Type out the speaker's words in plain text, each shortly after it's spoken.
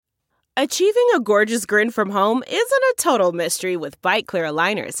Achieving a gorgeous grin from home isn't a total mystery with Byte Clear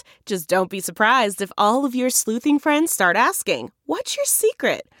aligners. Just don't be surprised if all of your sleuthing friends start asking, "What's your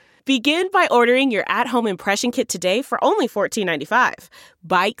secret?" Begin by ordering your at-home impression kit today for only $14.95.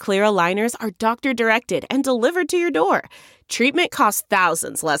 Byte Clear aligners are doctor-directed and delivered to your door. Treatment costs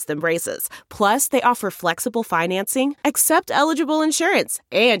thousands less than braces. Plus, they offer flexible financing, accept eligible insurance,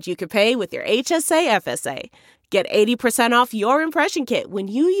 and you can pay with your HSA FSA. Get 80% off your impression kit when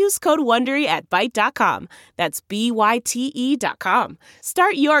you use code WONDERY at Byte.com. That's BYTE.com.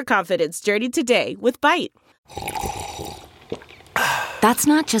 Start your confidence journey today with Byte. That's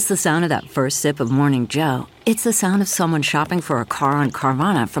not just the sound of that first sip of Morning Joe. It's the sound of someone shopping for a car on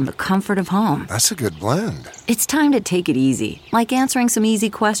Carvana from the comfort of home. That's a good blend. It's time to take it easy, like answering some easy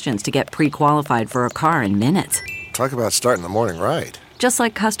questions to get pre-qualified for a car in minutes. Talk about starting the morning right. Just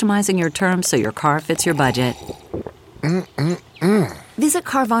like customizing your terms so your car fits your budget. Visit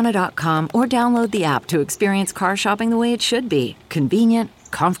Carvana.com or download the app to experience car shopping the way it should be. Convenient,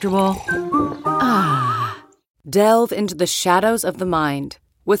 comfortable. Delve into the shadows of the mind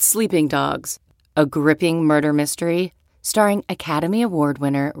with Sleeping Dogs, a gripping murder mystery starring Academy Award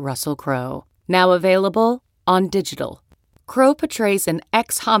winner Russell Crowe. Now available on digital. Crowe portrays an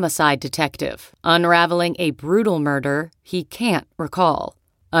ex-homicide detective unraveling a brutal murder he can't recall.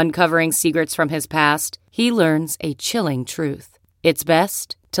 Uncovering secrets from his past, he learns a chilling truth. It's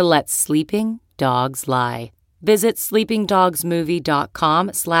best to let sleeping dogs lie. Visit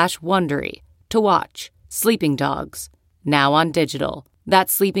sleepingdogsmovie.com/Wondery to watch Sleeping Dogs, now on digital.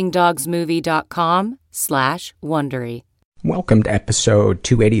 That's sleepingdogsmovie.com/Wondery. Welcome to episode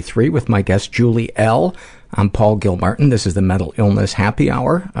 283 with my guest Julie L. I'm Paul Gilmartin. This is the Mental Illness Happy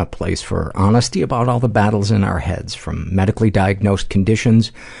Hour, a place for honesty about all the battles in our heads, from medically diagnosed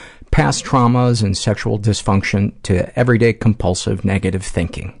conditions, past traumas, and sexual dysfunction to everyday compulsive negative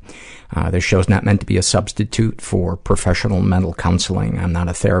thinking. This show's not meant to be a substitute for professional mental counseling. I'm not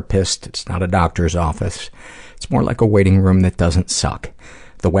a therapist. It's not a doctor's office. It's more like a waiting room that doesn't suck.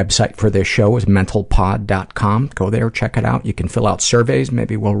 The website for this show is mentalpod.com. Go there, check it out. You can fill out surveys.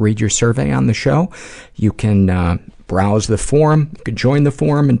 Maybe we'll read your survey on the show. You can browse the forum. You can join the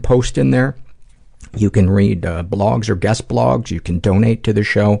forum and post in there. You can read blogs or guest blogs. You can donate to the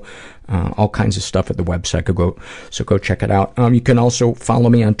show. All kinds of stuff at the website. So go check it out. You can also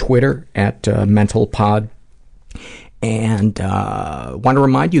follow me on Twitter at mentalpod. And want to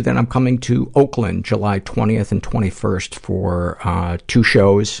remind you that I'm coming to Oakland July 20th and 21st for 2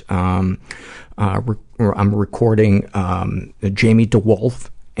 shows. I'm recording Jamie DeWolf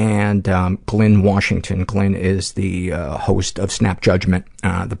and Glenn Washington. Glenn is the host of Snap Judgment,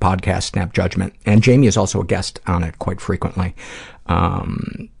 the podcast Snap Judgment. And Jamie is also a guest on it quite frequently.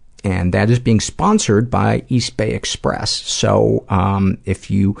 And that is being sponsored by East Bay Express. So if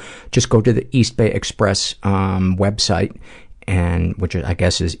you just go to the East Bay Express website, and which I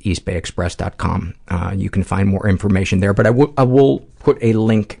guess is eastbayexpress.com, you can find more information there. But I will put a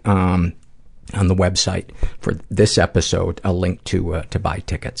link on the website for this episode, a link to buy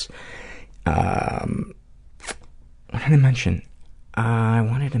tickets. What did I mention? I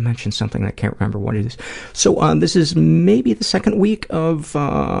wanted to mention something. I can't remember what it is. So this is maybe the second week of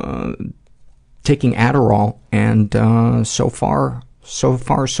taking Adderall, and so far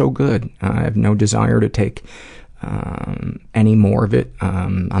so good. I have no desire to take any more of it.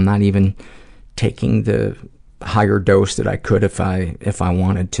 I'm not even taking the higher dose that I could if I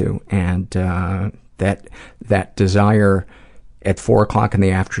wanted to, and that desire at 4:00 in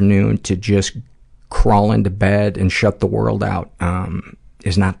the afternoon to just crawl into bed and shut the world out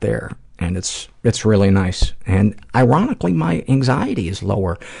is not there, and it's really nice. And ironically, my anxiety is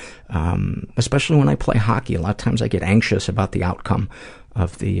lower, especially when I play hockey. A lot of times I get anxious about the outcome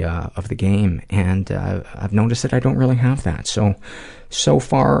of the game, and I've noticed that I don't really have that. So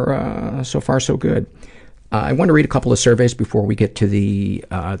far so good. I want to read a couple of surveys before we get to the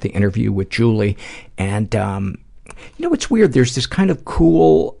interview with Julie. And it's weird. There's this kind of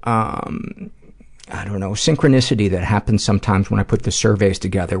cool synchronicity that happens sometimes when I put the surveys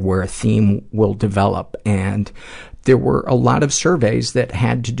together, where a theme will develop. And there were a lot of surveys that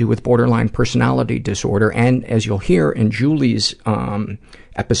had to do with borderline personality disorder. And as you'll hear in Julie's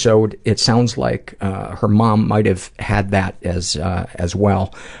episode, it sounds like her mom might have had that as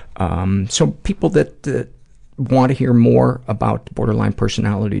well. So people that want to hear more about borderline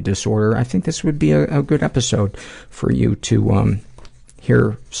personality disorder, I think this would be a good episode for you to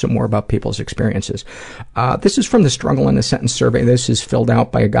hear some more about people's experiences. This is from the Struggle in a Sentence survey. This is filled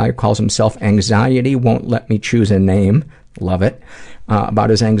out by a guy who calls himself Anxiety Won't Let Me Choose a Name. Love it.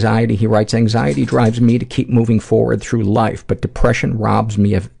 About his anxiety, he writes, "Anxiety drives me to keep moving forward through life, but depression robs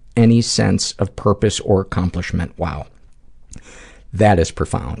me of any sense of purpose or accomplishment. Wow. That is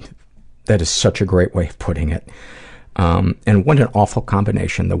profound. That is such a great way of putting it. And what an awful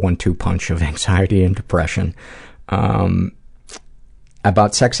combination, the 1-2 punch of anxiety and depression.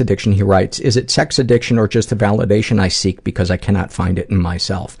 About sex addiction, he writes, is it sex addiction or just the validation I seek because I cannot find it in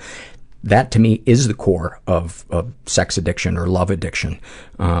myself? That, to me, is the core of sex addiction or love addiction.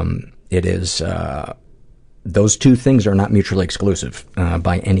 It is, those two things are not mutually exclusive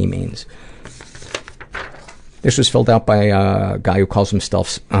by any means. This was filled out by a guy who calls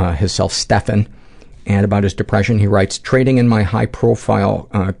himself Stefan. And about his depression, he writes, trading in my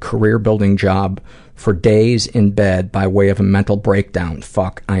high-profile career-building job for days in bed by way of a mental breakdown.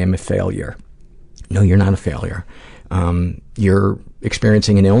 Fuck, I am a failure. No, you're not a failure. You're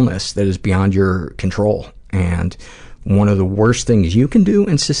experiencing an illness that is beyond your control. And one of the worst things you can do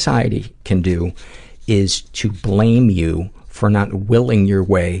and society can do is to blame you for not willing your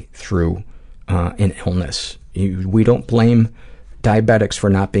way through an illness. We don't blame diabetics for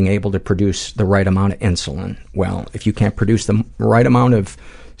not being able to produce the right amount of insulin. Well, if you can't produce the right amount of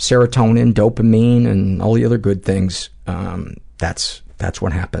serotonin, dopamine, and all the other good things, that's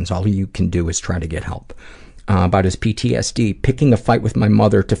what happens. All you can do is try to get help. About his PTSD, picking a fight with my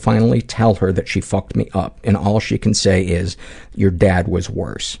mother to finally tell her that she fucked me up, and all she can say is, your dad was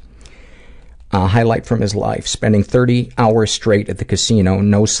worse. Highlight from his life, spending 30 hours straight at the casino,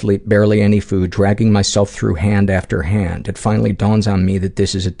 no sleep, barely any food, dragging myself through hand after hand. It finally dawns on me that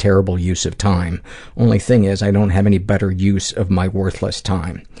this is a terrible use of time. Only thing is, I don't have any better use of my worthless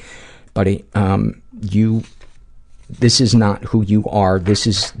time. Buddy, this is not who you are. This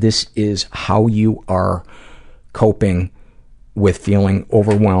is how you are coping with feeling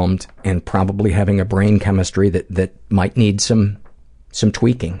overwhelmed and probably having a brain chemistry that might need some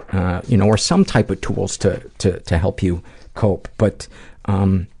tweaking, or some type of tools to help you cope. But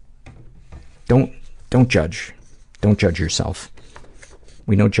don't judge. Don't judge yourself.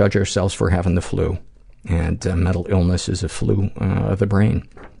 We don't judge ourselves for having the flu. And mental illness is a flu of the brain.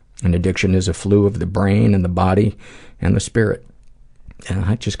 And addiction is a flu of the brain and the body and the spirit. And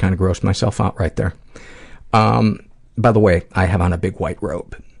I just kind of grossed myself out right there. By the way, I have on a big white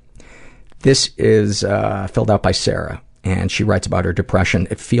robe. This is filled out by Sarah. And she writes about her depression.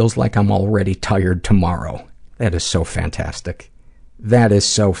 It feels like I'm already tired tomorrow. That is so fantastic. That is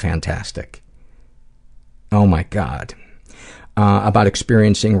so fantastic. Oh my God. About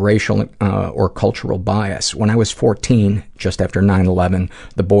experiencing racial or cultural bias. When I was 14, just after 9/11,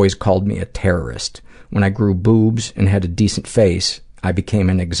 the boys called me a terrorist. When I grew boobs and had a decent face, I became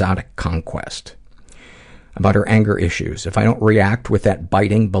an exotic conquest. About her anger issues. If I don't react with that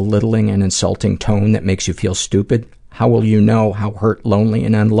biting, belittling, and insulting tone that makes you feel stupid, how will you know how hurt, lonely,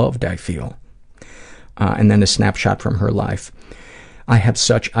 and unloved I feel? And then a snapshot from her life. I have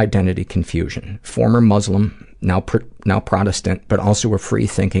such identity confusion. Former Muslim, now Protestant, but also a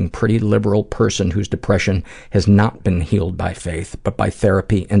free-thinking, pretty liberal person whose depression has not been healed by faith, but by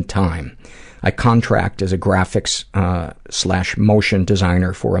therapy and time. I contract as a graphics / motion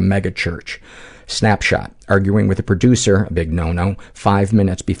designer for a mega church. Snapshot. Arguing with a producer, a big no-no, 5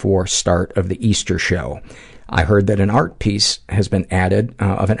 minutes before start of the Easter show. I heard that an art piece has been added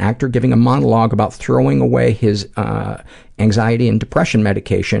of an actor giving a monologue about throwing away his anxiety and depression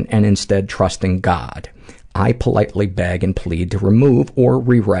medication and instead trusting God. I politely beg and plead to remove or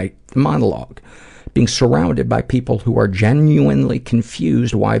rewrite the monologue. Being surrounded by people who are genuinely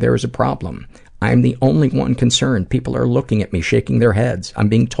confused why there is a problem. I'm the only one concerned. People are looking at me, shaking their heads. I'm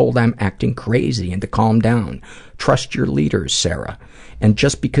being told I'm acting crazy and to calm down. Trust your leaders, Sarah. And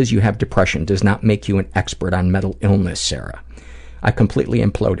just because you have depression does not make you an expert on mental illness, Sarah. I completely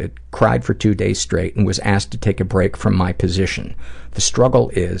imploded, cried for 2 days straight, and was asked to take a break from my position. The struggle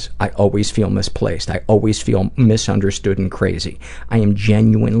is, I always feel misplaced. I always feel misunderstood and crazy. I am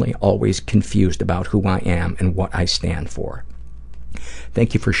genuinely always confused about who I am and what I stand for.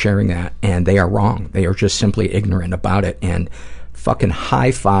 Thank you for sharing that. And they are wrong. They are just simply ignorant about it. And fucking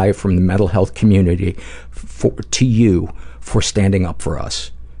high five from the mental health community to you for standing up for us.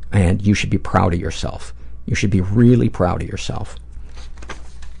 And you should be proud of yourself. You should be really proud of yourself.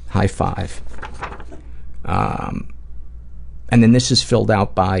 High five. And then this is filled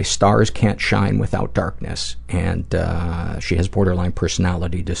out by Stars Can't Shine Without Darkness. And she has borderline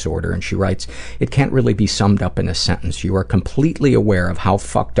personality disorder. And she writes, it can't really be summed up in a sentence. You are completely aware of how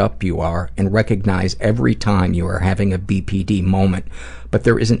fucked up you are and recognize every time you are having a BPD moment. But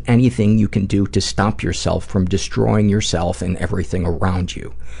there isn't anything you can do to stop yourself from destroying yourself and everything around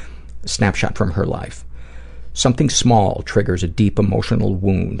you. A snapshot from her life. Something small triggers a deep emotional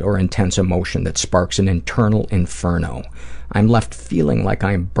wound or intense emotion that sparks an internal inferno. I'm left feeling like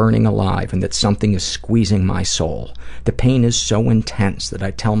I am burning alive and that something is squeezing my soul. The pain is so intense that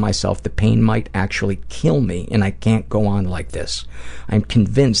I tell myself the pain might actually kill me and I can't go on like this. I'm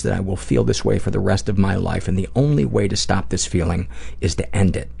convinced that I will feel this way for the rest of my life, and the only way to stop this feeling is to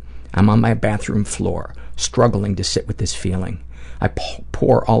end it. I'm on my bathroom floor, struggling to sit with this feeling. I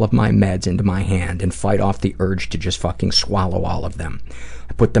pour all of my meds into my hand and fight off the urge to just fucking swallow all of them.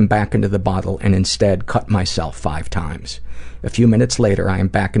 I put them back into the bottle and instead cut myself 5 times. A few minutes later, I am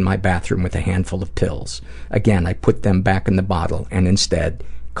back in my bathroom with a handful of pills. Again, I put them back in the bottle and instead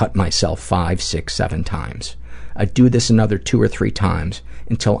cut myself 5, 6, 7 times. I do this another 2 or 3 times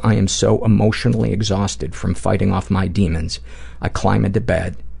until I am so emotionally exhausted from fighting off my demons. I climb into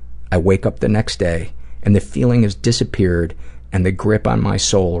bed. I wake up the next day, and the feeling has disappeared and the grip on my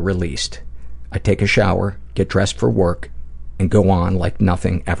soul released. I take a shower, get dressed for work, and go on like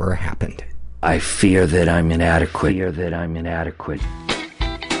nothing ever happened. I fear that I'm inadequate.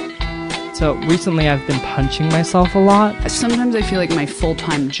 So recently I've been punching myself a lot. Sometimes I feel like my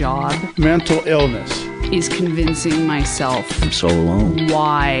full-time job mental illness is convincing myself I'm so alone.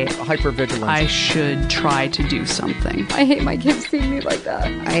 Why Hypervigilance. I should try to do something. I hate my kids seeing me like that.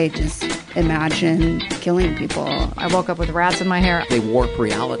 I just imagine killing people. I woke up with rats in my hair. They warp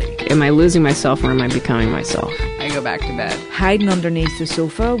reality. Am I losing myself or am I becoming myself? I go back to bed. Hiding underneath the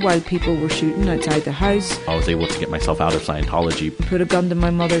sofa while people were shooting outside the house. I was able to get myself out of Scientology. Put a gun to my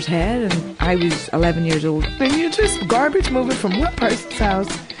mother's head, and I was 11 years old. Then you're just garbage moving from one person's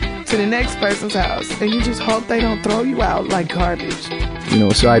house to the next person's house, and you just hope they don't throw you out like garbage. You know,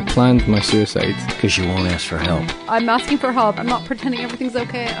 so I planned my suicide. Because you won't ask for help. I'm asking for help. I'm not pretending everything's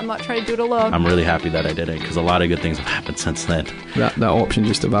okay. I'm not trying to do it alone. I'm really happy that I did it, because a lot of good things have happened since then. That option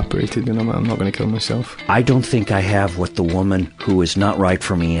just evaporated, and I'm not going to kill myself. I don't think I have what the woman who is not right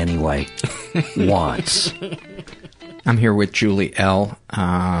for me anyway wants. I'm here with Julie L.,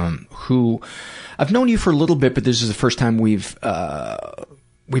 who I've known you for a little bit, but this is the first time we've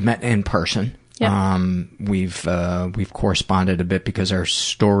met in person. Yep. We've corresponded a bit because our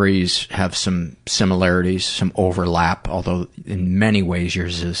stories have some similarities, some overlap, although in many ways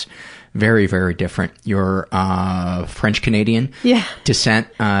yours is very, very different. You're French-Canadian descent.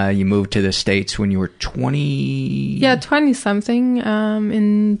 You moved to the States when you were 20... Yeah, 20-something,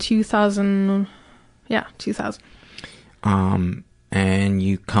 in 2000. Yeah, 2000. And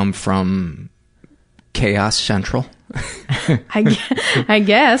you come from Chaos Central. I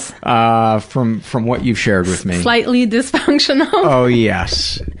guess. From what you've shared with me. Slightly dysfunctional. Oh,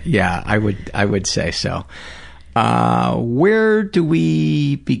 yes. Yeah, I would say so. Where do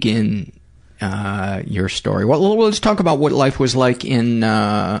we begin your story? Well, let's talk about what life was like in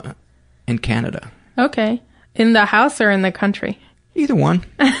Canada. Okay. In the house or in the country? Either one.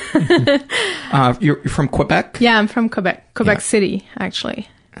 You're from Quebec? Yeah, I'm from Quebec. Quebec City, actually.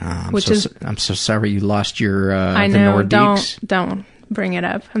 I'm so sorry you lost your I know, the Nordiques. Don't bring it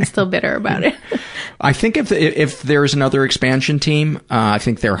up. I'm still bitter about it. I think if there's another expansion team, I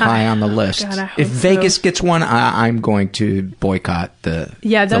think they're high on the list. God, if Vegas gets one, I'm going to boycott the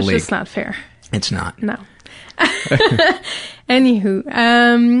that's league. just not fair. It's not. No.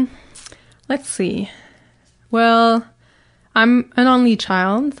 Anywho, let's see. Well, I'm an only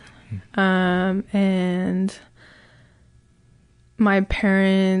child, and my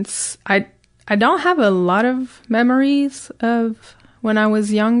parents, I don't have a lot of memories of when I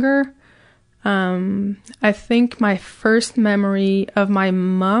was younger. I think my first memory of my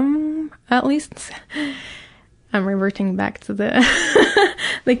mom, at least, I'm reverting back to the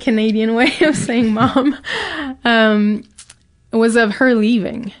the Canadian way of saying mom, was of her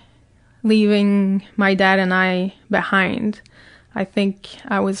leaving my dad and I behind. I think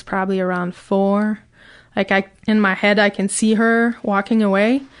I was probably around 4. In my head, I can see her walking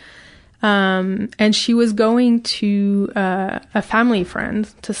away. And she was going to a family friend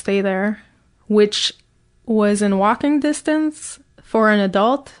to stay there, which was in walking distance for an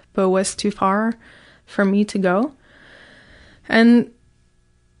adult, but was too far for me to go. And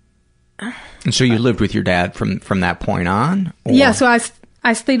so you lived with your dad from that point on? Or? Yeah, so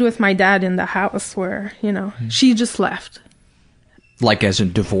I stayed with my dad in the house where, she just left. Like as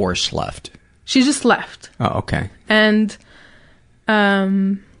in divorce left? She just left. Oh, okay. And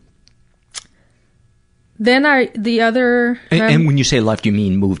then the other... And when you say left, you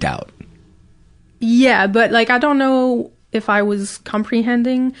mean moved out? Yeah, but I don't know if I was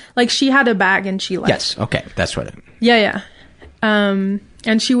comprehending. She had a bag and she left. Yes, okay, that's what it... Yeah. And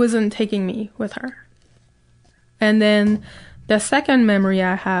she wasn't taking me with her. And then the second memory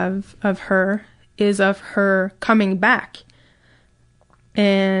I have of her is of her coming back.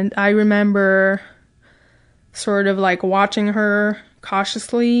 And I remember sort of like watching her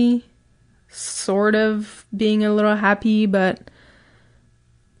cautiously, sort of being a little happy, but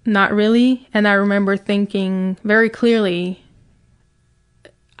not really. And I remember thinking very clearly,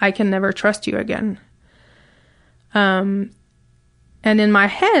 I can never trust you again. And in my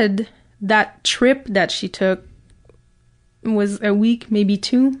head, that trip that she took was a week, maybe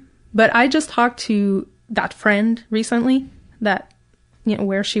 2. But I just talked to that friend recently, that, you know,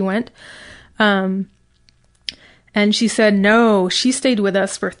 where she went. And she said, no, she stayed with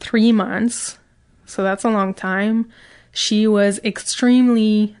us for 3 months. So that's a long time. She was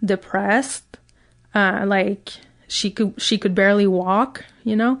extremely depressed. Like she could barely walk,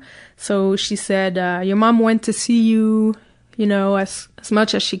 you know? So she said, your mom went to see you, you know, as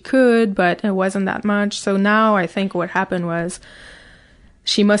much as she could, but it wasn't that much. So now I think what happened was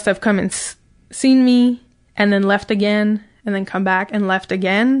she must have come and seen me and then left again and then come back and left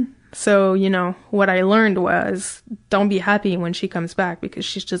again. So, you know, what I learned was don't be happy when she comes back because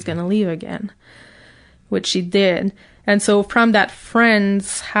she's just going to leave again, which she did. And so from that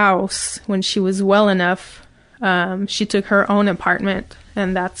friend's house, when she was well enough, she took her own apartment.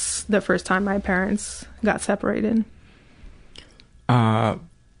 And that's the first time my parents got separated.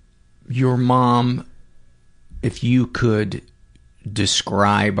 Your mom, if you could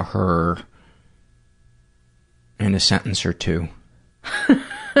describe her in a sentence or two,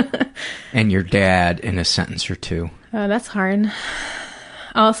 and your dad in a sentence or two. That's hard.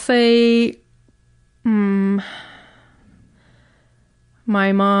 I'll say, my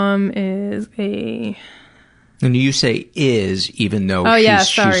mom is a... And you say is, even though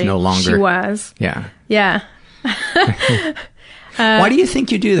she's no longer... She was. Yeah. Yeah. Why do you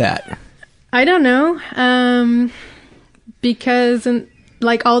think you do that? I don't know. Because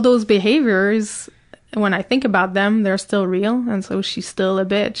like all those behaviors, when I think about them, they're still real. And so she's still a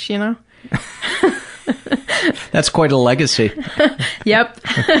bitch, you know? That's quite a legacy. Yep.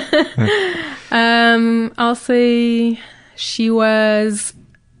 I'll say she was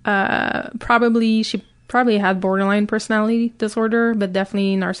she probably had borderline personality disorder, but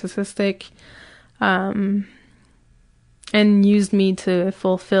definitely narcissistic, and used me to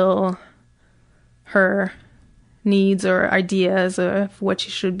fulfill her needs or ideas of what she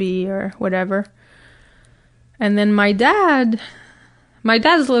should be or whatever. And then my dad's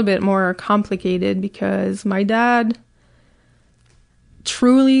a little bit more complicated because my dad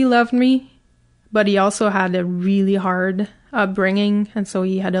truly loved me, but he also had a really hard upbringing, and so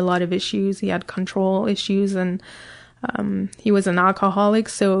he had a lot of issues. He had control issues, and he was an alcoholic,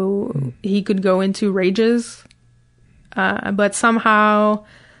 so he could go into rages. But somehow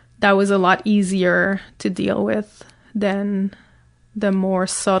that was a lot easier to deal with than the more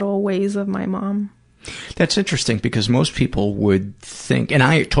subtle ways of my mom. That's interesting because most people would think, and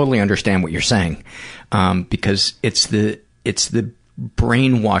I totally understand what you're saying, because it's the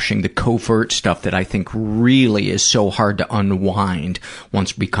brainwashing, the covert stuff that I think really is so hard to unwind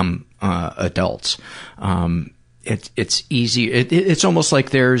once we become adults. It's easy. It's almost like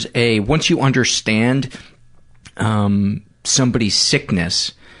there's once you understand somebody's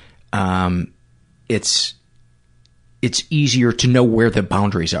sickness, it's easier to know where the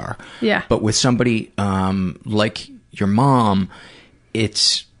boundaries are. Yeah. But with somebody like your mom,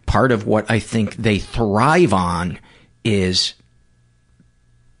 it's part of what I think they thrive on is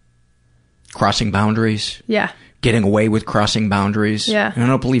crossing boundaries. Yeah. Getting away with crossing boundaries. Yeah. And I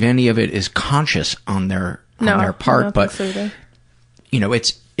don't believe any of it is conscious on their part. But you know,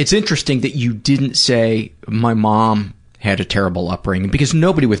 it's interesting that you didn't say my mom had a terrible upbringing, because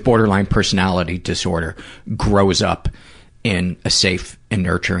nobody with borderline personality disorder grows up in a safe and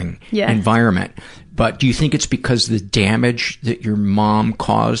nurturing environment. But do you think it's because the damage that your mom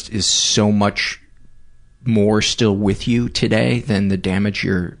caused is so much more still with you today than the damage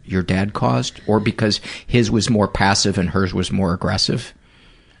your dad caused, or because his was more passive and hers was more aggressive?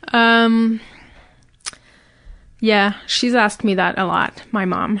 Yeah, she's asked me that a lot, my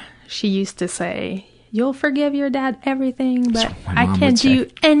mom. She used to say, you'll forgive your dad everything, but I can't do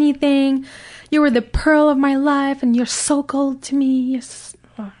anything. You were the pearl of my life, and you're so cold to me.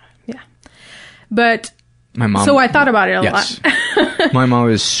 Yeah. But, my mom, so I thought about it a lot. My mom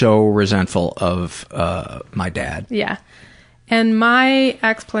is so resentful of my dad. Yeah. And my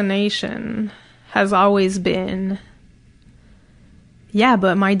explanation has always been, yeah,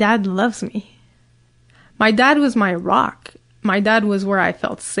 but my dad loves me. My dad was my rock. My dad was where I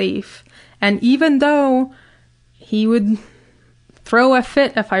felt safe. And even though he would throw a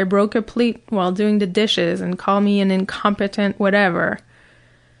fit if I broke a plate while doing the dishes and call me an incompetent whatever,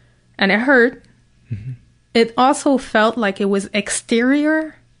 and it hurt, it also felt like it was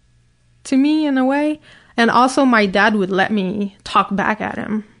exterior to me in a way. And also my dad would let me talk back at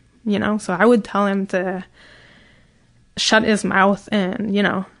him, you know, so I would tell him to shut his mouth and, you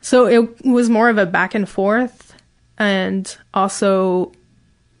know, so it was more of a back and forth. And also,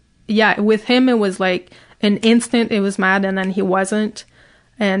 yeah, with him, it was like an instant it was mad and then he wasn't.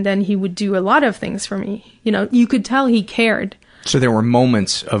 And then he would do a lot of things for me. You know, you could tell he cared. So there were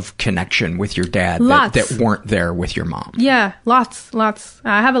moments of connection with your dad that weren't there with your mom. Yeah, lots.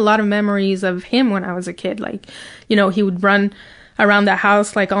 I have a lot of memories of him when I was a kid. Like, you know, he would run around the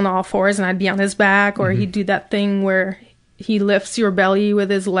house like on all fours and I'd be on his back, or he'd do that thing where he lifts your belly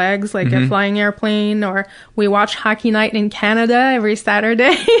with his legs like a flying airplane, or we watch Hockey Night in Canada every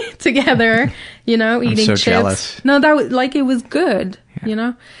Saturday together, you know, eating chips. Jealous. No, that was like, it was good, you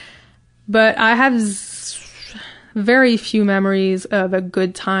know, but I have very few memories of a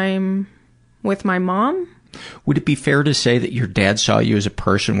good time with my mom. Would it be fair to say that your dad saw you as a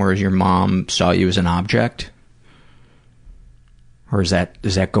person, whereas your mom saw you as an object? Or is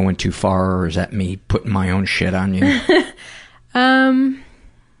that going too far, or is that me putting my own shit on you? I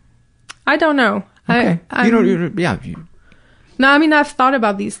don't know. Okay. No, I mean, I've thought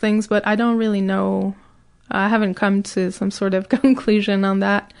about these things, but I don't really know. I haven't come to some sort of conclusion on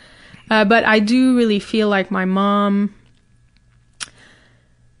that. But I do really feel like my mom,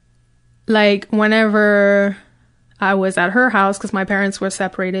 like whenever I was at her house, because my parents were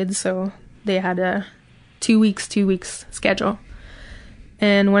separated, so they had a 2 weeks schedule.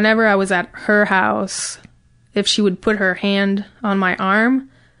 And whenever I was at her house, if she would put her hand on my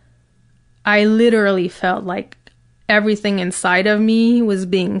arm, I literally felt like everything inside of me was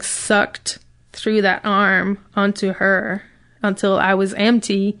being sucked through that arm onto her until I was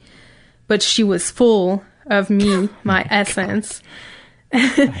empty. But she was full of me, my essence.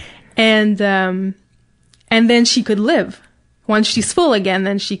 And then she could live. Once she's full again,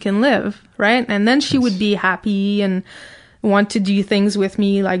 then she can live, right? And then she would be happy and want to do things with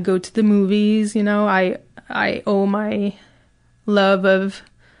me, like go to the movies, you know. I owe my love of,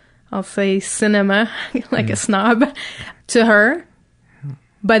 I'll say, cinema, like a snob, to her.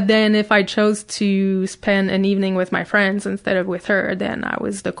 But then if I chose to spend an evening with my friends instead of with her, then I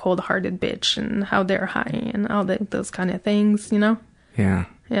was the cold-hearted bitch and how dare I and all those kind of things, you know? Yeah.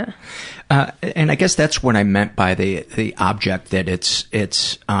 Yeah. And I guess that's what I meant by the object, that it's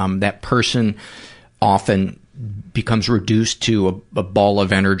that person often becomes reduced to a ball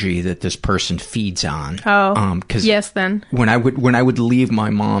of energy that this person feeds on. Oh, 'cause yes, then. When I would leave my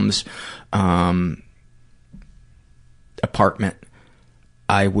mom's apartment,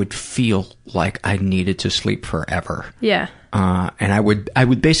 I would feel like I needed to sleep forever. Yeah. And I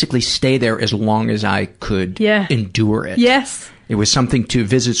would basically stay there as long as I could endure it. Yes. It was something to,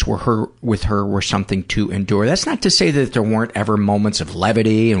 visits with her were something to endure. That's not to say that there weren't ever moments of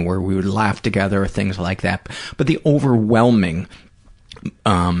levity and where we would laugh together or things like that. But the overwhelming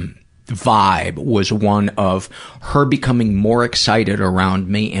vibe was one of her becoming more excited around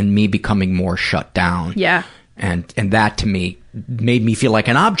me and me becoming more shut down. Yeah. And that to me made me feel like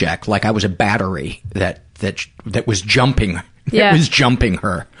an object, like I was a battery that was jumping. Yeah. That was jumping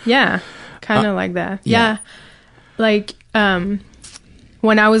her. Yeah. Kind of like that. Yeah. Like,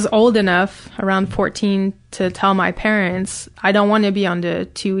 when I was old enough, around 14, to tell my parents, I don't want to be on the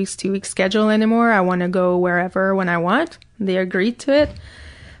 2 week schedule anymore. I want to go wherever when I want. They agreed to it.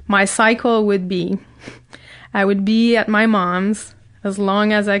 My cycle would be, I would be at my mom's as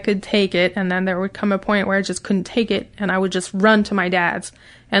long as I could take it, and then there would come a point where I just couldn't take it, and I would just run to my dad's.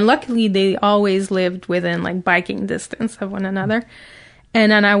 And luckily, they always lived within, like, biking distance of one another.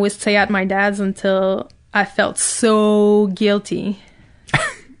 And then I would stay at my dad's until I felt so guilty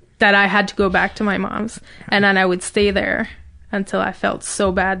that I had to go back to my mom's. And then I would stay there until I felt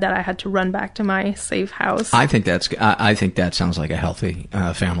so bad that I had to run back to my safe house. I think that sounds like a healthy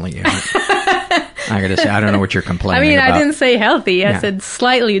family unit. I gotta say, I don't know what you're complaining about. I didn't say healthy. I said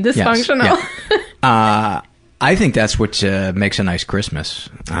slightly dysfunctional. Yes. Yeah. I think that's what makes a nice Christmas.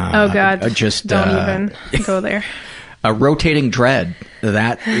 Oh God! Don't even go there. A rotating dread.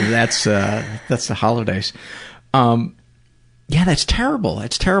 That's the holidays. Yeah, that's terrible.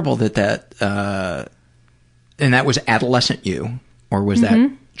 It's terrible that and that was adolescent you, or was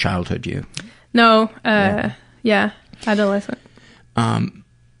that childhood you? No, yeah, adolescent.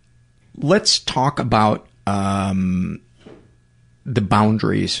 Let's talk about the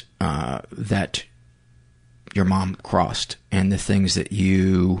boundaries that your mom crossed and the things that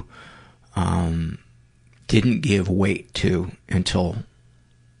you didn't give weight to until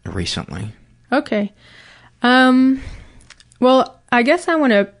recently. Okay. Well, I guess I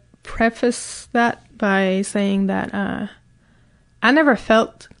want to preface that by saying that I never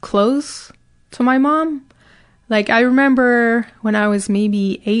felt close to my mom. Like, I remember when I was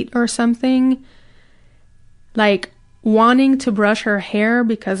maybe 8 or something, like, wanting to brush her hair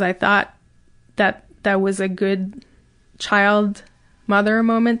because I thought that was a good child-mother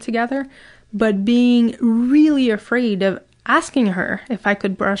moment together, but being really afraid of asking her if I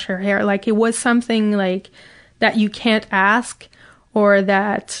could brush her hair. Like, it was something like that you can't ask, or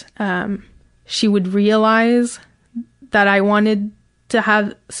that she would realize that I wanted to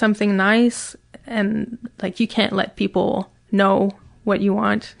have something nice, and like, you can't let people know what you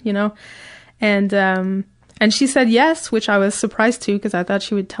want, you know? And she said yes, which I was surprised too, because I thought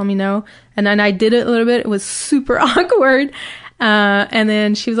she would tell me no. And then I did it a little bit. It was super awkward. And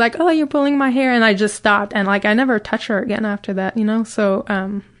then she was like, "Oh, you're pulling my hair." And I just stopped. And like, I never touched her again after that, you know? So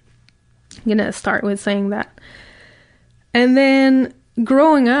I'm going to start with saying that. And then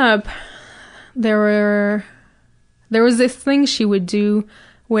growing up, there was this thing she would do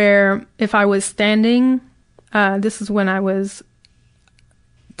where if I was standing, this is when I was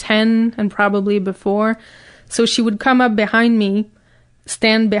 10 and probably before. So she would come up behind me,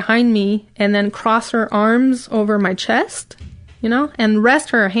 stand behind me, and then cross her arms over my chest, you know, and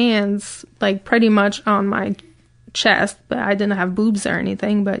rest her hands like pretty much on my chest. But I didn't have boobs or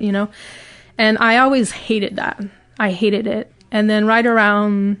anything, but you know, and I always hated that. I hated it. And then right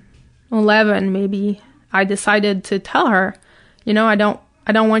around 11, maybe, I decided to tell her, you know, I don't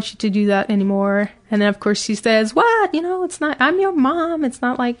want you to do that anymore. And then of course she says, "What? You know, it's not, I'm your mom. It's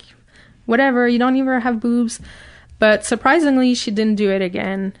not like whatever. You don't even have boobs." But surprisingly, she didn't do it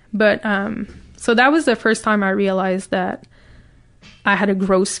again. But, so that was the first time I realized that I had a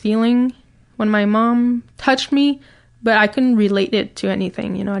gross feeling when my mom touched me, but I couldn't relate it to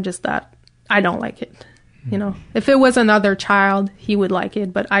anything. You know, I just thought, I don't like it. You know, if it was another child, he would like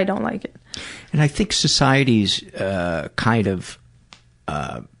it, but I don't like it. And I think societies kind of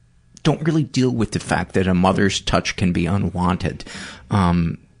don't really deal with the fact that a mother's touch can be unwanted.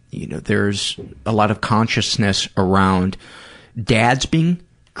 You know, there's a lot of consciousness around dads being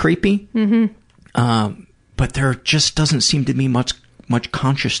creepy, but there just doesn't seem to be much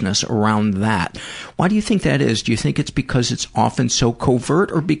consciousness around that. Why do you think that is? Do you think it's because it's often so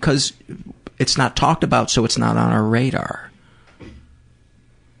covert, or because it's not talked about, so it's not on our radar?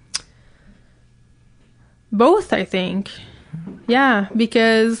 Both, I think. Yeah,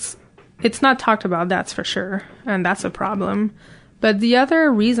 because it's not talked about, that's for sure, and that's a problem. But the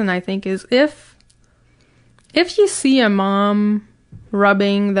other reason, I think, is if you see a mom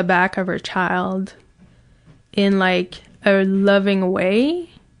rubbing the back of her child in like a loving way,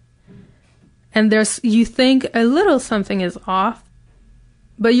 and you think a little something is off,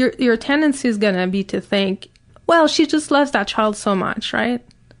 but your tendency is going to be to think, well, she just loves that child so much, right?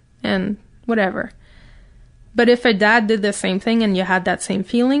 And whatever. But if a dad did the same thing and you had that same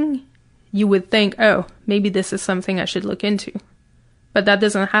feeling, you would think, oh, maybe this is something I should look into. But that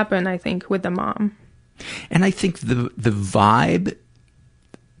doesn't happen, I think, with the mom. And I think the vibe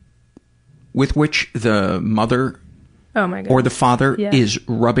with which the mother or the father is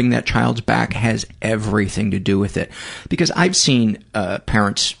rubbing that child's back has everything to do with it. Because I've seen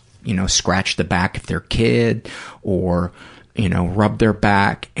parents, you know, scratch the back of their kid or, you know, rub their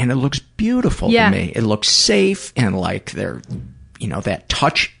back, and it looks beautiful to me. It looks safe, and like they're, you know, that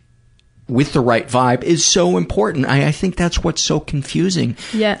touch with the right vibe is so important. I think that's what's so confusing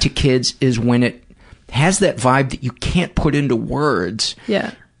to kids, is when it has that vibe that you can't put into words.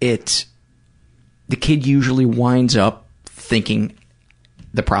 Yeah. The kid usually winds up thinking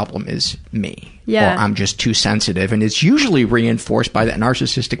the problem is me. Yeah. Or I'm just too sensitive. And it's usually reinforced by that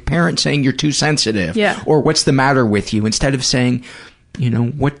narcissistic parent saying you're too sensitive. Yeah. Or what's the matter with you? Instead of saying, you know,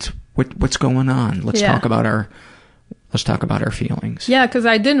 what's going on? Let's talk about our feelings. Yeah, because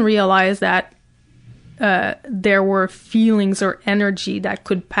I didn't realize that there were feelings or energy that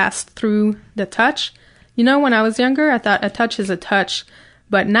could pass through the touch. You know, when I was younger, I thought a touch is a touch.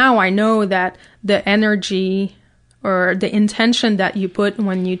 But now I know that the energy or the intention that you put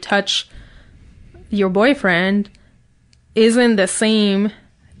when you touch your boyfriend isn't the same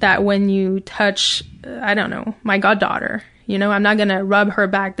that when you touch, I don't know, my goddaughter. You know, I'm not going to rub her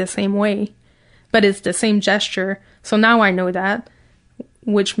back the same way, but it's the same gesture. So now I know that,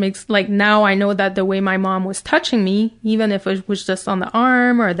 which makes, like, now I know that the way my mom was touching me, even if it was just on the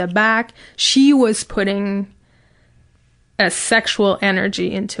arm or the back, she was putting a sexual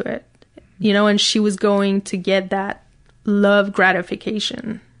energy into it, you know, and she was going to get that love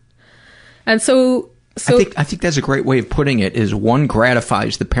gratification. And so I think that's a great way of putting it, is one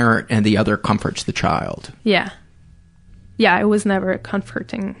gratifies the parent and the other comforts the child. Yeah. Yeah, it was never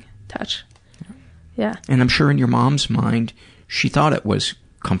comforting touch. Yeah. And I'm sure in your mom's mind, she thought it was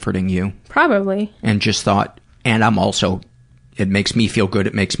comforting you. Probably. And just thought, and I'm also, it makes me feel good.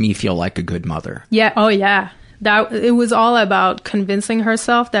 It makes me feel like a good mother. Yeah. Oh, yeah. That it was all about convincing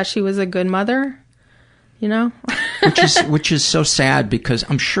herself that she was a good mother, you know? which is so sad, because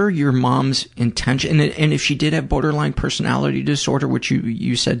I'm sure your mom's intention, and if she did have borderline personality disorder, which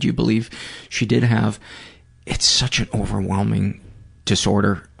you said you believe she did have, it's such an overwhelming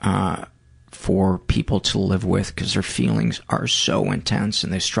disorder for people to live with, because their feelings are so intense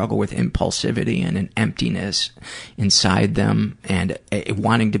and they struggle with impulsivity and an emptiness inside them, and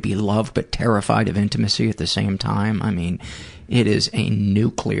wanting to be loved but terrified of intimacy at the same time. I mean, it is a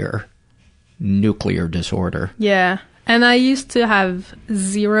nuclear disorder. Yeah. And I used to have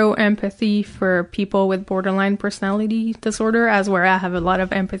zero empathy for people with borderline personality disorder, as where I have a lot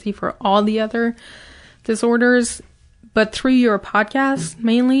of empathy for all the other disorders. But through your podcast,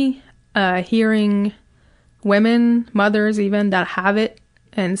 mainly, hearing women, mothers even, that have it,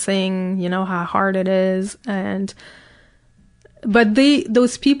 and saying, you know, how hard it is. But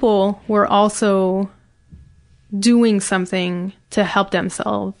those people were also doing something to help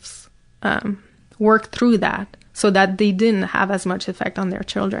themselves work through that, so that they didn't have as much effect on their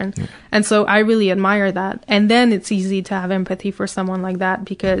children. Yeah. And so I really admire that. And then it's easy to have empathy for someone like that,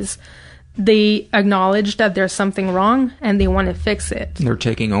 because they acknowledge that there's something wrong and they want to fix it. They're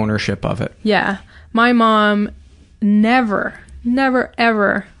taking ownership of it. Yeah. My mom never,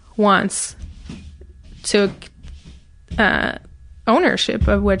 ever once took ownership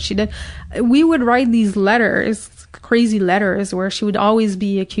of what she did. We would write these letters, crazy letters, where she would always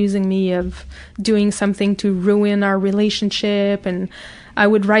be accusing me of doing something to ruin our relationship. And I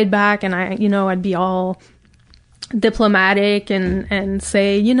would write back, and I'd be all diplomatic and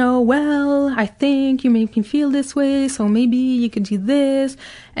say, you know, well, I think you make me feel this way, so maybe you could do this.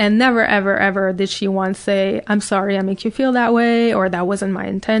 And never, ever, ever did she once say, I'm sorry I make you feel that way, or that wasn't my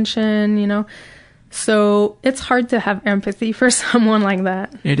intention, you know. So it's hard to have empathy for someone like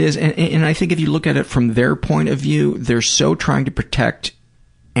that. It is. And I think if you look at it from their point of view, they're so trying to protect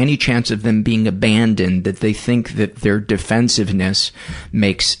any chance of them being abandoned that they think that their defensiveness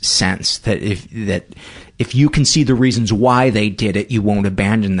makes sense. That if you can see the reasons why they did it, you won't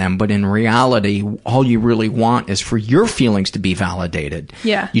abandon them. But in reality, all you really want is for your feelings to be validated.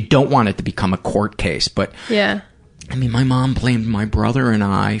 Yeah. You don't want it to become a court case. But yeah. I mean, my mom blamed my brother and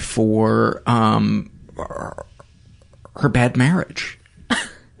I for her bad marriage.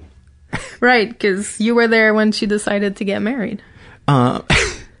 Right, because you were there when she decided to get married.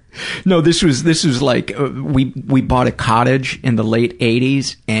 No, this was like we bought a cottage in the late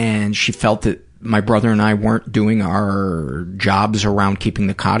 80s, and she felt that my brother and I weren't doing our jobs around keeping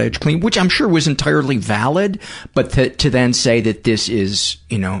the cottage clean, which I'm sure was entirely valid, but to then say that this is,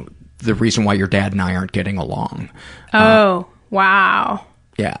 you know, the reason why your dad and I aren't getting along. Oh, wow.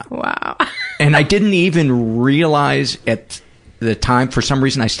 Yeah. Wow. And I didn't even realize at the time, for some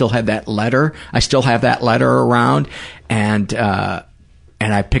reason, I still had that letter. I still have that letter around, and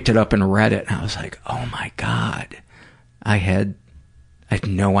I picked it up and read it, and I was like, oh my God. I had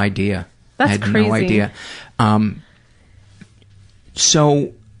no idea. That's I had crazy. No idea.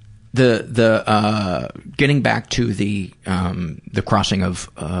 So the getting back to the crossing of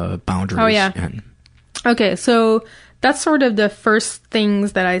boundaries. Oh yeah. Okay, so that's sort of the first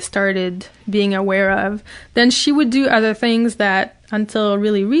things that I started being aware of. Then she would do other things that until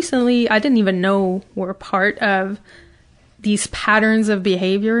really recently I didn't even know were part of these patterns of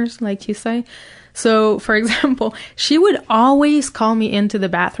behaviors, like you say. So, for example, she would always call me into the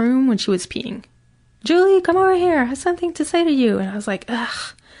bathroom when she was peeing. Julie, come over here. I have something to say to you. And I was like,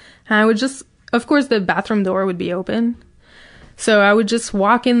 ugh. And I would just, of course, the bathroom door would be open. So I would just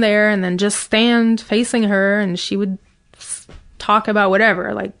walk in there and then just stand facing her, and she would talk about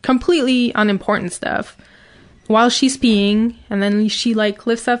whatever, like completely unimportant stuff while she's peeing. And then she like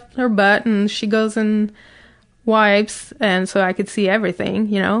lifts up her butt and she goes and wipes, and so I could see everything,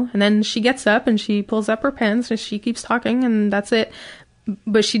 you know. And then she gets up and she pulls up her pants and she keeps talking, and that's it.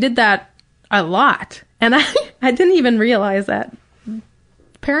 But she did that a lot, and I didn't even realize that.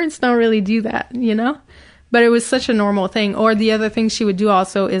 Parents don't really do that, you know. But it was such a normal thing. Or the other thing she would do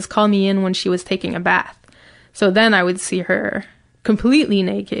also is call me in when she was taking a bath. So then I would see her completely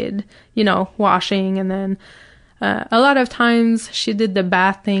naked, you know, washing. And then a lot of times she did the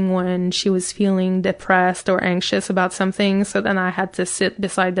bath thing when she was feeling depressed or anxious about something. So then I had to sit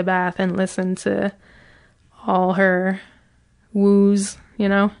beside the bath and listen to all her woos, you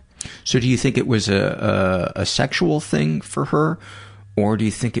know. So do you think it was a sexual thing for her? Or do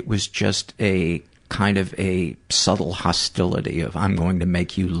you think it was just a kind of a subtle hostility of, I'm going to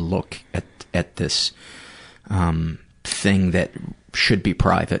make you look at this thing that should be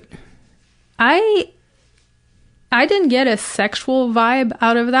private? I didn't get a sexual vibe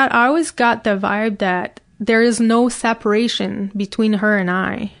out of that. I always got the vibe that there is no separation between her and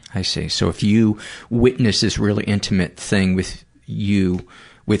I. I see. So if you witness this really intimate thing with you,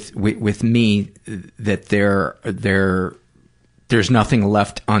 with me, that there's nothing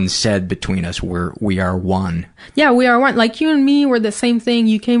left unsaid between us. We are one. Yeah, we are one. Like you and me were the same thing.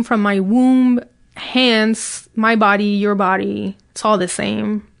 You came from my womb, hands, my body, your body. It's all the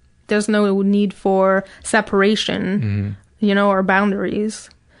same. There's no need for separation, or boundaries.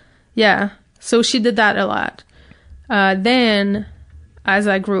 Yeah. So she did that a lot. Then, as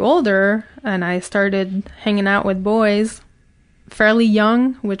I grew older and I started hanging out with boys, fairly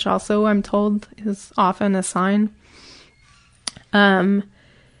young, which also I'm told is often a sign,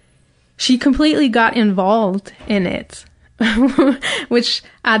 she completely got involved in it. Which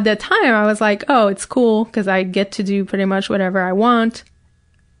at the time I was like, oh, it's cool because I get to do pretty much whatever I want.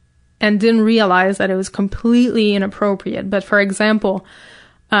 And didn't realize that it was completely inappropriate. But for example,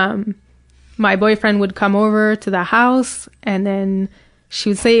 my boyfriend would come over to the house and then she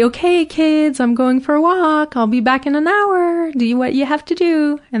would say, okay, kids, I'm going for a walk. I'll be back in an hour. Do what you have to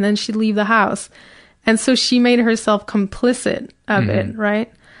do. And then she'd leave the house. And so she made herself complicit of it,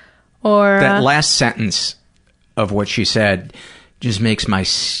 right? Or that last sentence of what she said just makes my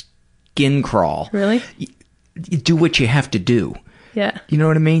skin crawl. Really? You do what you have to do. Yeah. You know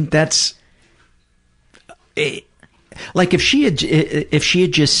what I mean? That's like if she had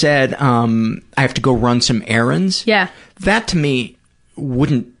just said, I have to go run some errands. Yeah. That to me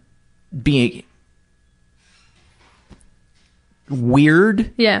wouldn't be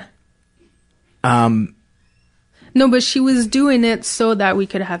weird. Yeah. No, but she was doing it so that we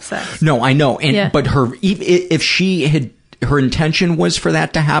could have sex. No, I know. And but if her intention was for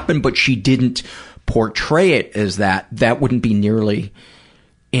that to happen, but she didn't portray it as that wouldn't be nearly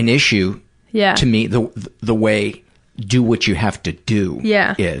an issue to me the way do what you have to do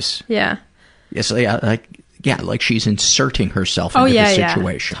is. Yeah. Yes, like she's inserting herself into the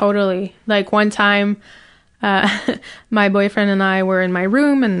situation. Yeah, totally. Like one time my boyfriend and I were in my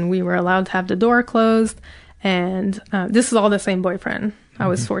room and we were allowed to have the door closed, and this is all the same boyfriend. I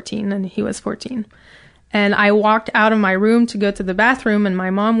was 14 and he was 14. And I walked out of my room to go to the bathroom, and my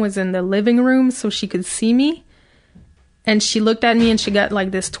mom was in the living room so she could see me. And she looked at me and she got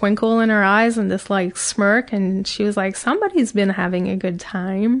like this twinkle in her eyes and this like smirk. And she was like, somebody's been having a good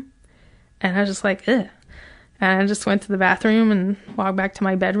time. And I was just like, ugh. And I just went to the bathroom and walked back to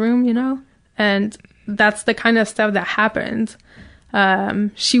my bedroom, And that's the kind of stuff that happened.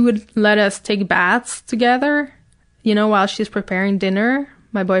 She would let us take baths together, while she's preparing dinner.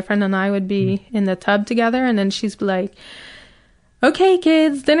 My boyfriend and I would be in the tub together, and then she's like, okay,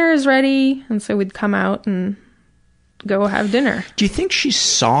 kids, dinner is ready. And so we'd come out and go have dinner. Do you think she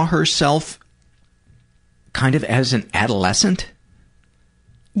saw herself kind of as an adolescent?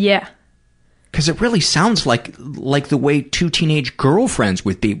 Yeah. Because it really sounds like the way two teenage girlfriends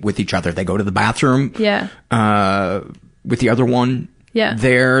would be with each other. They go to the bathroom. Yeah. With the other one. Yeah.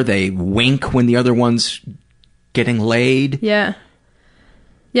 There, they wink when the other one's getting laid. Yeah.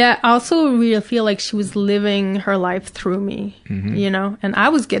 Yeah, I also really feel like she was living her life through me, and I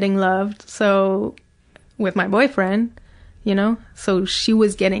was getting loved, so with my boyfriend, so she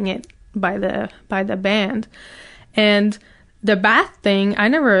was getting it by the band. And the bath thing, I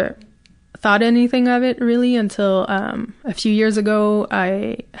never thought anything of it really until a few years ago.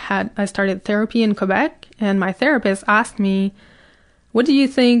 I started therapy in Quebec, and my therapist asked me, what do you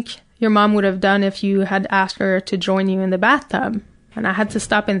think your mom would have done if you had asked her to join you in the bathtub? And I had to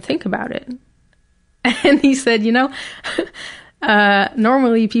stop and think about it. And he said,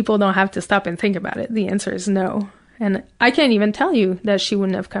 normally people don't have to stop and think about it. The answer is no. And I can't even tell you that she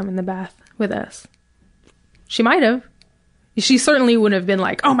wouldn't have come in the bath with us. She might have. She certainly would have been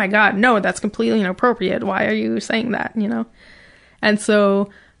like, oh my God, no, that's completely inappropriate. Why are you saying that? And so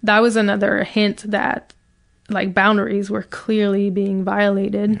that was another hint that like boundaries were clearly being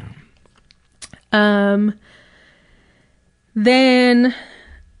violated. Yeah. Then,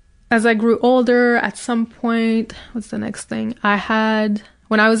 as I grew older, at some point, what's the next thing?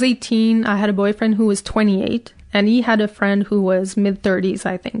 When I was 18, I had a boyfriend who was 28, and he had a friend who was mid-30s,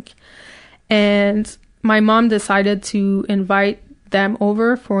 I think. And my mom decided to invite them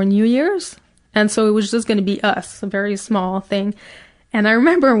over for New Year's, and so it was just going to be us, a very small thing. And I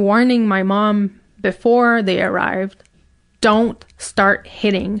remember warning my mom before they arrived, don't start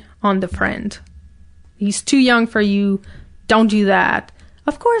hitting on the friend. He's too young for you. Don't do that.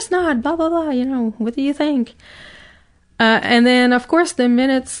 of course not, blah, blah, blah, you know, what do you think? And then, of course, the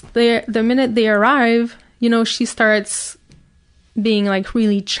minute they arrive, you know, she starts being like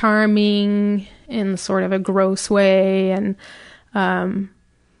really charming in sort of a gross way. And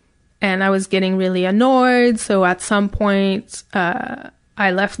I was getting really annoyed. So at some point, I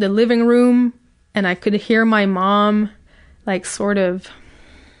left the living room and I could hear my mom like sort of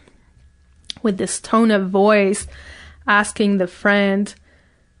with this tone of voice asking the friend,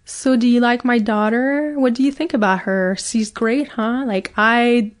 so do you like my daughter? What do you think about her? She's great, huh?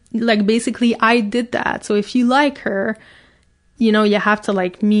 Basically I did that. So if you like her, you know, you have to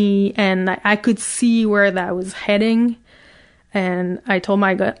like me. And I could see where that was heading. And I told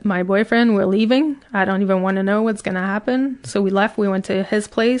my boyfriend, we're leaving. I don't even want to know what's going to happen. So we left. We went to his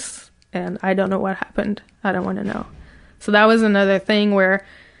place and I don't know what happened. I don't want to know. So that was another thing where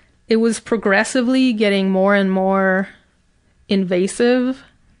it was progressively getting more and more invasive,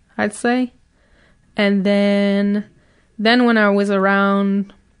 I'd say. And then when I was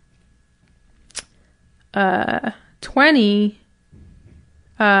around 20,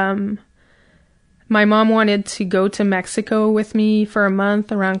 my mom wanted to go to Mexico with me for a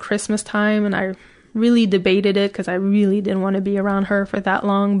month around Christmas time, and I really debated it because I really didn't want to be around her for that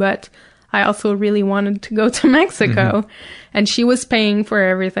long, but I also really wanted to go to Mexico. Mm-hmm. And she was paying for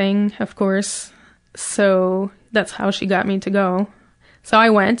everything, of course. So that's how she got me to go. So I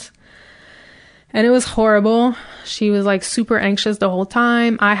went. And it was horrible. She was like super anxious the whole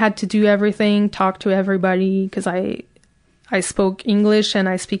time. I had to do everything, talk to everybody, because I spoke English and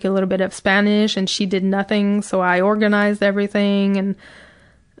I speak a little bit of Spanish, and she did nothing. So I organized everything, and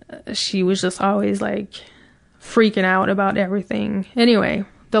she was just always like freaking out about everything. Anyway,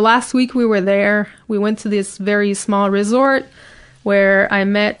 the last week we were there, we went to this very small resort where I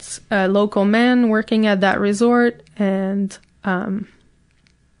met a local man working at that resort, and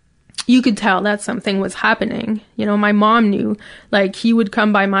you could tell that something was happening. You know, my mom knew. Like, he would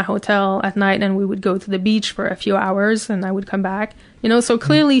come by my hotel at night and we would go to the beach for a few hours and I would come back. You know, so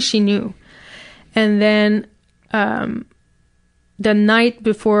clearly she knew. And then the night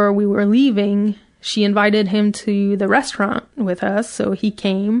before we were leaving, she invited him to the restaurant with us. So he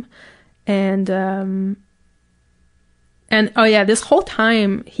came and oh yeah, this whole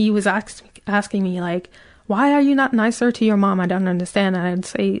time he was asking me like, why are you not nicer to your mom? I don't understand. And I'd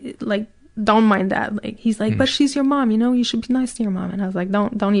say, like, don't mind that. Like, he's like, but she's your mom, you know, you should be nice to your mom. And I was like,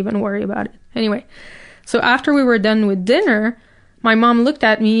 don't even worry about it. Anyway, so after we were done with dinner, my mom looked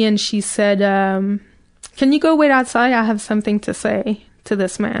at me and she said, can you go wait outside? I have something to say to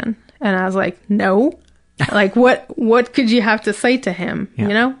this man. And I was like, no. Like, what could you have to say to him? Yeah.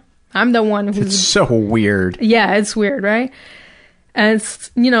 You know, I'm the one who's... It's so weird. Yeah, it's weird, right? And,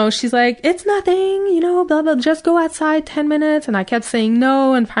 you know, she's like, it's nothing, you know, blah, blah, just go outside 10 minutes. And I kept saying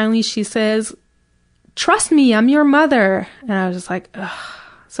no. And finally she says, trust me, I'm your mother. And I was just like, ugh.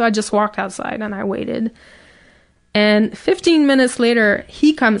 So I just walked outside and I waited. And 15 minutes later,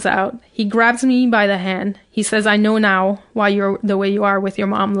 he comes out. He grabs me by the hand. He says, I know now why you're the way you are with your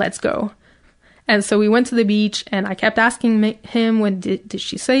mom. Let's go. And so we went to the beach and I kept asking him, what did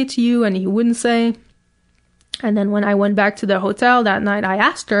she say to you? And he wouldn't say. And then when I went back to the hotel that night, I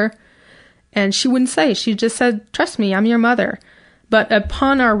asked her and she wouldn't say. She just said, trust me, I'm your mother. But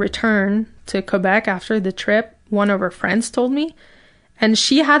upon our return to Quebec after the trip, one of her friends told me, and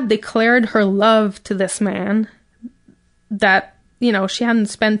she had declared her love to this man that, you know, she hadn't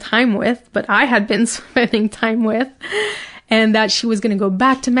spent time with, but I had been spending time with, and that she was going to go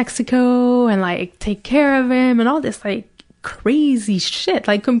back to Mexico and like take care of him and all this like crazy shit,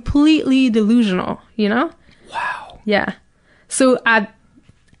 like completely delusional, you know? Wow. Yeah. So at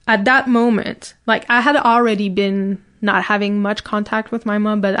that moment, like I had already been not having much contact with my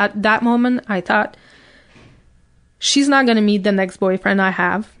mom, but at that moment I thought, she's not going to meet the next boyfriend I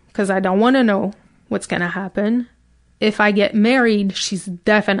have because I don't want to know what's going to happen. If I get married, she's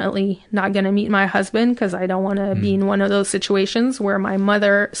definitely not going to meet my husband because I don't want to be in one of those situations where my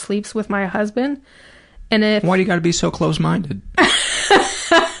mother sleeps with my husband. And if... Why do you got to be so close-minded?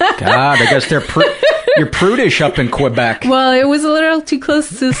 God, I guess you're prudish up in Quebec. Well, it was a little too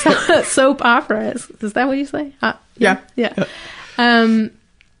close to soap operas. Is that what you say? Yeah. Yeah.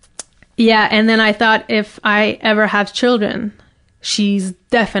 Yeah, and then I thought if I ever have children, she's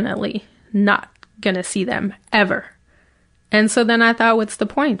definitely not going to see them ever. And so then I thought, what's the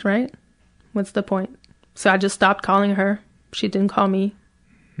point, right? What's the point? So I just stopped calling her. She didn't call me.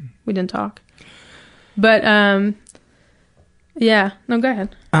 We didn't talk. But, yeah. No, go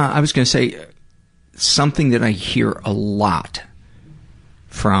ahead. I was going to say something that I hear a lot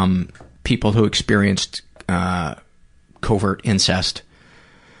from people who experienced covert incest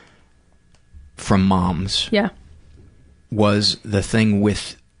from moms. Yeah. Was the thing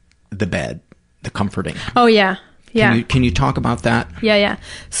with the bed, the comforting. Oh, yeah. Yeah. Can you talk about that? Yeah.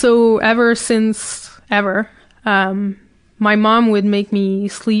 So ever since my mom would make me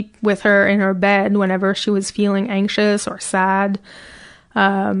sleep with her in her bed whenever she was feeling anxious or sad.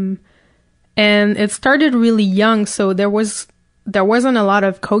 And it started really young, so there wasn't a lot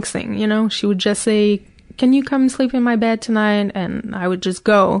of coaxing, you know? She would just say, "Can you come sleep in my bed tonight?" And I would just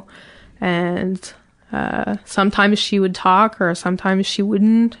go. And sometimes she would talk, or sometimes she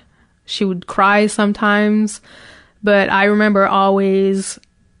wouldn't. She would cry sometimes. But I remember I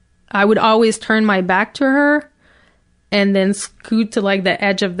would always turn my back to her and then scoot to like the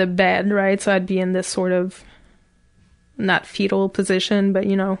edge of the bed, right? So I'd be in this sort of, not fetal position, but,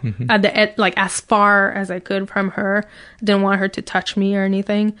 you know, at the edge, like as far as I could from her. I didn't want her to touch me or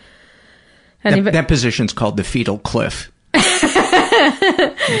anything. And that position's called the fetal cliff.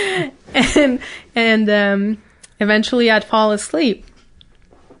 and eventually I'd fall asleep.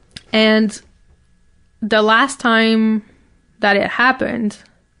 And the last time that it happened,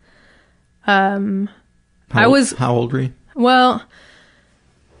 how old were you? Well,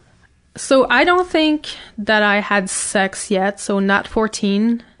 so I don't think that I had sex yet, so not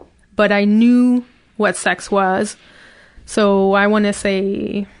 14, but I knew what sex was. So I want to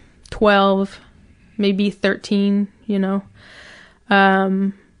say 12, maybe 13, you know.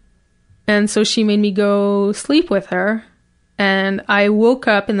 And so she made me go sleep with her. And I woke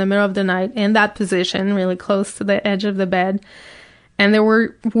up in the middle of the night in that position, really close to the edge of the bed. And there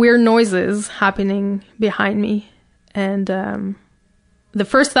were weird noises happening behind me. And the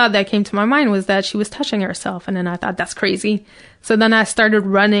first thought that came to my mind was that she was touching herself. And then I thought, that's crazy. So then I started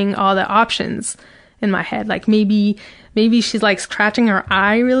running all the options in my head. Like maybe she's like scratching her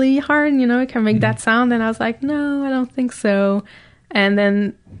eye really hard, you know, it can make that sound. And I was like, no, I don't think so. And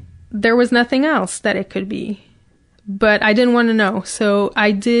then there was nothing else that it could be. But I didn't want to know. So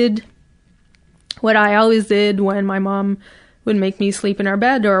I did what I always did when my mom would make me sleep in our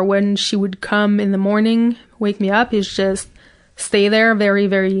bed, or when she would come in the morning, wake me up, is just stay there very,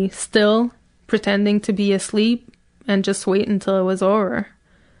 very still, pretending to be asleep, and just wait until it was over.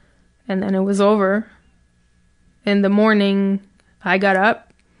 And then it was over. In the morning, I got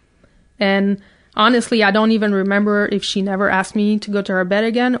up, and honestly, I don't even remember if she never asked me to go to her bed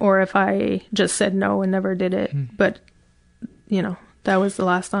again, or if I just said no and never did it. But, you know, that was the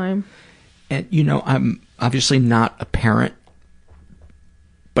last time. And, you know, I'm obviously not a parent,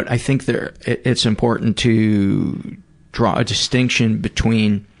 but I think it's important to draw a distinction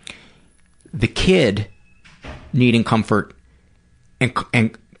between the kid needing comfort and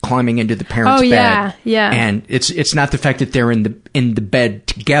climbing into the parent's bed. Yeah. And it's not the fact that they're in the bed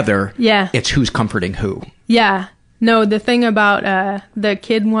together. Yeah. It's who's comforting who. Yeah. No, the thing about the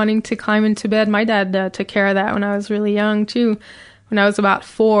kid wanting to climb into bed, my dad took care of that when I was really young too. When I was about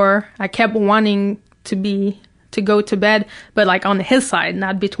 4, I kept wanting to go to bed, but like on his side,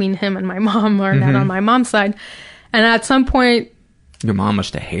 not between him and my mom, or not on my mom's side. And at some point, your mom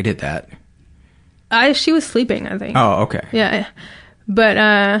must have hated that. She was sleeping, I think. Oh, okay. Yeah. But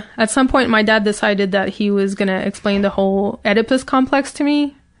at some point, my dad decided that he was going to explain the whole Oedipus complex to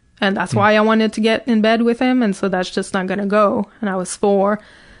me. And that's why I wanted to get in bed with him. And so that's just not going to go. And I was 4.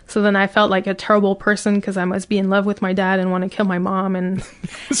 So then I felt like a terrible person because I must be in love with my dad and want to kill my mom. And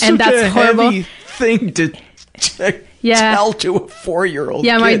and that's horrible. Heavy thing to tell to a 4-year-old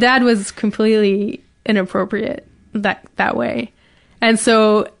Yeah, kid. my dad was completely inappropriate that way. And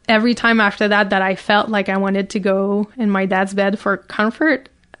so every time after that I felt like I wanted to go in my dad's bed for comfort,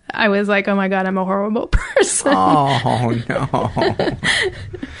 I was like, oh my God, I'm a horrible person. Oh, no.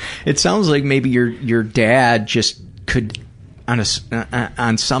 It sounds like maybe your dad just could,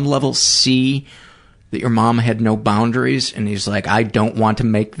 on some level, see that your mom had no boundaries, and he's like, I don't want to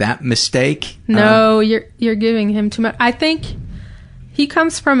make that mistake. No, you're giving him too much. I think he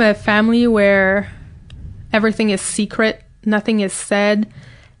comes from a family where everything is secret. Nothing is said.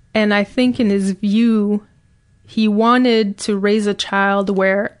 And I think in his view, he wanted to raise a child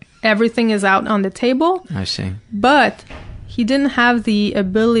where everything is out on the table. I see. But he didn't have the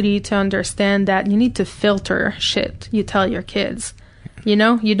ability to understand that you need to filter shit you tell your kids. You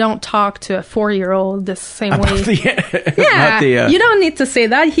know, you don't talk to a 4-year-old the same way. You don't need to say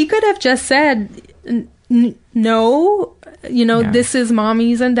that. He could have just said, no, you know, this is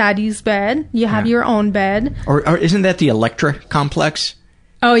mommy's and daddy's bed. You have your own bed. Or isn't that the Electra complex?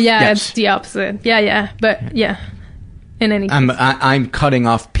 Oh, yeah, it's the opposite. Yeah. But, yeah, in any case. I'm cutting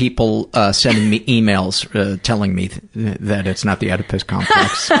off people sending me emails telling me that it's not the Oedipus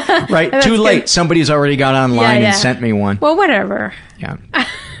complex. Right? Too late. Good. Somebody's already got online and sent me one. Well, whatever. Yeah.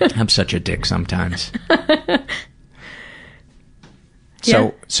 I'm such a dick sometimes.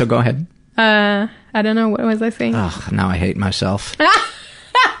 So go ahead. I don't know. What was I saying? Oh, now I hate myself.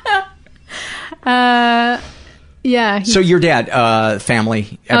 Yeah. So your dad,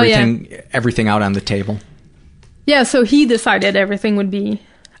 family, everything out on the table. Yeah, so he decided everything would be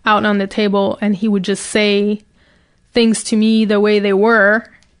out on the table, and he would just say things to me the way they were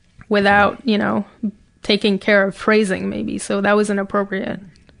without, taking care of phrasing maybe. So that was inappropriate.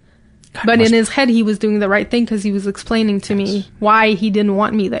 But in his head, he was doing the right thing because he was explaining to me why he didn't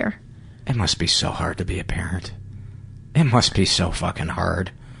want me there. It must be so hard to be a parent. It must be so fucking hard.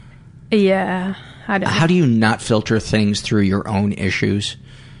 Yeah, I don't know. How do you not filter things through your own issues?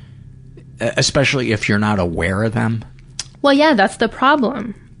 Especially if you're not aware of them? Well, yeah, that's the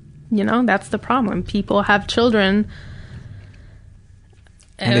problem. That's the problem. People have children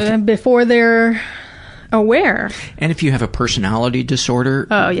before they're aware. And if you have a personality disorder,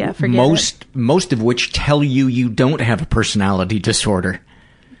 most of which tell you don't have a personality disorder.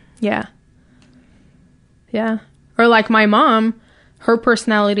 Yeah. Yeah. Or like my mom, her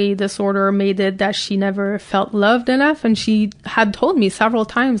personality disorder made it that she never felt loved enough, and she had told me several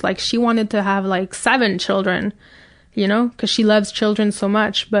times like she wanted to have like 7 children, because she loves children so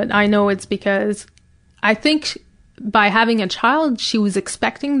much. But I know it's because I think by having a child, she was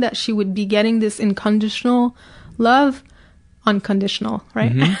expecting that she would be getting this unconditional love, unconditional,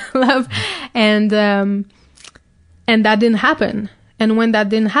 right? Mm-hmm. Love. And that didn't happen. And when that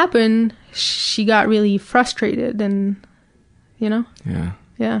didn't happen, she got really frustrated and, Yeah.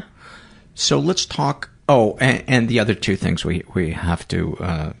 Yeah. So let's talk. Oh, and the other 2 things we have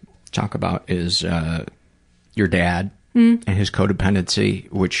to talk about is your dad and his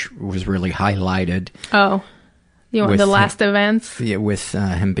codependency, which was really highlighted. Oh. You want the last events? Yeah, with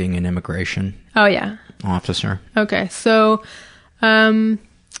him being an immigration officer. Okay, so my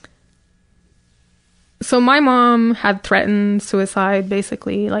mom had threatened suicide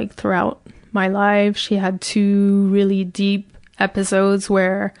basically like throughout my life. She had 2 really deep episodes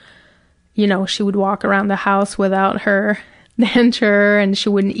where, she would walk around the house without her denture, and she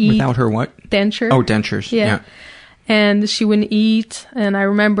wouldn't eat. Without her what? Denture. Oh, dentures. Yeah. And she wouldn't eat, and I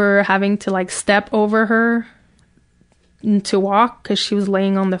remember having to like step over her to walk because she was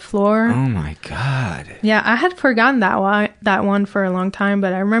laying on the floor. Oh my God. Yeah, I had forgotten that one for a long time,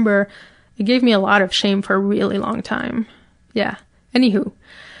 but I remember it gave me a lot of shame for a really long time. Yeah. Anywho.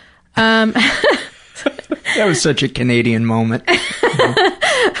 That was such a Canadian moment.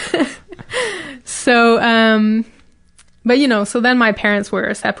 So, so then my parents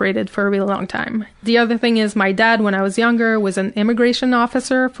were separated for a really long time. The other thing is my dad, when I was younger, was an immigration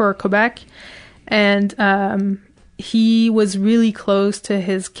officer for Quebec, and he was really close to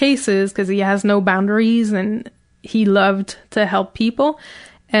his cases because he has no boundaries and he loved to help people.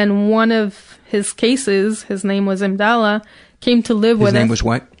 And one of his cases, his name was Mdala, came to live with us. His name was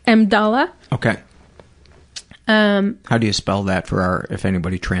what? Mdala. Okay. How do you spell that for if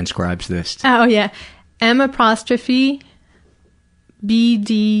anybody transcribes this? Oh, yeah. M''BDALA.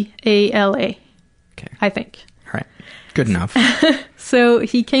 Okay. I think. All right. Good enough. So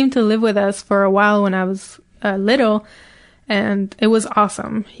he came to live with us for a while when I was little, and it was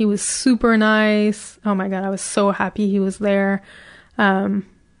awesome. He was super nice. Oh my God, I was so happy he was there.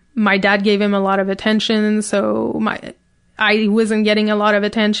 My dad gave him a lot of attention, so I wasn't getting a lot of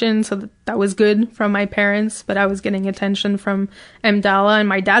attention, so that was good from my parents, but I was getting attention from Mdala, and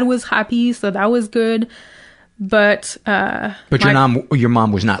my dad was happy, so that was good. But your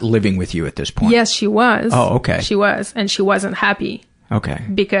mom was not living with you at this point. Yes, she was. Oh, okay. She was, and she wasn't happy. Okay.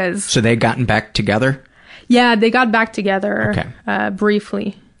 Because so they'd gotten back together? Yeah, they got back together. Okay.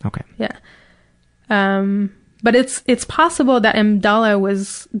 Briefly. Okay. Yeah. But it's possible that Mdala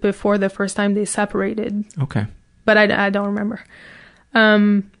was before the first time they separated. Okay. But I don't remember.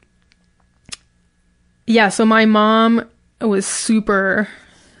 Yeah, so my mom was super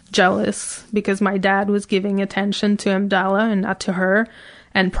jealous because my dad was giving attention to Mdala and not to her.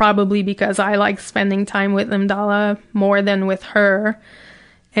 And probably because I like spending time with Mdala more than with her.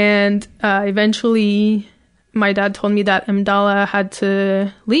 And eventually my dad told me that Mdala had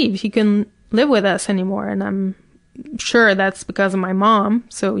to leave. He couldn't live with us anymore. And I'm sure that's because of my mom.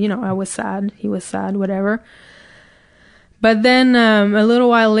 So, I was sad. He was sad, whatever. But then a little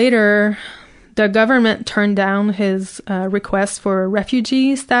while later, the government turned down his request for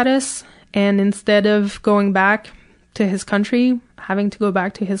refugee status. And instead of going back to his country, having to go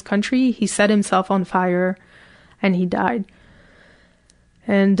back to his country, he set himself on fire and he died.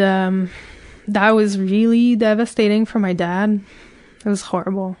 And that was really devastating for my dad. It was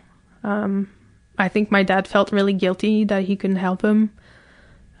horrible. I think my dad felt really guilty that he couldn't help him.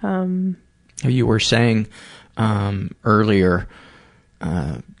 You were saying earlier,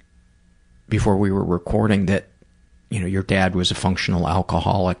 before we were recording, that your dad was a functional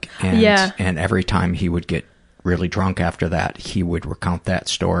alcoholic, and every time he would get really drunk after that, he would recount that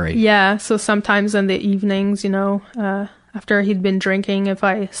story. Yeah, so sometimes in the evenings, after he'd been drinking, if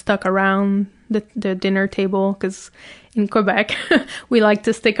I stuck around the dinner table, because in Quebec, we like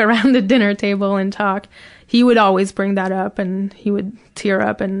to stick around the dinner table and talk, he would always bring that up, and he would tear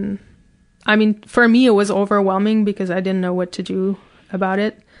up. And I mean, for me, it was overwhelming because I didn't know what to do about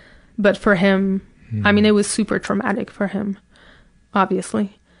it. But for him, I mean, it was super traumatic for him,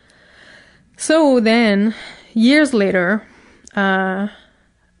 obviously. So then, years later,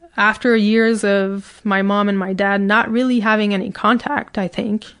 after years of my mom and my dad not really having any contact, I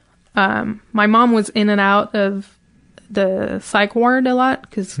think, my mom was in and out of the psych ward a lot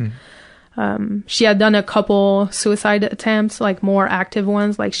because she had done a couple suicide attempts, like more active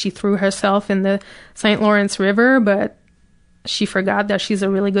ones, like she threw herself in the St. Lawrence River, but she forgot that she's a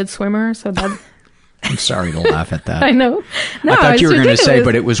really good swimmer, so that... I'm sorry to laugh at that. I know. No, I thought you were going to say, ridiculous.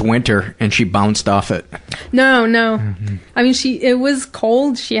 but it was winter and she bounced off it. No. I mean, it was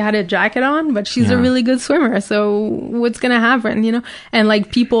cold. She had a jacket on, but she's a really good swimmer. So what's going to happen, And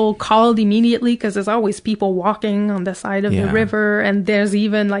like people called immediately because there's always people walking on the side of the river. And there's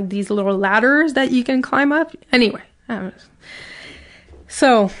even like these little ladders that you can climb up. Anyway.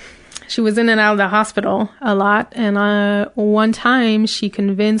 So she was in and out of the hospital a lot. And one time she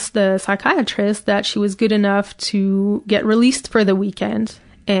convinced the psychiatrist that she was good enough to get released for the weekend.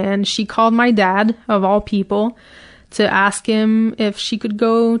 And she called my dad, of all people, to ask him if she could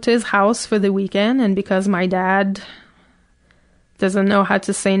go to his house for the weekend. And because my dad doesn't know how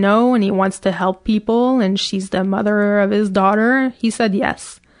to say no and he wants to help people and she's the mother of his daughter, he said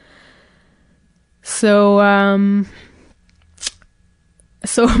yes. So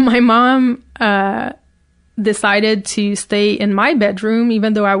my mom decided to stay in my bedroom,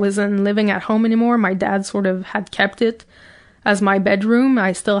 even though I wasn't living at home anymore. My dad sort of had kept it as my bedroom.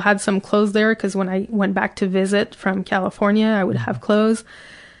 I still had some clothes there because when I went back to visit from California, I would have clothes.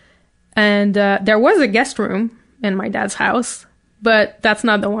 And there was a guest room in my dad's house, but that's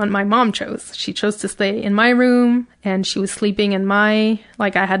not the one my mom chose. She chose to stay in my room, and she was sleeping in I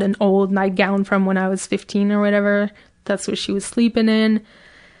had an old nightgown from when I was 15 or whatever. That's what she was sleeping in.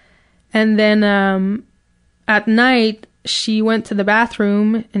 And then at night, she went to the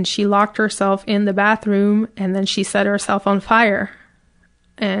bathroom and she locked herself in the bathroom, and then she set herself on fire.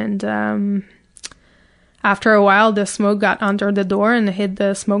 And after a while, the smoke got under the door and hit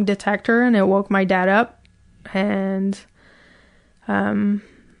the smoke detector, and it woke my dad up. And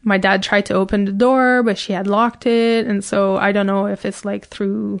my dad tried to open the door, but she had locked it. And so I don't know if it's like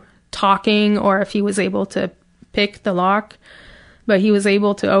through talking or if he was able to pick the lock, but he was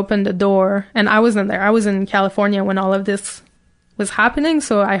able to open the door. And I wasn't there. I was in California when all of this was happening,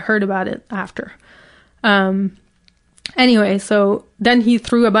 so I heard about it after. Anyway, so then he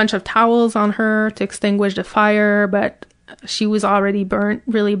threw a bunch of towels on her to extinguish the fire, but she was already burnt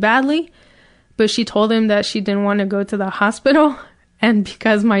really badly. But she told him that she didn't want to go to the hospital, and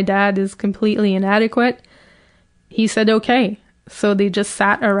because my dad is completely inadequate, he said okay. So they just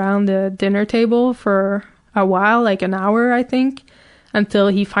sat around the dinner table for a while, like an hour, I think, until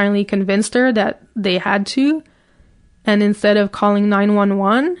he finally convinced her that they had to. And instead of calling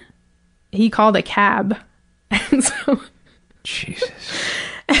 911, he called a cab. And so, Jesus.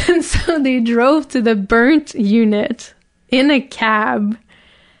 And so they drove to the burnt unit in a cab.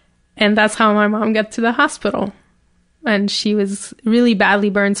 And that's how my mom got to the hospital. And she was really badly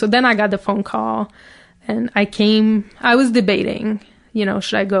burned. So then I got the phone call and I was debating,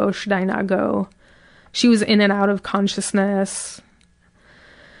 should I go? Should I not go? She was in and out of consciousness.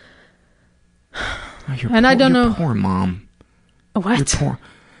 I don't know. Poor mom. What? You're poor.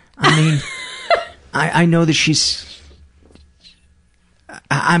 I mean, I know that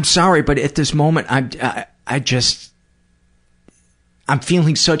I'm sorry, but at this moment, I'm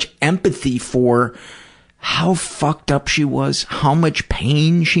feeling such empathy for how fucked up she was, how much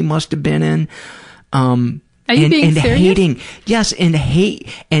pain she must have been in. Are you being serious?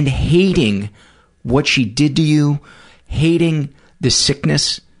 Hating what she did to you, hating the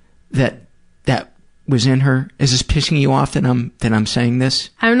sickness that was in her. Is this pissing you off that I'm saying this?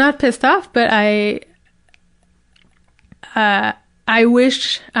 I'm not pissed off, but I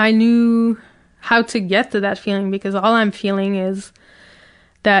wish I knew how to get to that feeling, because all I'm feeling is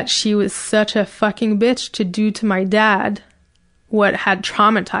that she was such a fucking bitch to do to my dad what had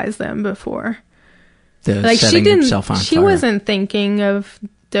traumatized them before. Setting himself on fire. She wasn't thinking of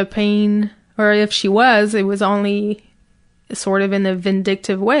the pain, or if she was, it was only sort of in a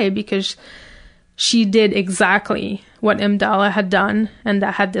vindictive way, because she did exactly what Imdallah had done and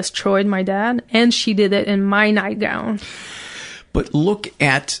that had destroyed my dad, and she did it in my nightgown. But look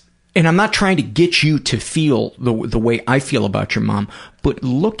at, and I'm not trying to get you to feel the way I feel about your mom, but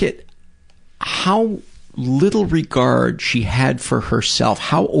look at how little regard she had for herself,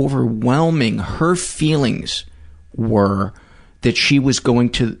 how overwhelming her feelings were, that she was willing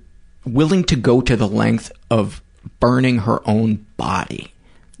to go to the length of burning her own body.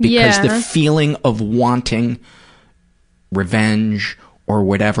 Because the feeling of wanting revenge or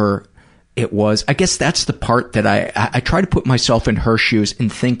whatever it was, I guess that's the part that I try to put myself in her shoes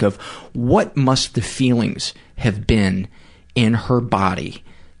and think of what must the feelings have been in her body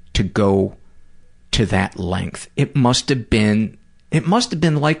to go to that length. It must have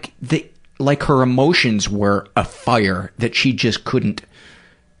been like her emotions were a fire that she just couldn't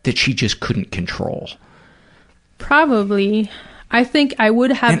control. Probably. I think I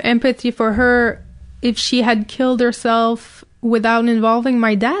would have empathy for her if she had killed herself without involving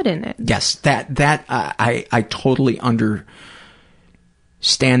my dad in it. Yes, that I totally understand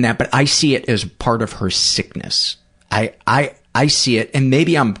that, but I see it as part of her sickness. I see it, and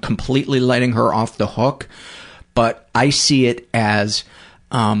maybe I'm completely letting her off the hook, but I see it as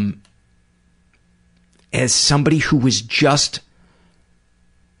somebody who was just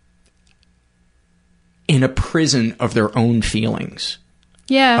in a prison of their own feelings.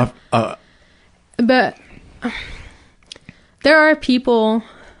 Yeah. But there are people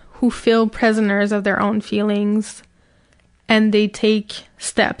who feel prisoners of their own feelings, and they take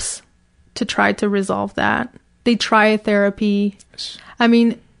steps to try to resolve that. They try therapy. I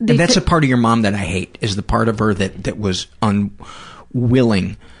mean... and that's a part of your mom that I hate, is the part of her that was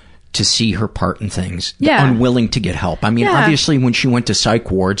unwilling to see her part in things. Yeah. Unwilling to get help. I mean, obviously, when she went to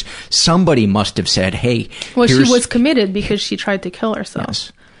psych wards, somebody must have said, hey... Well, she was committed because she tried to kill herself.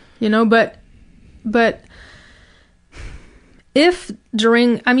 Yes. You know, but if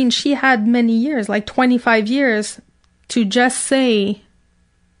during... I mean, she had many years, like 25 years, to just say,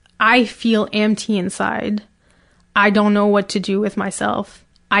 I feel empty inside. I don't know what to do with myself.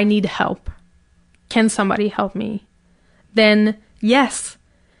 I need help. Can somebody help me? Then yes,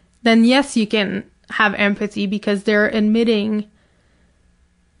 you can have empathy, because they're admitting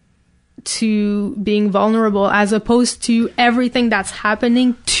to being vulnerable, as opposed to everything that's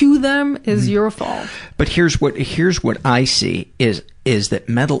happening to them is your fault. But here's what I see is that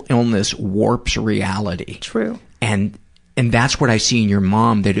mental illness warps reality. True. And that's what I see in your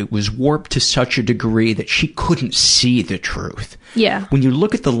mom, that it was warped to such a degree that she couldn't see the truth. Yeah. When you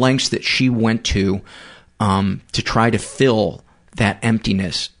look at the lengths that she went to try to fill that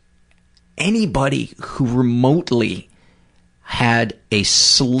emptiness, anybody who remotely had a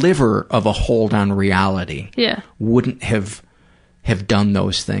sliver of a hold on reality wouldn't have done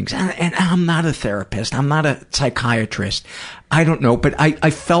those things. And I'm not a therapist. I'm not a psychiatrist. I don't know. But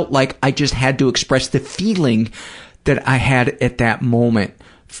I felt like I just had to express the feeling that I had at that moment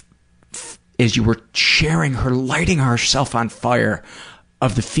as you were sharing her lighting herself on fire,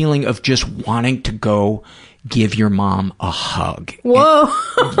 of the feeling of just wanting to go give your mom a hug. Whoa.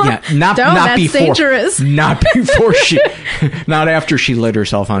 And, not that's before, dangerous. Not before not after she lit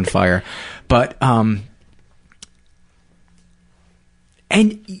herself on fire. But, and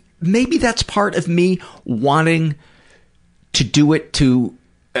maybe that's part of me wanting to do it to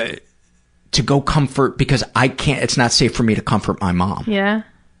go comfort, because I can't, it's not safe for me to comfort my mom. Yeah,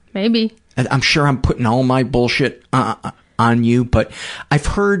 maybe. And I'm sure I'm putting all my bullshit on you, but I've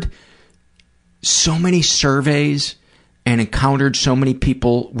heard so many surveys and encountered so many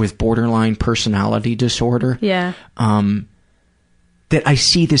people with borderline personality disorder. Yeah. That I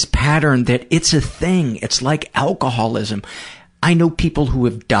see this pattern, that it's a thing. It's like alcoholism. I know people who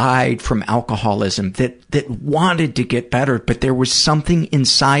have died from alcoholism that wanted to get better, but there was something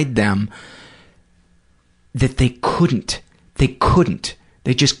inside them that they couldn't.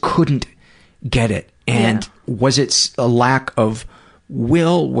 They just couldn't get it. And was it a lack of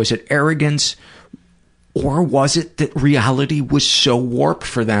will? Was it arrogance? Or was it that reality was so warped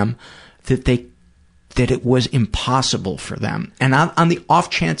for them that it was impossible for them? And on the off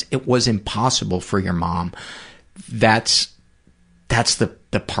chance it was impossible for your mom, that's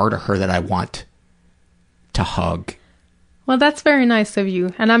the part of her that I want to hug. Well, that's very nice of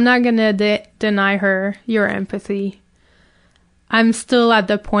you. And I'm not going to deny her your empathy. I'm still at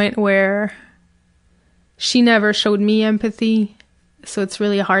the point where she never showed me empathy. So it's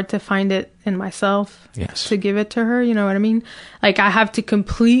really hard to find it in myself to give it to her. You know what I mean? Like, I have to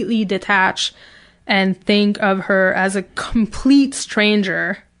completely detach and think of her as a complete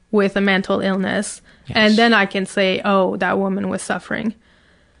stranger with a mental illness And then I can say, oh, that woman was suffering.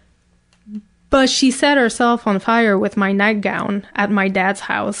 But she set herself on fire with my nightgown at my dad's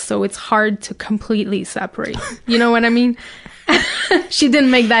house, so it's hard to completely separate. You know what I mean? She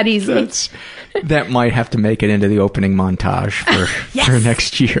didn't make that easy. That might have to make it into the opening montage for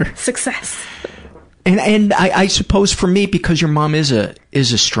next year. Success. And I suppose for me, because your mom is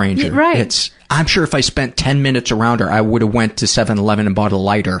a stranger, Yeah, right. I'm sure if I spent 10 minutes around her, I would have went to 7-Eleven and bought a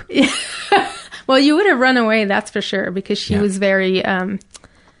lighter. Well, you would have run away, that's for sure, because she was very,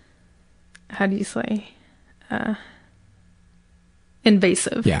 how do you say,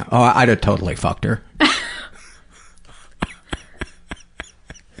 invasive. Yeah. Oh, I'd have totally fucked her.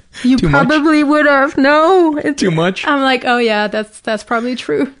 You Too probably would have. No. It's, Too much? I'm like, oh yeah, that's probably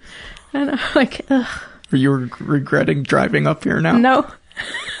true. And I'm like, ugh. Are you regretting driving up here now? No.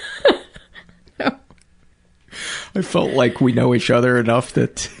 I felt like we know each other enough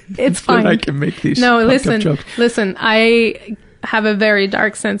that it's fine. I can make these. No, jokes. listen. I have a very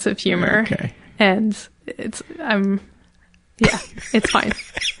dark sense of humor. Okay. And it's fine.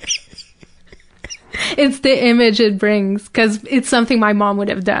 It's the image it brings, because it's something my mom would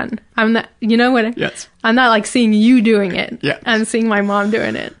have done. I'm not, you know what? Yes. I'm not like seeing you doing it. Yeah. I'm seeing my mom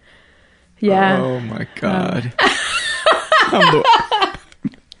doing it. Yeah. Oh my God.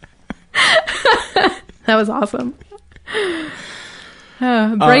 That was awesome.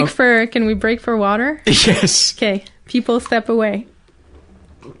 Can we break for water? Yes. Okay. People step away.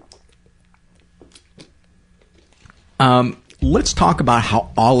 Let's talk about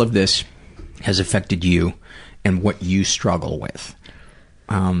how all of this has affected you and what you struggle with.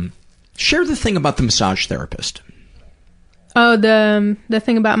 Share the thing about the massage therapist. Oh, the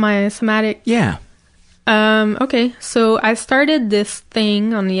thing about my somatic? Yeah. Okay. So I started this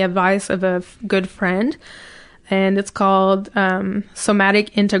thing on the advice of a good friend, and it's called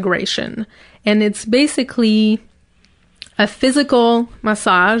somatic integration. And it's basically a physical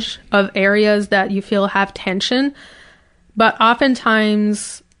massage of areas that you feel have tension. But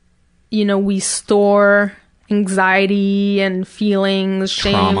oftentimes, you know, we store anxiety and feelings,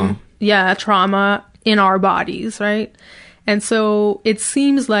 shame, trauma in our bodies, right? And so it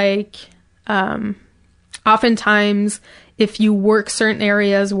seems like oftentimes if you work certain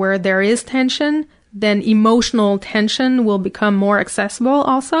areas where there is tension, then emotional tension will become more accessible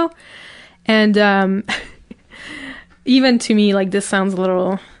also. And even to me, like, this sounds a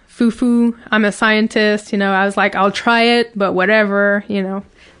little foo-foo. I'm a scientist, you know, I was like, I'll try it, but whatever, you know.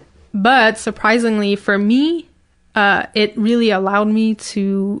 But surprisingly for me, it really allowed me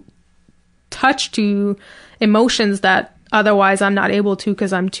to touch to emotions that otherwise I'm not able to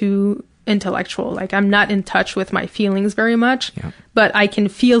because I'm too intellectual. Like, I'm not in touch with my feelings very much, but I can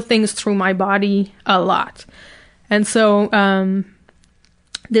feel things through my body a lot. And so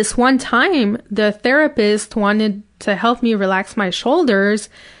this one time, the therapist wanted to help me relax my shoulders.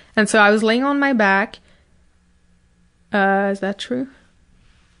 And so I was laying on my back. Is that true?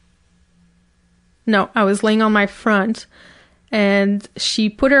 No, I was laying on my front, and she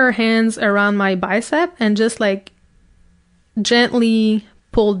put her hands around my bicep and just like gently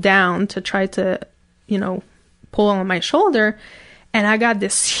pulled down to try to, you know, pull on my shoulder. And I got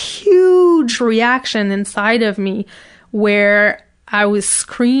this huge reaction inside of me where I was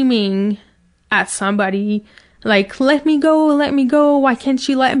screaming at somebody like, let me go, why can't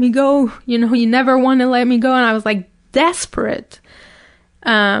you let me go? You know, you never want to let me go. And I was like desperate.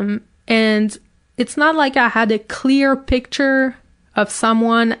 And it's not like I had a clear picture of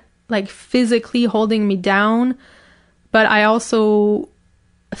someone like physically holding me down, but I also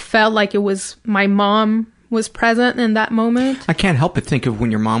felt like it was my mom was present in that moment. I can't help but think of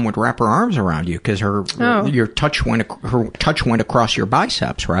when your mom would wrap her arms around you because her touch went across your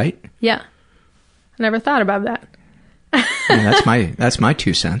biceps, right? Yeah. I never thought about that. Yeah, that's my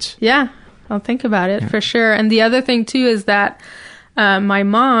 2 cents. Yeah, I'll think about it for sure. And the other thing too is that my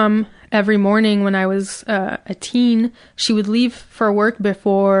mom, every morning when I was a teen, she would leave for work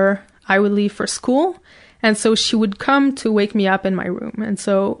before I would leave for school. And so she would come to wake me up in my room. And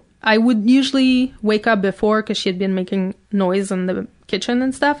so I would usually wake up before because she had been making noise in the kitchen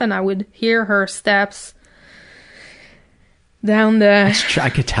and stuff. And I would hear her steps down the...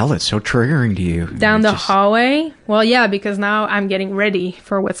 I could tell it's so triggering to you. Down the hallway. Well, yeah, because now I'm getting ready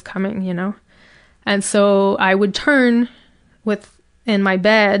for what's coming, you know. And so I would turn in my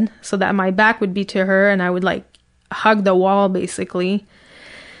bed so that my back would be to her, and I would like hug the wall basically.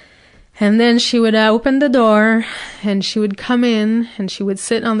 And then she would open the door and she would come in and she would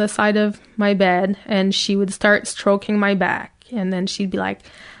sit on the side of my bed and she would start stroking my back. And then she'd be like,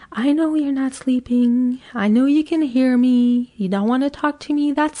 I know you're not sleeping. I know you can hear me. You don't want to talk to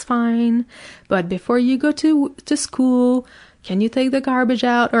me. That's fine. But before you go to school, can you take the garbage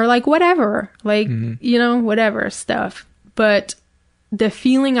out? Or like whatever, like, you know, whatever stuff. But the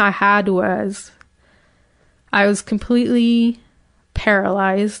feeling I had was I was completely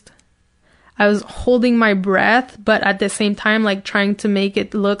paralyzed. I was holding my breath, but at the same time, like trying to make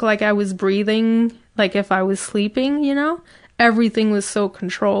it look like I was breathing, like if I was sleeping, you know? Everything was so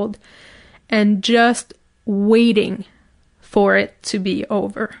controlled. And just waiting for it to be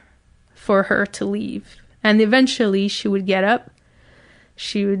over, for her to leave. And eventually she would get up.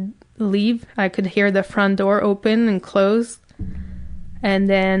 She would leave. I could hear the front door open and close. And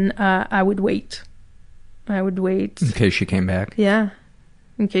then I would wait. I would wait. In case she came back? Yeah.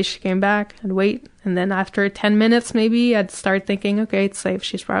 In case she came back, I'd wait. And then after 10 minutes, maybe, I'd start thinking, okay, it's safe.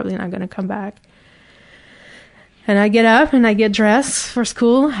 She's probably not going to come back. And I get up and I get dressed for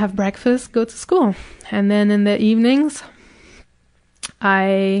school, have breakfast, go to school. And then in the evenings,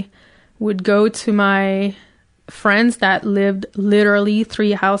 I would go to my friends that lived literally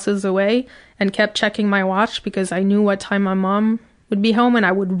 3 houses away and kept checking my watch because I knew what time my mom would be home, and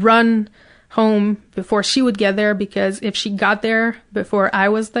I would run home before she would get there, because if she got there before I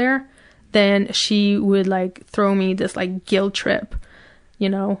was there, then she would like throw me this like guilt trip, you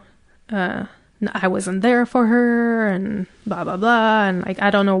know, I wasn't there for her and blah blah blah, and like I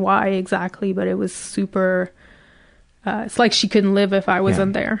don't know why exactly, but it was super it's like she couldn't live if I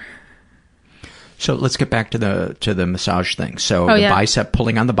wasn't there. So let's get back to the massage thing. So bicep,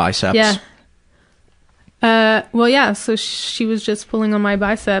 pulling on the biceps. Yeah. Well, yeah, so she was just pulling on my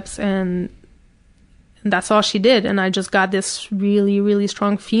biceps, and that's all she did. And I just got this really, really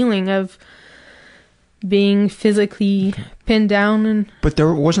strong feeling of being physically pinned down. But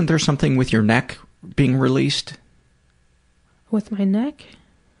wasn't there something with your neck being released? With my neck?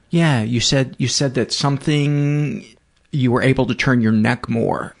 Yeah, you said that something, you were able to turn your neck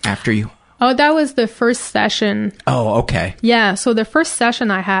more after you... Oh, that was the first session. Oh, okay. Yeah, so the first session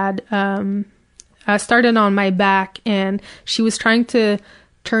I had... I started on my back, and she was trying to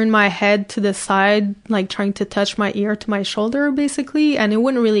turn my head to the side, like trying to touch my ear to my shoulder, basically, and it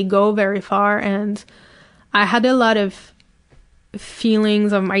wouldn't really go very far. And I had a lot of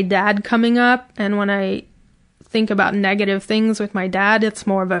feelings of my dad coming up, and when I think about negative things with my dad, it's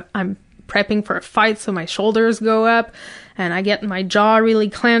more of I'm prepping for a fight, so my shoulders go up, and I get my jaw really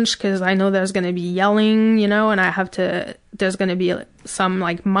clenched because I know there's going to be yelling, you know, and there's going to be some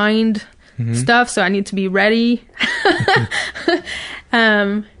like mind stuff, so I need to be ready.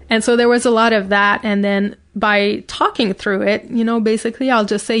 And so there was a lot of that, and then by talking through it, you know, basically I'll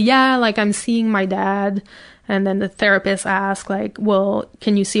just say, yeah, like I'm seeing my dad, and then the therapist asks like, well,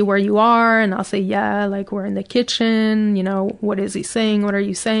 can you see where you are? And I'll say, yeah, like we're in the kitchen, you know, what is he saying? What are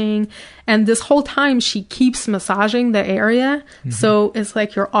you saying? And this whole time she keeps massaging the area, so it's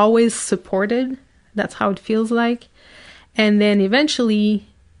like you're always supported. That's how it feels like. And then eventually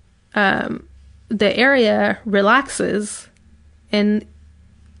the area relaxes, and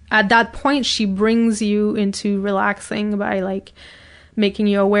at that point she brings you into relaxing by like making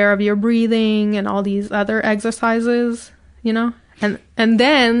you aware of your breathing and all these other exercises, you know, and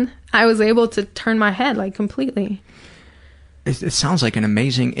then I was able to turn my head like completely. It sounds like an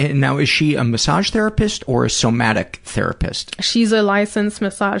amazing... Now, is she a massage therapist or a somatic therapist? She's a licensed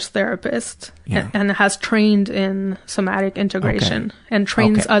massage therapist and has trained in somatic integration and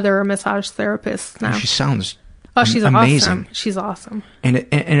trains other massage therapists now. She sounds she's amazing. Awesome. She's awesome. And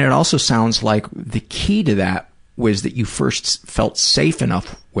it also sounds like the key to that was that you first felt safe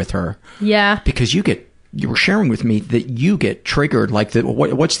enough with her. Yeah. Because you were sharing with me that you get triggered, like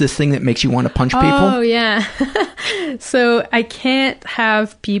what's this thing that makes you want to punch people? Oh, yeah. So I can't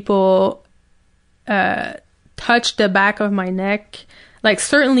have people touch the back of my neck, like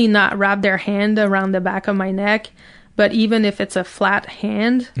certainly not wrap their hand around the back of my neck, but even if it's a flat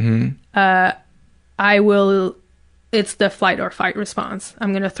hand, I will, it's the flight or fight response.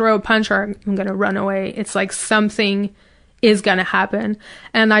 I'm going to throw a punch or I'm going to run away. It's like something is going to happen.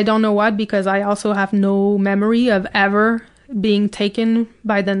 And I don't know what, because I also have no memory of ever being taken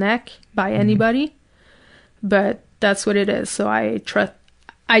by the neck by anybody. But that's what it is. So I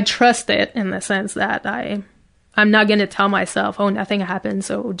trust it in the sense that I'm not going to tell myself, oh, nothing happened,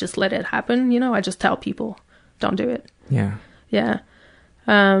 so just let it happen. You know, I just tell people, don't do it. Yeah. Yeah.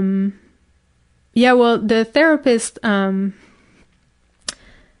 Yeah, well, the therapist,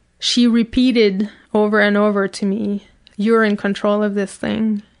 she repeated over and over to me, you're in control of this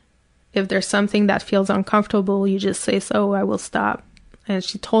thing. If there's something that feels uncomfortable, you just say so, I will stop. And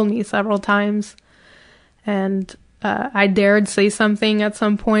she told me several times. And I dared say something at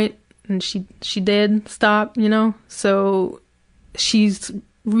some point, and she did stop, you know? So she's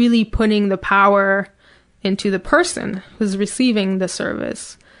really putting the power into the person who's receiving the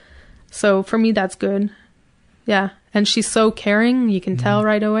service. So for me, that's good. Yeah. And she's so caring. You can tell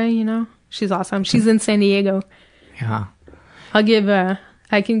right away, you know? She's awesome. She's in San Diego. Yeah.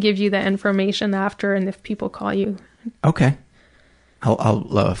 I can give you the information after, and if people call you. Okay.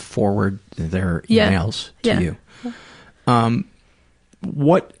 I'll forward their emails to you.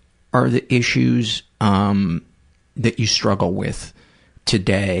 What are the issues that you struggle with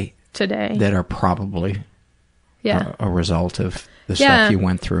today that are probably a result of the stuff you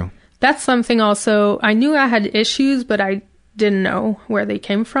went through? That's something also. I knew I had issues, but I didn't know where they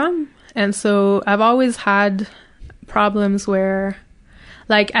came from. And so I've always had problems where,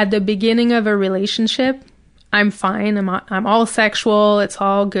 like, at the beginning of a relationship, I'm fine. I'm all sexual. It's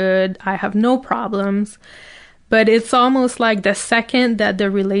all good. I have no problems. But it's almost like the second that the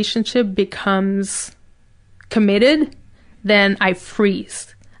relationship becomes committed, then I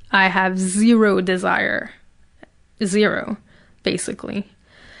freeze. I have zero desire. Zero, basically.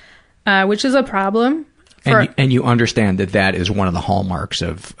 Which is a problem. And you understand that is one of the hallmarks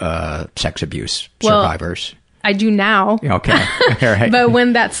of sex abuse survivors. I do now. Okay. All right. But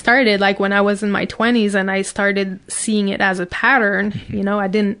when that started, like when I was in my 20s and I started seeing it as a pattern, you know, I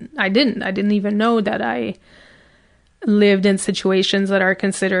didn't even know that I lived in situations that are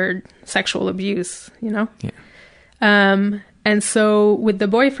considered sexual abuse, you know? Yeah. And so with the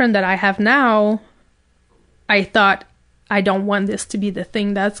boyfriend that I have now, I thought, I don't want this to be the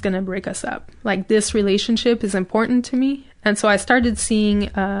thing that's going to break us up. Like, this relationship is important to me. And so I started seeing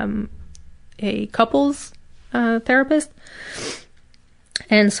a couples therapist.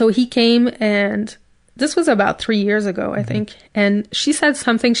 And so he came, and this was about 3 years ago, I think. And she said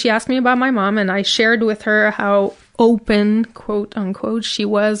something. She asked me about my mom, and I shared with her how open, quote unquote, she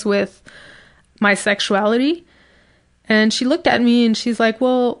was with my sexuality. And she looked at me and she's like,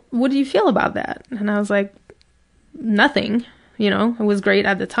 well, what do you feel about that? And I was like, nothing, you know, it was great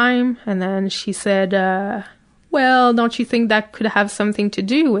at the time. And then she said, well, don't you think that could have something to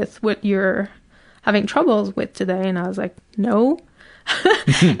do with what you're having troubles with today? And I was like, no.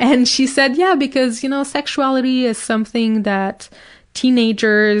 And she said, yeah, because, you know, sexuality is something that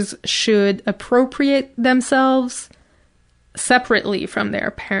teenagers should appropriate themselves separately from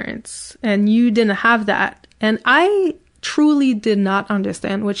their parents. And you didn't have that. And I truly did not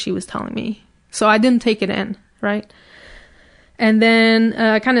understand what she was telling me. So I didn't take it in, right? And then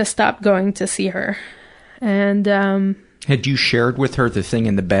I kind of stopped going to see her. And had you shared with her the thing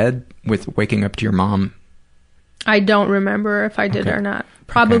in the bed with waking up to your mom? I don't remember if I did or not.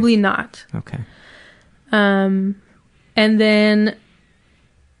 Probably not. Okay. And then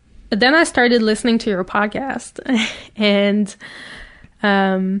I started listening to your podcast and,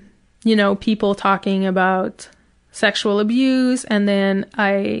 you know, people talking about sexual abuse. And then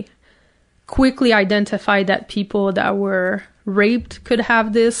I quickly identified that people that were raped could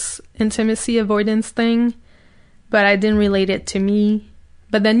have this intimacy avoidance thing, but I didn't relate it to me.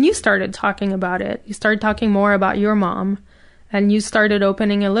 But then you started talking about it. You started talking more about your mom, and you started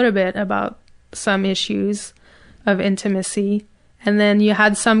opening a little bit about some issues of intimacy. And then you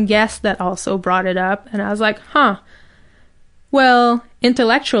had some guests that also brought it up, and I was like, well,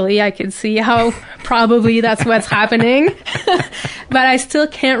 intellectually, I could see how probably that's what's happening, but I still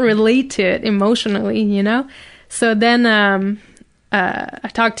can't relate to it emotionally, you know? So then I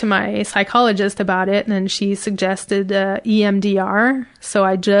talked to my psychologist about it, and she suggested EMDR. So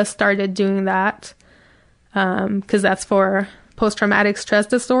I just started doing that because that's for post-traumatic stress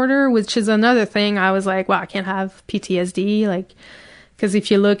disorder, which is another thing. I was like, wow, I can't have PTSD, like, because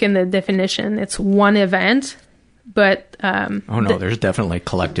if you look in the definition, it's one event. But there's definitely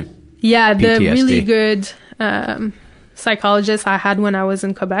collective PTSD. The really good psychologist I had when I was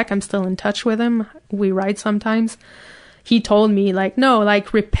in Quebec, I'm still in touch with him. We write sometimes. He told me, like, no,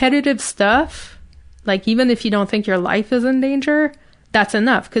 like, repetitive stuff, like, even if you don't think your life is in danger, that's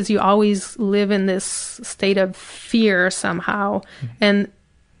enough, because you always live in this state of fear somehow. And,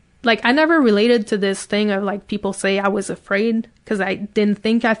 like, I never related to this thing of, like, people say I was afraid because I didn't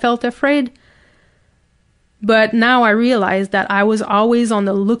think I felt afraid. But now I realize that I was always on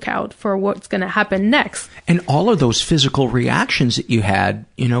the lookout for what's going to happen next. And all of those physical reactions that you had,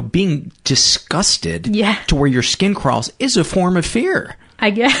 you know, being disgusted to where your skin crawls is a form of fear. I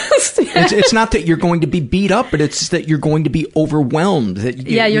guess. It's not that you're going to be beat up, but it's that you're going to be overwhelmed. That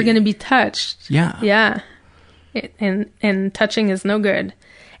you're going to be touched. Yeah. Yeah. And touching is no good.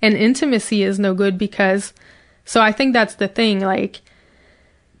 And intimacy is no good because, so I think that's the thing, like,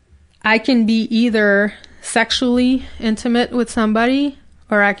 I can be either sexually intimate with somebody,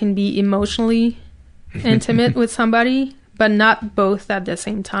 or I can be emotionally intimate with somebody, but not both at the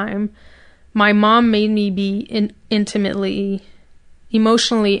same time. My mom made me be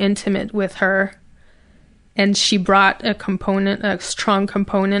emotionally intimate with her, and she brought a strong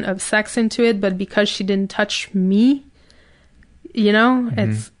component of sex into it, but because she didn't touch me, you know,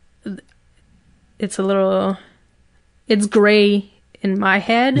 it's a little, it's gray in my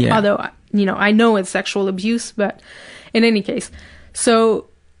head, although, you know, I know it's sexual abuse, but in any case, so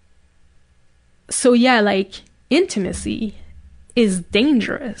yeah, like, intimacy is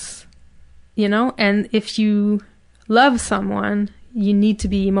dangerous, you know, and if you love someone, you need to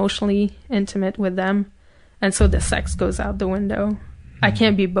be emotionally intimate with them, and so the sex goes out the window. I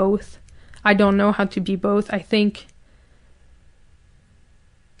can't be both. I don't know how to be both. I think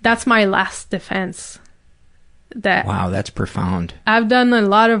that's my last defense. Wow, that's profound. I've done a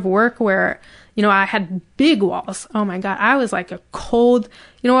lot of work where, you know, I had big walls. Oh my God, I was like a cold,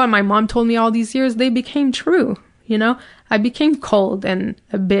 you know what my mom told me all these years? They became true, you know? I became cold and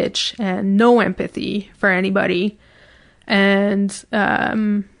a bitch and no empathy for anybody. And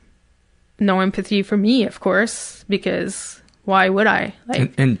no empathy for me, of course, because why would I?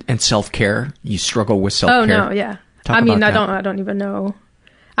 Like, and self-care? You struggle with self-care? Oh, no, yeah. I don't even know.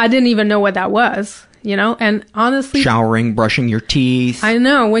 I didn't even know what that was, you know? And honestly... Showering, brushing your teeth. I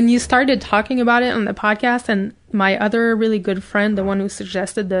know. When you started talking about it on the podcast, and my other really good friend, the one who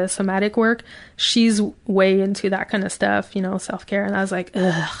suggested the somatic work, she's way into that kind of stuff, you know, self-care. And I was like,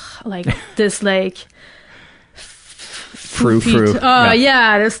 ugh, like this, like... Frou-frou. Oh,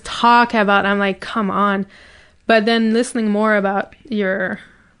 yeah, this talk about... I'm like, come on. But then listening more about your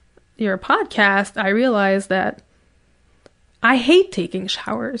podcast, I realized that I hate taking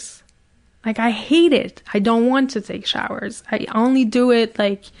showers. Like, I hate it. I don't want to take showers. I only do it,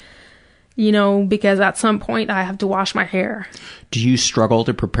 like, you know, because at some point I have to wash my hair. Do you struggle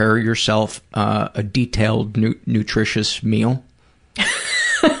to prepare yourself a detailed, nutritious meal?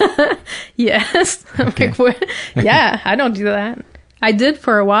 Yes. Okay. Like, yeah, I don't do that. I did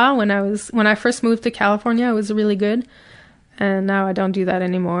for a while when I first moved to California. It was really good. And now I don't do that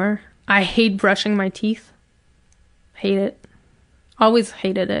anymore. I hate brushing my teeth. Hate it. Always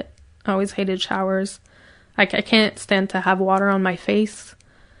hated it. Always hated showers. Like, I can't stand to have water on my face.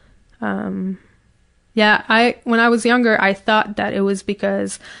 When I was younger, I thought that it was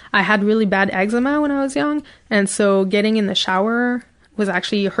because I had really bad eczema when I was young. And so getting in the shower was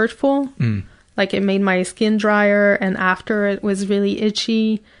actually hurtful. Like, it made my skin drier, and after it was really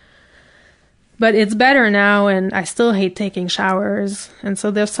itchy. But it's better now, and I still hate taking showers. And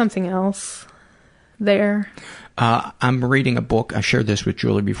so there's something else there. I'm reading a book. I shared this with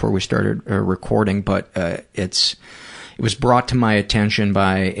Julie before we started recording, but it was brought to my attention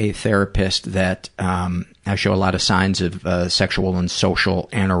by a therapist that I show a lot of signs of sexual and social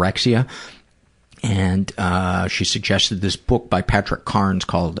anorexia. And she suggested this book by Patrick Carnes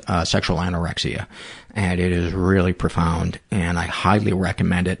called Sexual Anorexia. And it is really profound, and I highly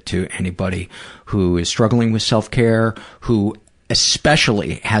recommend it to anybody who is struggling with self-care, who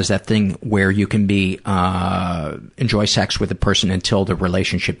especially has that thing where you can enjoy sex with a person until the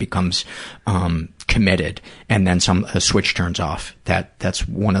relationship becomes committed, and then a switch turns off. That's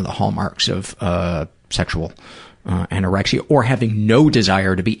one of the hallmarks of sexual anorexia, or having no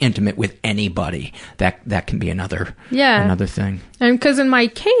desire to be intimate with anybody. That can be another thing. And because in my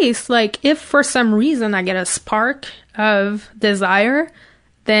case, like, if for some reason I get a spark of desire,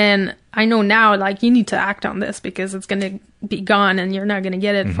 then I know now, like, you need to act on this because it's going to be gone and you're not going to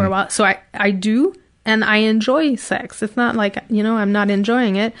get it for a while. So I do, and I enjoy sex. It's not like, you know, I'm not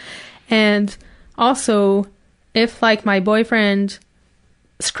enjoying it. And also, if, like, my boyfriend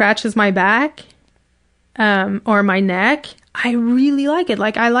scratches my back or my neck, I really like it.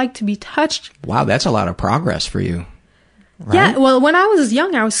 Like, I like to be touched. Wow, that's a lot of progress for you. Right? Yeah, well, when I was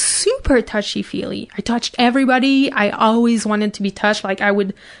young, I was super touchy-feely. I touched everybody. I always wanted to be touched. Like, I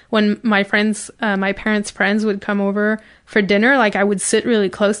would, when my friends, my parents' friends would come over for dinner, like, I would sit really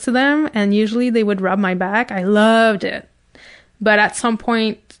close to them, and usually they would rub my back. I loved it. But at some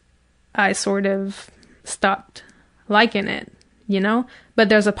point, I sort of stopped liking it, you know? But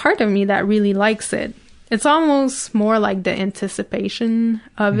there's a part of me that really likes it. It's almost more like the anticipation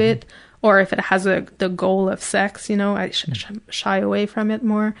of it. Or if it has the goal of sex, you know, I shy away from it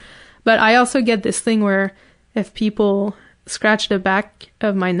more. But I also get this thing where if people scratch the back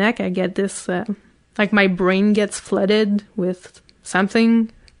of my neck, I get this, like, my brain gets flooded with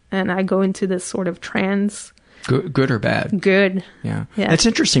something, and I go into this sort of trance. Good or bad? Good. Yeah. That's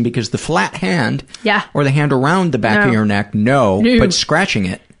interesting, because the flat hand, yeah, or the hand around the back of your neck, no, but scratching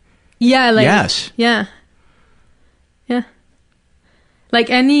it. Yeah, like, yes. Yeah. Like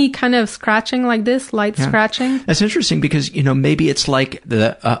any kind of scratching like this, light scratching. That's interesting because, maybe it's like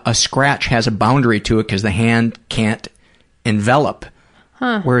a scratch has a boundary to it because the hand can't envelop.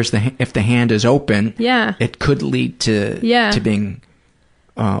 Huh. Whereas if the hand is open, it could lead to being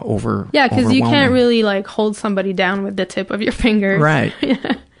over. Yeah, because you can't really like hold somebody down with the tip of your finger. Right.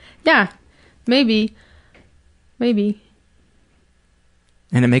 Yeah. Maybe.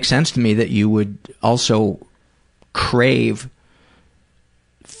 And it makes sense to me that you would also crave,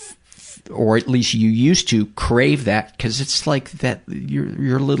 or at least you used to crave that, because it's like that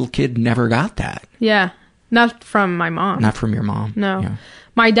your little kid never got that. Yeah. Not from my mom. Not from your mom. No. Yeah.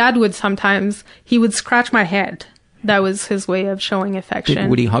 My dad would sometimes, he would scratch my head. That was his way of showing affection.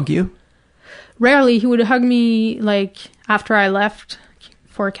 Would he hug you? Rarely. He would hug me, like, after I left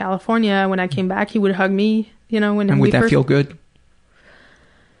for California. When I came back, he would hug me, And would that feel good?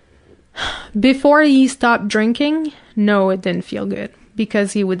 Before he stopped drinking, no, it didn't feel good.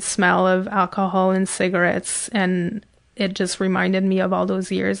 Because he would smell of alcohol and cigarettes, and it just reminded me of all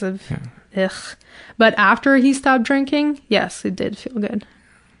those years of ugh. But after he stopped drinking, yes, it did feel good.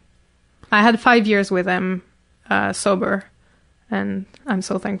 I had 5 years with him sober, and I'm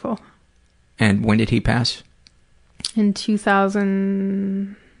so thankful. And when did he pass? In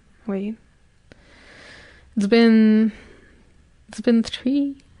 2000... Wait. It's been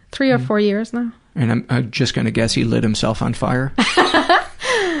 3 or 4 years now. And I'm just going to guess he lit himself on fire?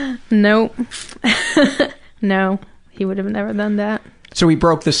 No. No, he would have never done that. So he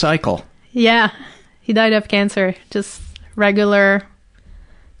broke the cycle. Yeah, he died of cancer. Just regular,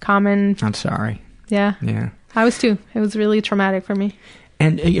 common. I'm sorry. Yeah. Yeah. I was too. It was really traumatic for me.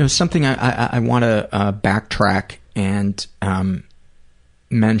 And, something I want to backtrack and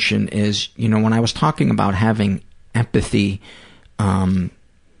mention is, when I was talking about having empathy,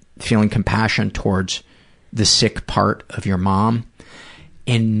 feeling compassion towards the sick part of your mom,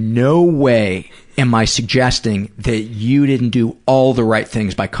 in no way am I suggesting that you didn't do all the right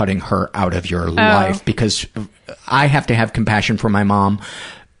things by cutting her out of your life, because I have to have compassion for my mom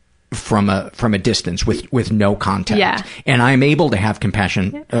from a distance with no contact. Yeah. And I'm able to have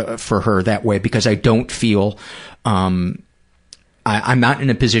compassion for her that way because I don't feel I'm not in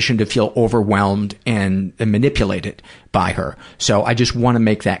a position to feel overwhelmed and manipulated by her. So I just want to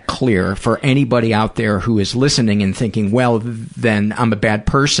make that clear for anybody out there who is listening and thinking, well, then I'm a bad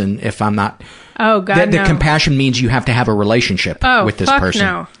person if I'm not. Oh, God, the no. compassion means you have to have a relationship with this person.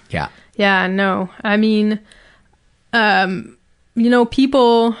 No. Yeah. Yeah, no. I mean,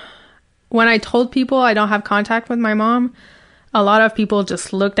 people, when I told people I don't have contact with my mom, a lot of people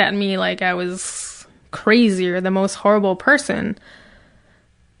just looked at me like I was crazy or the most horrible person.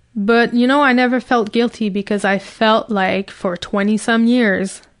 But, I never felt guilty because I felt like for 20 some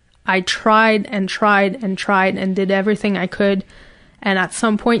years, I tried and tried and tried and did everything I could. And at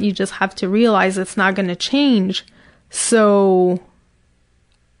some point, you just have to realize it's not going to change. So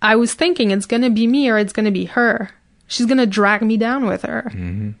I was thinking it's going to be me or it's going to be her. She's going to drag me down with her.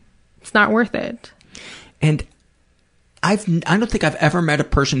 Mm-hmm. It's not worth it. And I don't think I've ever met a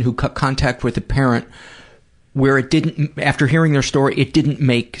person who cut contact with a parent where it didn't, after hearing their story, it didn't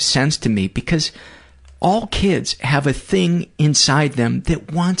make sense to me, because all kids have a thing inside them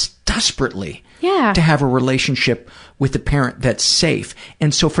that wants desperately to have a relationship with a parent that's safe.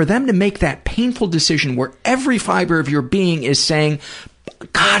 And so for them to make that painful decision where every fiber of your being is saying,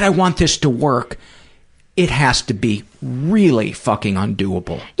 God, I want this to work, it has to be really fucking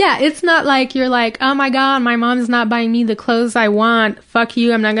undoable. Yeah, it's not like you're like, oh my God, my mom's not buying me the clothes I want. Fuck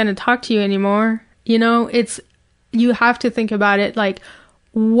you, I'm not going to talk to you anymore. You have to think about it like,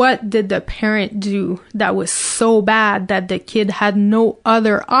 what did the parent do that was so bad that the kid had no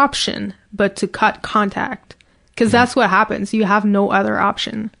other option but to cut contact? Because that's what happens. You have no other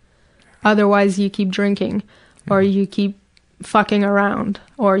option. Otherwise, you keep drinking, or you keep fucking around,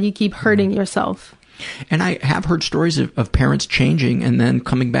 or you keep hurting yourself. And I have heard stories of parents changing and then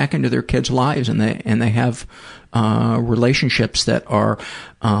coming back into their kids' lives, and they have relationships that are,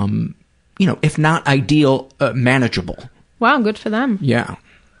 if not ideal, manageable. Wow, good for them. Yeah,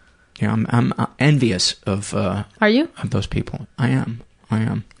 I'm envious of. Are you? Of those people? I am.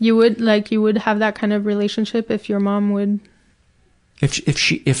 You would have that kind of relationship if your mom would.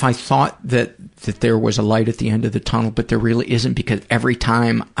 If I thought that there was a light at the end of the tunnel, but there really isn't, because every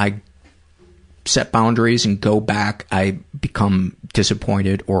time I set boundaries and go back, I become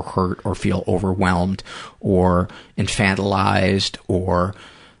disappointed or hurt or feel overwhelmed or infantilized or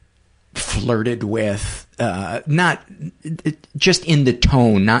flirted with, not just in the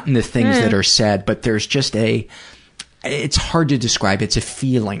tone, not in the things that are said, but there's just it's hard to describe. It's a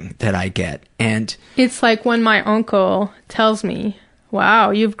feeling that I get. And it's like when my uncle tells me,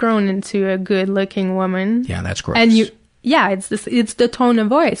 wow, you've grown into a good-looking woman. Yeah, that's gross. And it's the tone of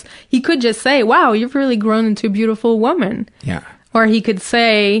voice. He could just say, wow, you've really grown into a beautiful woman. Yeah. Or he could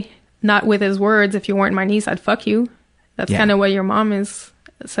say, not with his words, if you weren't my niece, I'd fuck you. That's kind of what your mom is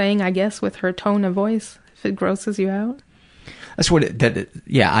saying, I guess, with her tone of voice, if it grosses you out. That's what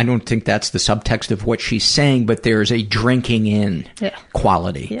I don't think that's the subtext of what she's saying, but there's a drinking in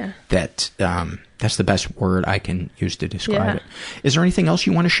quality that, that's the best word I can use to describe it. Is there anything else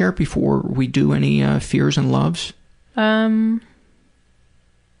you want to share before we do any fears and loves? No.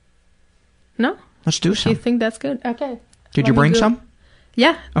 Let's do some. You think that's good? Okay. Did you bring some?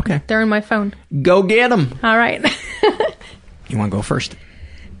 Yeah. Okay. They're in my phone. Go get them. All right. You want to go first?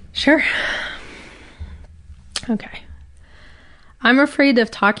 Sure. Okay. I'm afraid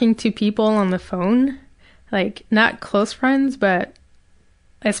of talking to people on the phone, like not close friends, but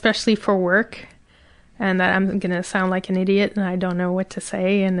especially for work, and that I'm going to sound like an idiot and I don't know what to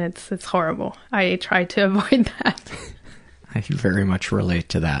say, and it's horrible. I try to avoid that. I very much relate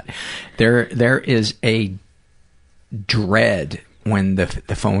to that. There is a dread when the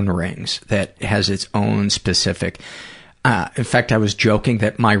phone rings that has its own specific. In fact, I was joking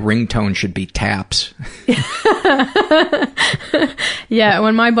that my ringtone should be taps. Yeah,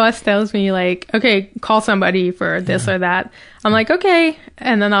 when my boss tells me, like, okay, call somebody for this or that, I'm like, okay.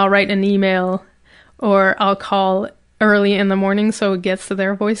 And then I'll write an email or I'll call early in the morning so it gets to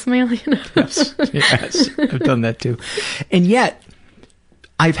their voicemail. You know? Yes, I've done that too. And yet,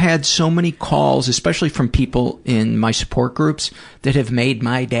 I've had so many calls, especially from people in my support groups, that have made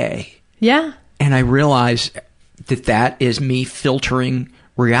my day. Yeah. And I realize that is me filtering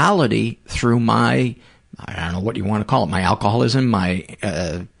reality through my, I don't know what you want to call it, my alcoholism, my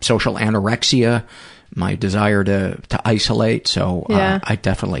social anorexia, my desire to isolate. So I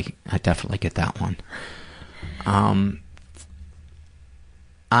definitely get that one.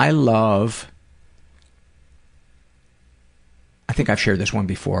 I think I've shared this one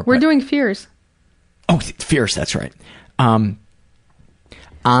before. We're doing fears. Oh, fears, that's right. I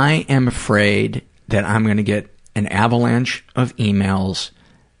am afraid that I'm going to get an avalanche of emails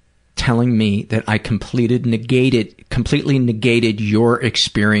telling me that I completely negated your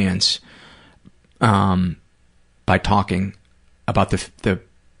experience by talking about the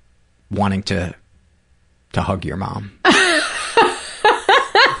wanting to hug your mom.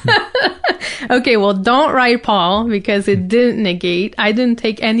 Okay, well, don't write Paul, because it didn't negate. I didn't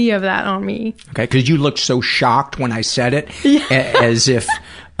take any of that on me. Okay, because you looked so shocked when I said it, as if,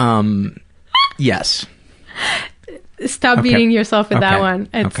 yes. Stop beating yourself with that one.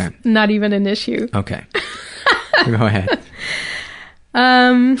 It's not even an issue. Okay. Go ahead.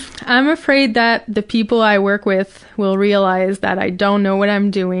 I'm afraid that the people I work with will realize that I don't know what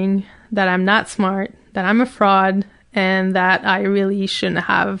I'm doing, that I'm not smart, that I'm a fraud, and that I really shouldn't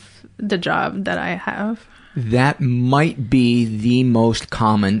have the job that I have. That might be the most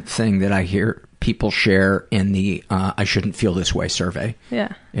common thing that I hear people share in the I shouldn't feel this way survey.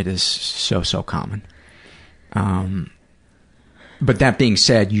 Yeah. It is so common. But that being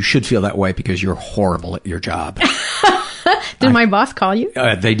said, you should feel that way because you're horrible at your job. Did my boss call you?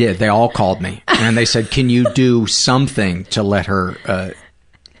 They did. They all called me. And they said, can you do something to let her,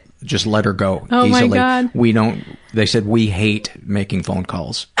 just let her go easily? My God. They said, we hate making phone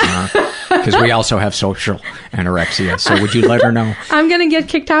calls because we also have social anorexia. So would you let her know? I'm going to get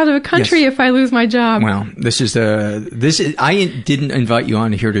kicked out of the country if I lose my job. Well, I didn't invite you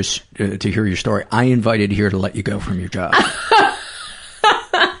on here to hear your story. I invited here to let you go from your job.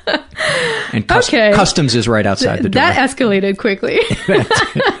 And customs is right outside the door. That escalated quickly.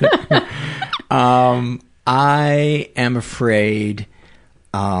 I am afraid.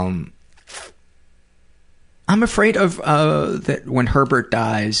 I'm afraid of that when Herbert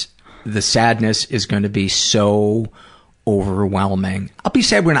dies, the sadness is going to be so overwhelming. I'll be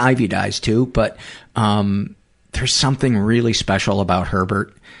sad when Ivy dies too, but there's something really special about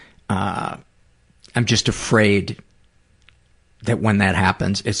Herbert. I'm just afraid that when that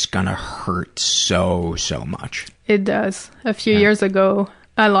happens, it's going to hurt so much. It does. A few years ago,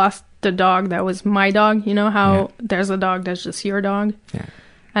 I lost the dog that was my dog. You know how there's a dog that's just your dog? Yeah.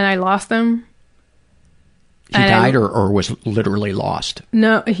 And I lost him. He died or was literally lost?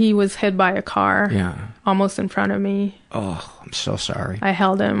 No, he was hit by a car. Yeah. Almost in front of me. Oh, I'm so sorry. I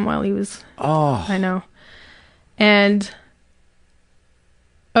held him while he was... Oh. I know. And...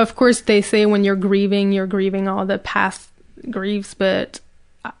 of course, they say when you're grieving all the past griefs, but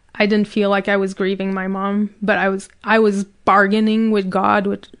I didn't feel like I was grieving my mom, but I was bargaining with God,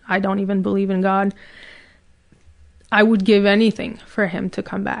 which I don't even believe in God. I would give anything for him to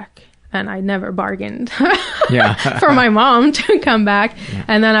come back. and I never bargained Yeah. for my mom to come back. Yeah.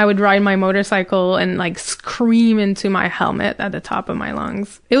 And then I would ride my motorcycle and like scream into my helmet at the top of my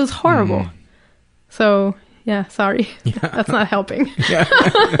lungs. It was horrible. So yeah, sorry. Yeah. That's not helping. Yeah.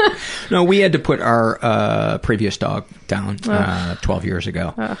 No, we had to put our previous dog down 12 years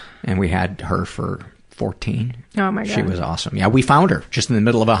ago. And we had her for 14. Oh my God. She was awesome. Yeah, we found her just in the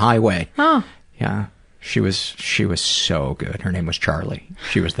middle of a highway. Oh. Yeah. She was so good. Her name was Charlie.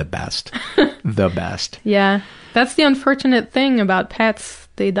 She was the best. The best. Yeah. That's the unfortunate thing about pets.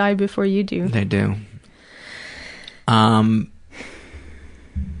 They die before you do. They do.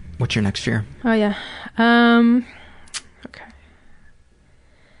 What's your next fear? Oh, yeah. Okay.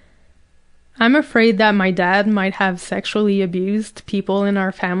 I'm afraid that my dad might have sexually abused people in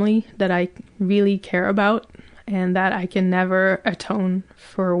our family that I really care about, and that I can never atone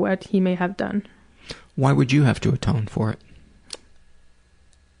for what he may have done. Why would you have to atone for it?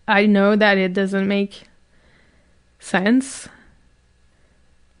 I know that it doesn't make sense,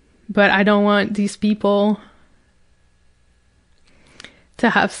 but I don't want these people to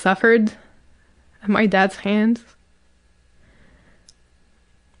have suffered at my dad's hands.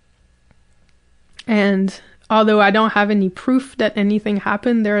 And although I don't have any proof that anything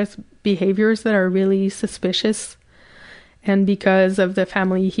happened, there is behaviors that are really suspicious. And because of the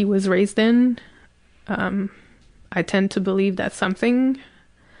family he was raised in, I tend to believe that something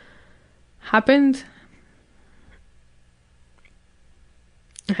happened.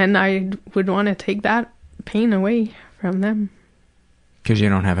 And I would want to take that pain away from them. Because you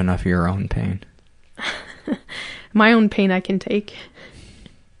don't have enough of your own pain. My own pain I can take.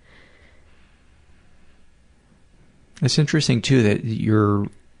 It's interesting, too, that your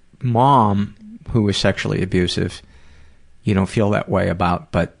mom, who was sexually abusive, you don't feel that way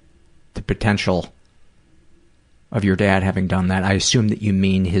about, but the potential of your dad having done that, I assume that you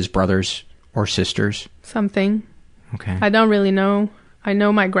mean his brothers or sisters? Something. Okay. I don't really know. I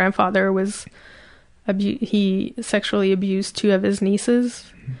know my grandfather was... he sexually abused 2 of his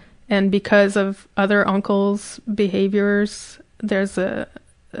nieces. Mm-hmm. And because of other uncles' behaviors, there's a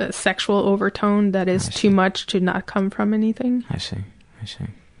sexual overtone that is too much to not come from anything. I see.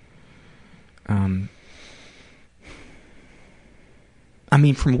 I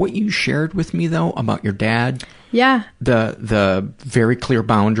mean, from what you shared with me, though, about your dad... Yeah. The very clear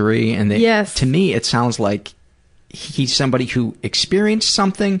boundary, and yes. To me, it sounds like he's somebody who experienced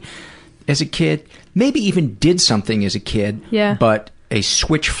something as a kid, maybe even did something as a kid, but a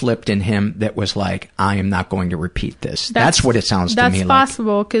switch flipped in him that was like, I am not going to repeat this. That's what it sounds to me like. That's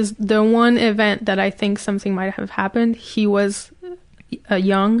possible, because the one event that I think something might have happened, he was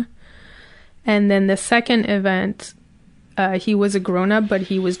young. And then the second event, he was a grown-up, but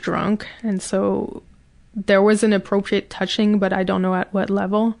he was drunk. And so there was an appropriate touching, but I don't know at what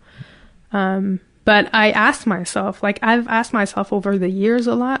level. But I asked myself, like I've asked myself over the years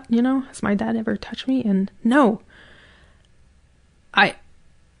a lot, you know, has my dad ever touched me? And no.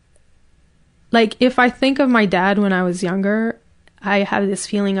 If I think of my dad when I was younger, I have this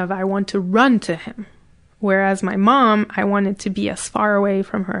feeling of I want to run to him. Whereas my mom, I wanted to be as far away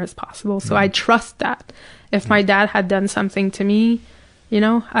from her as possible. So I trust that. If my dad had done something to me, you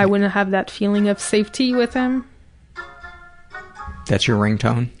know, I wouldn't have that feeling of safety with him. That's your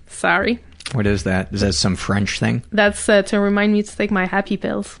ringtone? Sorry. What is that? Is that some French thing? That's to remind me to take my happy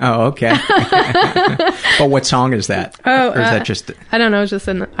pills. Oh, okay. But what song is that? Oh, or is that just... I don't know, it's just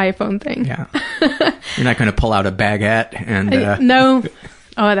an iPhone thing. Yeah. You're not going to pull out a baguette and... No.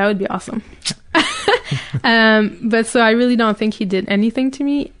 Oh, that would be awesome. But so I really don't think he did anything to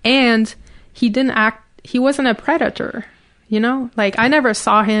me. And he wasn't a predator, you know? Like, I never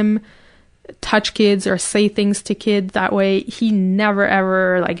saw him touch kids or say things to kids that way. He never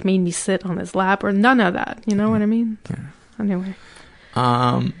ever like made me sit on his lap or none of that. You know what I mean? Yeah. Anyway.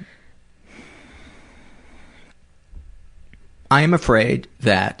 I am afraid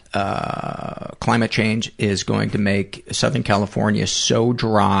that climate change is going to make Southern California so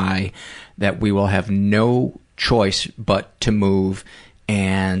dry that we will have no choice but to move,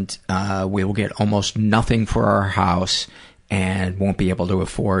 and we will get almost nothing for our house and won't be able to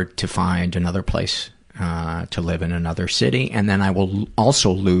afford to find another place to live in another city. And then I will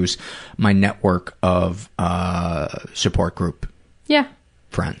also lose my network of support group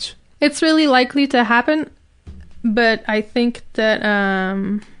friends. It's really likely to happen, but I think that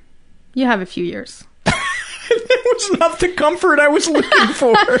you have a few years. That was not the comfort I was looking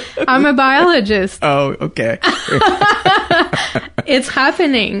for. I'm a biologist. Oh, okay. It's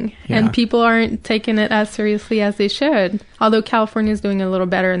happening, and people aren't taking it as seriously as they should. Although California is doing a little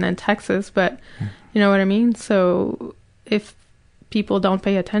better than Texas, but you know what I mean? So if people don't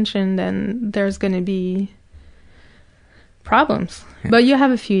pay attention, then there's going to be problems. Yeah. But you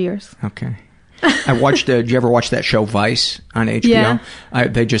have a few years. Okay. I watched, did you ever watch that show Vice on HBO? Yeah.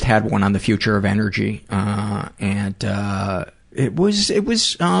 They just had one on the future of energy. And it was...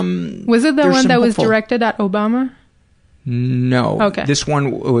 was it the one that was directed at Obama? No. Okay. This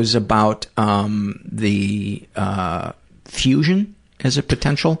one was about the fusion as a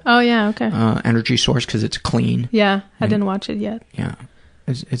potential energy source because it's clean. Yeah, I didn't watch it yet. Yeah.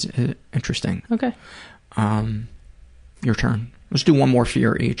 It's interesting. Okay. Your turn. Let's do one more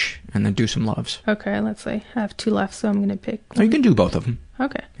fear each, and then do some loves. Okay, let's see. I have 2 left, so I'm going to pick one. Oh, you can do both of them.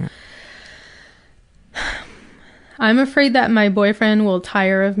 Okay. Yeah. I'm afraid that my boyfriend will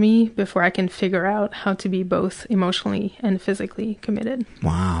tire of me before I can figure out how to be both emotionally and physically committed.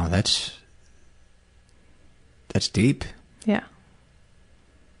 Wow, that's deep. Yeah.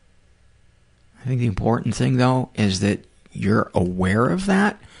 I think the important thing, though, is that you're aware of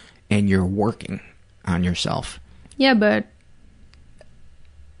that, and you're working on yourself. Yeah, but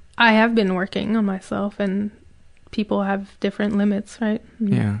I have been working on myself, and people have different limits, right?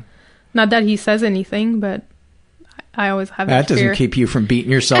 Yeah. Not that he says anything, but I always have that doesn't fear. Keep you from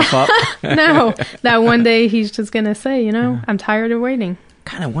beating yourself up? No, that one day he's just going to say, I'm tired of waiting.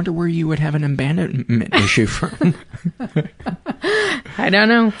 God, I wonder where you would have an abandonment issue from. I don't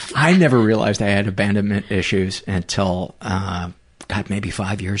know. I never realized I had abandonment issues until, maybe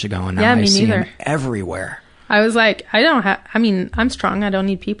 5 years ago, and now I see them everywhere. I was like, I'm strong. I don't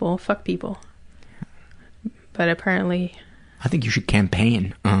need people. Fuck people. But apparently... I think you should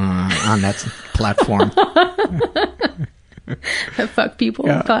campaign on that platform. The fuck people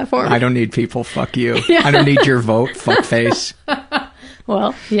platform. I don't need people. Fuck you. Yeah. I don't need your vote. Fuck face.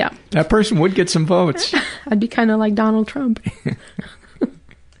 Well, yeah. That person would get some votes. I'd be kind of like Donald Trump.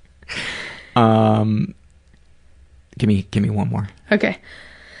 Give me one more. Okay.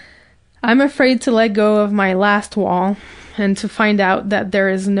 I'm afraid to let go of my last wall and to find out that there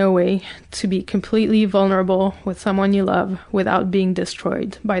is no way to be completely vulnerable with someone you love without being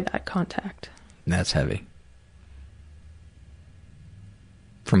destroyed by that contact. That's heavy.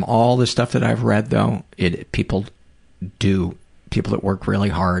 From all the stuff that I've read, though, people that work really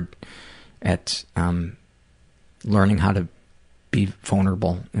hard at learning how to be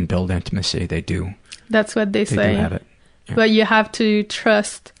vulnerable and build intimacy, they do. That's what they say. They do have it. Yeah. But you have to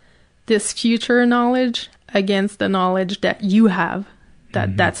trust this future knowledge against the knowledge that you have,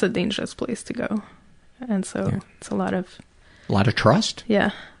 that that's a dangerous place to go. And so it's a lot of trust.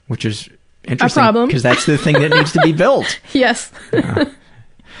 Yeah. Which is interesting. A problem. Because that's the thing that needs to be built. Yes.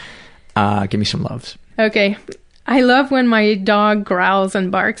 Give me some loves. Okay. I love when my dog growls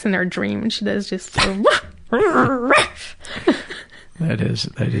and barks in her dream. She does just so... That is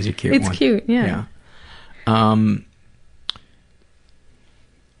a cute one. It's cute, yeah.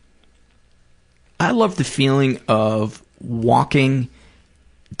 I love the feeling of walking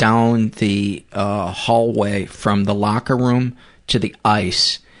down the hallway from the locker room to the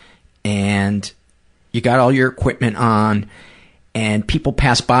ice, and you got all your equipment on, and people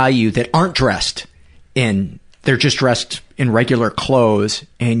pass by you that aren't dressed they're just dressed in regular clothes,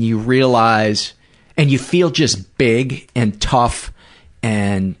 and you realize, and you feel just big and tough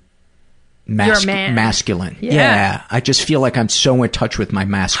and masculine. Yeah. I just feel like I'm so in touch with my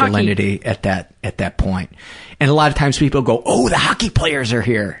masculinity at that point. And a lot of times people go, "Oh, the hockey players are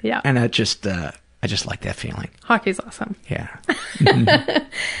here." Yeah. And I just like that feeling. Hockey's awesome. Yeah.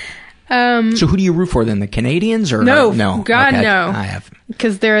 So who do you root for then? The Canadians or no? God, okay, no. I have,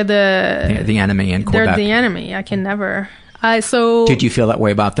 because they're the enemy in Quebec. They're the enemy. I can never. Did you feel that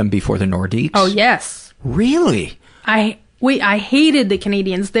way about them before the Nordiques? Oh yes. Really? I hated the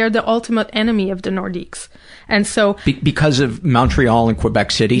Canadians. They're the ultimate enemy of the Nordiques. And so... because of Montreal and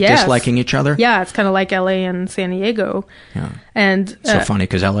Quebec City disliking each other? Yeah, it's kind of like LA and San Diego. Yeah. And so funny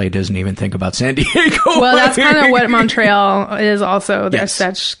because LA doesn't even think about San Diego. Well, that's kind of what Montreal is also. They're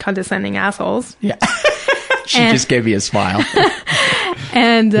such condescending assholes. Yeah. She just gave me a smile.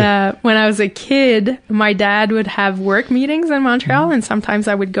 And when I was a kid, my dad would have work meetings in Montreal, and sometimes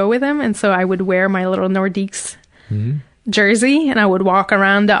I would go with him. And so I would wear my little Nordiques jersey, and I would walk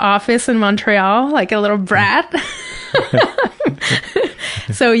around the office in Montreal like a little brat.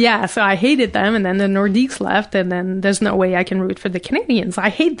 So I hated them, and then the Nordiques left, and then there's no way I can root for the Canadians. I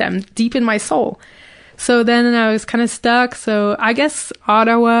hate them deep in my soul. So then I was kind of stuck. So I guess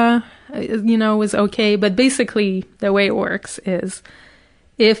Ottawa, was okay. But basically the way it works is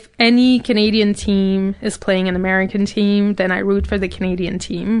if any Canadian team is playing an American team, then I root for the Canadian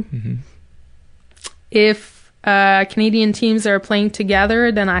team. Mm-hmm. If Canadian teams are playing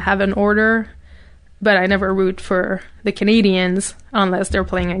together, then I have an order but I never root for the Canadians unless they're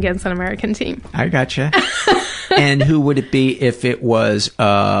playing against an American team. I gotcha. And who would it be if it was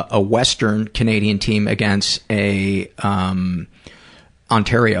a Western Canadian team against a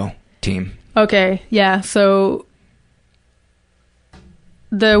Ontario team? Okay, yeah. So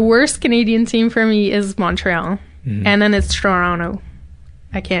the worst Canadian team for me is Montreal, and then it's Toronto.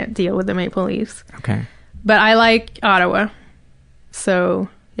 I can't deal with the Maple Leafs. Okay. But I like Ottawa. So,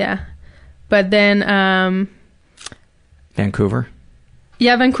 yeah. But then Vancouver?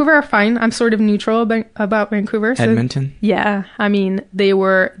 Yeah, Vancouver are fine. I'm sort of neutral about Vancouver. So, Edmonton? Yeah. I mean, they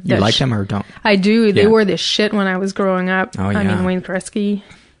were... You like them or don't? I do. They were the shit when I was growing up. Oh, yeah. I mean, Wayne Gretzky.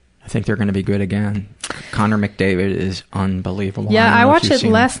 I think they're going to be good again. Connor McDavid is unbelievable. Yeah, I watch it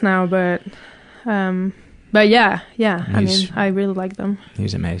less now, but yeah. I mean, I really like them.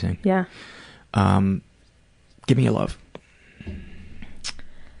 He's amazing. Yeah. Give me a love.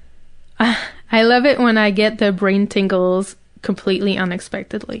 I love it when I get the brain tingles completely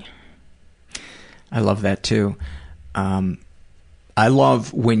unexpectedly. I love that too. I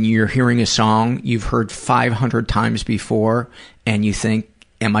love when you're hearing a song you've heard 500 times before and you think,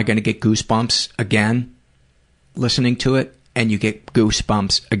 am I going to get goosebumps again listening to it? And you get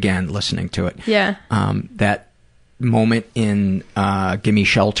goosebumps again listening to it. Yeah. That moment in Gimme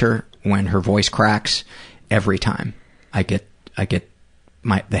Shelter when her voice cracks, every time I get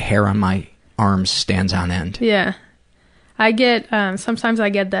the hair on my arms stands on end. Yeah. I get sometimes I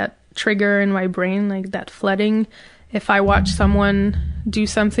get that trigger in my brain, like that flooding, if I watch someone do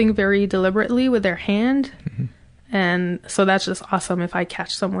something very deliberately with their hand. And so that's just awesome if I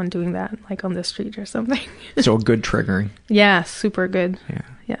catch someone doing that, like on the street or something. So good triggering. Yeah, super good.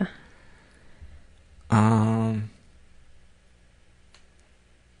 Yeah.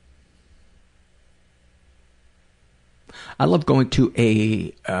 I love going to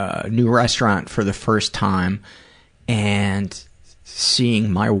a new restaurant for the first time and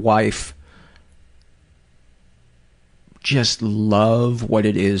seeing my wife just love what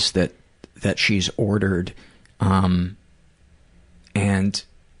it is that she's ordered. And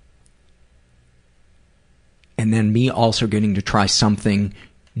then me also getting to try something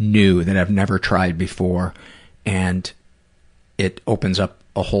new that I've never tried before, and it opens up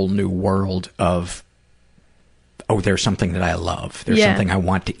a whole new world of, oh, there's something that I love. There's something I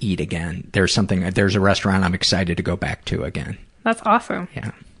want to eat again. There's a restaurant I'm excited to go back to again. That's awesome.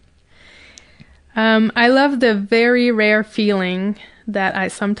 Yeah. I love the very rare feeling that I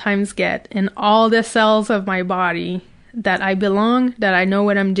sometimes get in all the cells of my body that I belong, that I know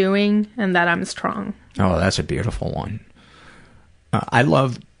what I'm doing, and that I'm strong. Oh, that's a beautiful one. I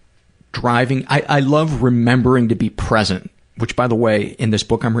love driving. I love remembering to be present, which, by the way, in this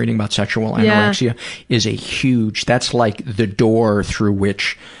book I'm reading about sexual anorexia, is a huge, that's like the door through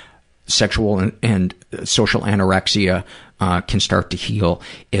which sexual and social anorexia can start to heal,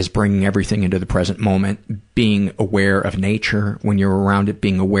 is bringing everything into the present moment, being aware of nature when you're around it,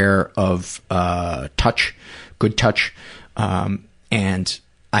 being aware of touch, good touch. And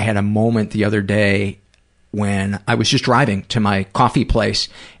I had a moment the other day when I was just driving to my coffee place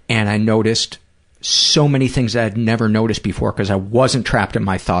and I noticed so many things that I'd never noticed before because I wasn't trapped in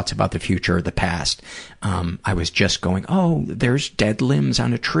my thoughts about the future or the past. I was just going, oh, there's dead limbs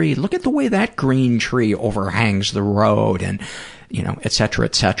on a tree. Look at the way that green tree overhangs the road, and, you know, et cetera,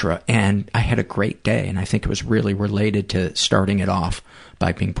 et cetera. And I had a great day, and I think it was really related to starting it off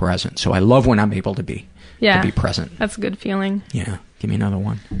by being present. So I love when I'm able to be present. That's a good feeling. Yeah. Give me another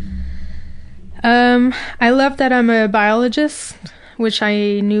one. I love that I'm a biologist, which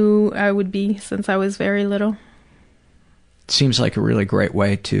I knew I would be since I was very little. It seems like a really great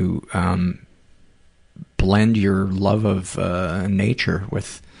way to blend your love of nature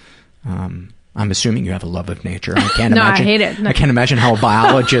with... I'm assuming you have a love of nature. I can't no, imagine, I hate it. No. I can't imagine how a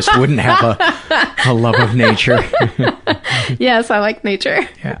biologist wouldn't have a love of nature. Yes, I like nature.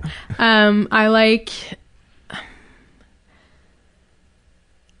 Yeah. I like...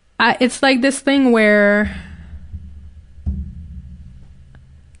 it's like this thing where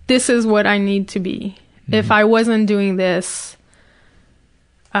this is what I need to be. Mm-hmm. If I wasn't doing this,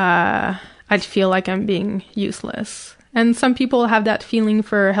 I'd feel like I'm being useless. And some people have that feeling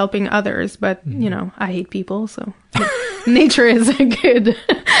for helping others, but, you know, I hate people, so nature is a good...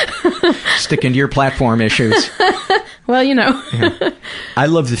 Sticking to your platform issues. Well, you know. Yeah. I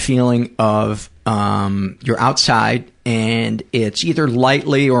love the feeling of you're outside and it's either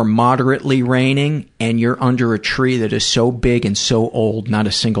lightly or moderately raining and you're under a tree that is so big and so old not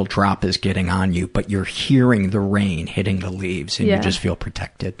a single drop is getting on you, but you're hearing the rain hitting the leaves and you just feel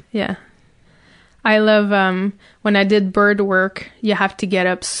protected. Yeah. I love when I did bird work, you have to get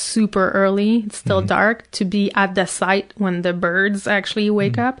up super early. It's still dark to be at the site when the birds actually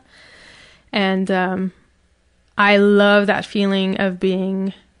wake up. And I love that feeling of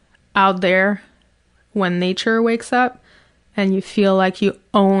being out there when nature wakes up and you feel like you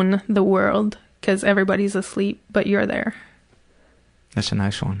own the world because everybody's asleep, but you're there. That's a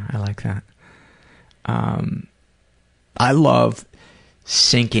nice one. I like that. I love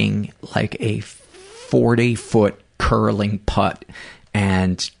sinking like a 40-foot curling putt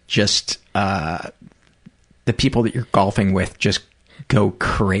and just the people that you're golfing with just go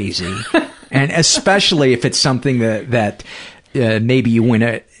crazy. And especially if it's something that maybe you win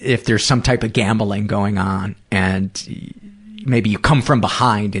it, if there's some type of gambling going on and maybe you come from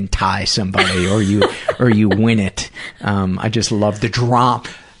behind and tie somebody or you win it. I just love the drama.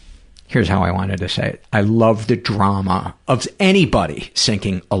 Here's how I wanted to say it. I love the drama of anybody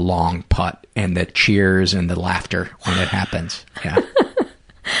sinking a long putt and the cheers and the laughter when it happens. Yeah.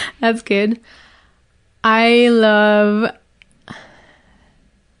 That's good. I love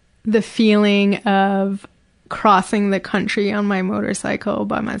the feeling of crossing the country on my motorcycle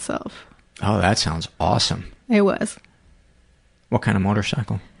by myself. Oh, that sounds awesome. It was. What kind of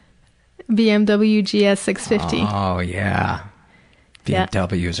motorcycle? BMW GS 650. Oh, yeah.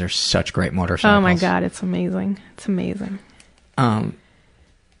 BMWs are such great motorcycles. Oh my God, it's amazing. It's amazing. Let's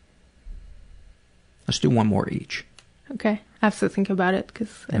do one more each. Okay. I have to think about it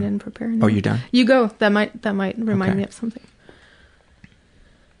because I didn't prepare anything. Oh, you done? You go. That might remind me of something.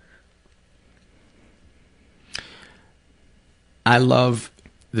 I love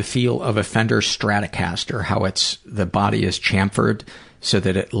the feel of a Fender Stratocaster, how the body is chamfered so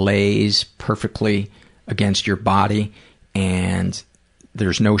that it lays perfectly against your body and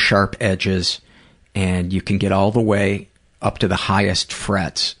there's no sharp edges and you can get all the way up to the highest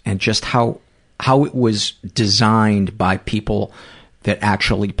frets, and just how it was designed by people that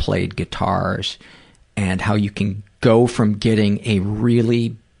actually played guitars, and how you can go from getting a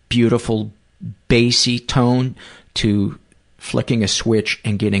really beautiful bassy tone to flicking a switch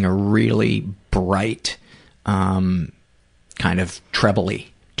and getting a really bright kind of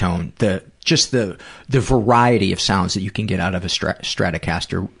trebly tone. The variety of sounds that you can get out of a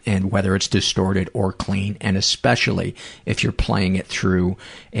Stratocaster, and whether it's distorted or clean, and especially if you're playing it through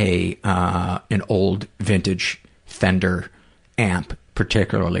an old vintage Fender amp,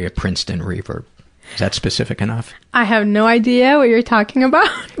 particularly a Princeton Reverb. Is that specific enough? I have no idea what you're talking about.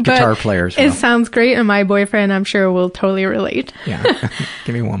 Guitar players. It sounds great, and my boyfriend, I'm sure, will totally relate. Yeah.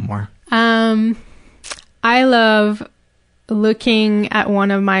 Give me one more. I love looking at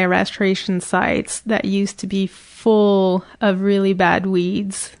one of my restoration sites that used to be full of really bad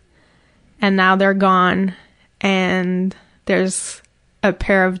weeds, and now they're gone, and there's a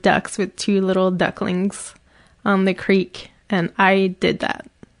pair of ducks with 2 little ducklings on the creek, and I did that.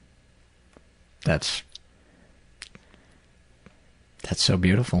 That's so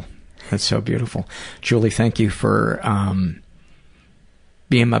beautiful. That's so beautiful. Julie, thank you for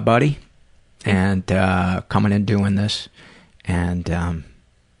being my buddy and coming and doing this. And I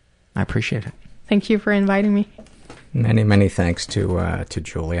appreciate it. Thank you for inviting me. Many, many thanks to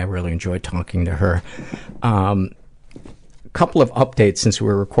Julie. I really enjoyed talking to her. A couple of updates since we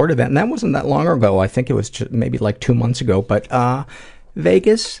recorded that, and that wasn't that long ago. I think it was just maybe like 2 months ago. But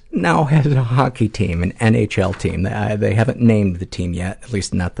Vegas now has a hockey team, an NHL team. They haven't named the team yet, at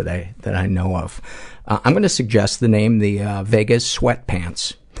least not that I know of. I'm going to suggest the name the Vegas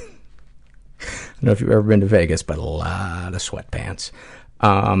Sweatpants. I don't know if you've ever been to Vegas, but a lot of sweatpants.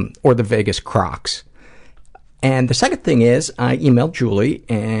 Or the Vegas Crocs. And the second thing is, I emailed Julie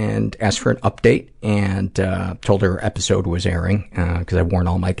and asked for an update and told her episode was airing, because I warned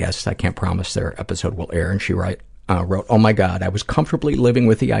all my guests I can't promise their episode will air. And she wrote, "Oh my God, I was comfortably living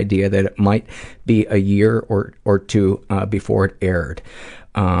with the idea that it might be a year or two before it aired.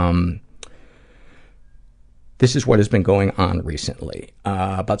 This is what has been going on recently.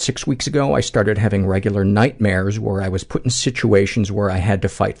 About 6 weeks ago, I started having regular nightmares where I was put in situations where I had to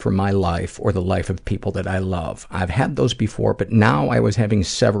fight for my life or the life of people that I love. I've had those before, but now I was having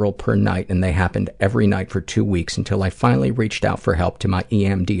several per night, and they happened every night for 2 weeks until I finally reached out for help to my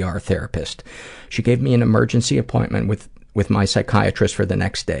EMDR therapist. She gave me an emergency appointment with my psychiatrist for the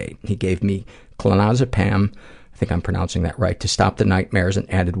next day. He gave me clonazepam, I think I'm pronouncing that right, to stop the nightmares,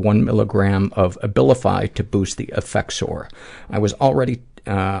 and added 1 milligram of Abilify to boost the Effexor I was already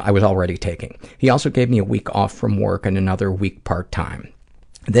taking. He also gave me a week off from work and another week part-time.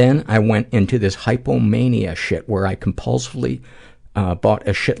 Then I went into this hypomania shit where I compulsively bought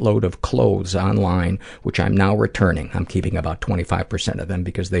a shitload of clothes online, which I'm now returning. I'm keeping about 25% of them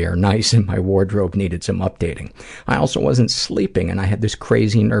because they are nice and my wardrobe needed some updating. I also wasn't sleeping and I had this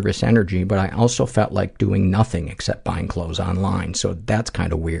crazy nervous energy, but I also felt like doing nothing except buying clothes online, so that's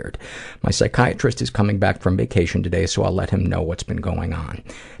kind of weird. My psychiatrist is coming back from vacation today, so I'll let him know what's been going on.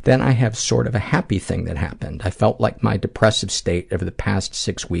 Then I have sort of a happy thing that happened. I felt like my depressive state over the past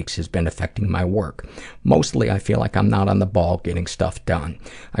 6 weeks has been affecting my work. Mostly I feel like I'm not on the ball getting stuff done.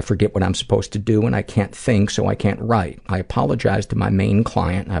 I forget what I'm supposed to do and I can't think, so I can't write. I apologized to my main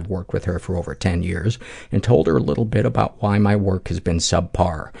client, I've worked with her for over 10 years, and told her a little bit about why my work has been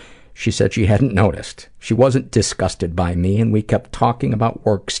subpar. She said she hadn't noticed. She wasn't disgusted by me, and we kept talking about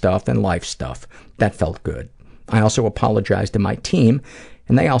work stuff and life stuff. That felt good. I also apologized to my team,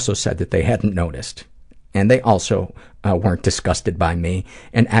 and they also said that they hadn't noticed. And they also weren't disgusted by me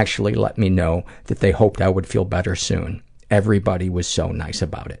and actually let me know that they hoped I would feel better soon. Everybody was so nice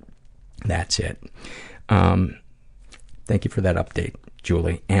about it. That's it. Thank you for that update,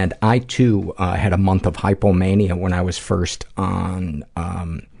 Julie. And I, too, had a month of hypomania when I was first on...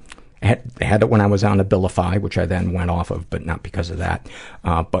 I had it when I was on Abilify, which I then went off of, but not because of that.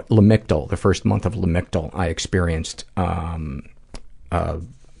 But Lamictal, the first month of Lamictal, I experienced definite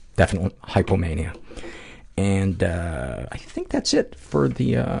hypomania. And I think that's it for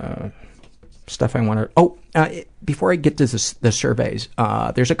the stuff I want to... before I get to the surveys,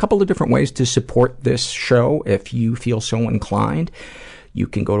 there's a couple of different ways to support this show if you feel so inclined. You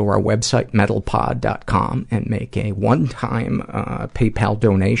can go to our website, mentalpod.com, and make a one-time PayPal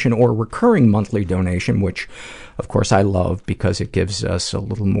donation or recurring monthly donation, which, of course, I love because it gives us a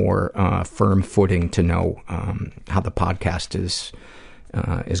little more firm footing to know how the podcast is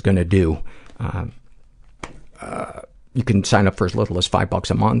going to do. You can sign up for as little as $5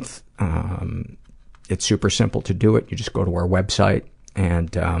 a month. It's super simple to do it. You just go to our website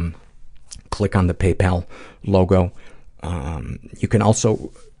and click on the PayPal logo. You can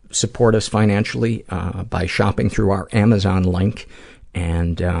also support us financially by shopping through our Amazon link.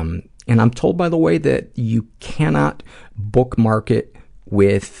 And I'm told, by the way, that you cannot bookmark it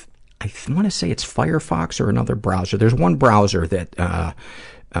with, I want to say it's Firefox or another browser. There's one browser that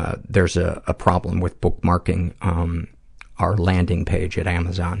there's a problem with bookmarking our landing page at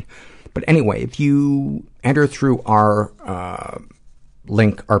Amazon. But anyway, if you enter through our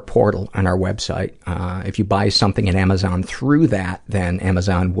link, our portal on our website, if you buy something at Amazon through that, then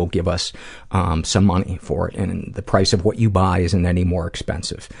Amazon will give us some money for it, and the price of what you buy isn't any more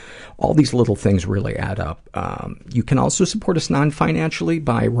expensive. All these little things really add up. You can also support us non-financially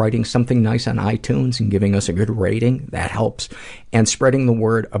by writing something nice on iTunes and giving us a good rating. That helps. And spreading the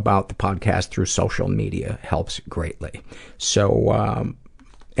word about the podcast through social media helps greatly. So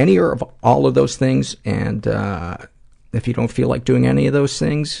any or all of those things, and if you don't feel like doing any of those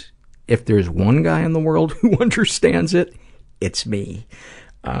things, if there's one guy in the world who understands it, it's me.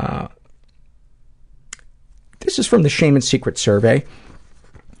 This is from the Shame and Secret survey.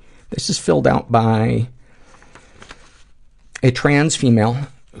 This is filled out by a trans female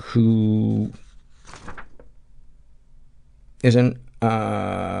who is in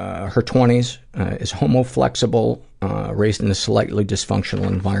her 20s, is homo-flexible, raised in a slightly dysfunctional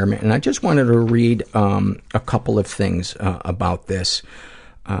environment. And I just wanted to read a couple of things about this.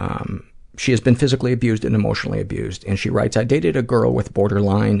 She has been physically abused and emotionally abused. And she writes, I dated a girl with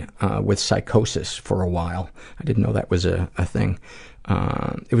borderline with psychosis for a while. I didn't know that was a thing.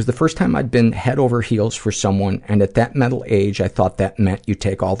 It was the first time I'd been head over heels for someone, and at that mental age, I thought that meant you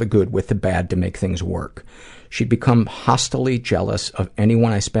take all the good with the bad to make things work. She'd become hostilely jealous of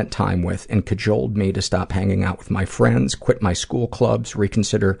anyone I spent time with and cajoled me to stop hanging out with my friends, quit my school clubs,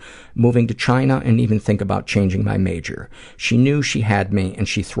 reconsider moving to China, and even think about changing my major. She knew she had me, and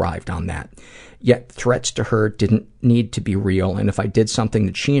she thrived on that. Yet threats to her didn't need to be real, and if I did something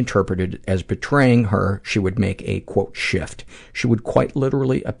that she interpreted as betraying her, she would make a, quote, shift. She would quite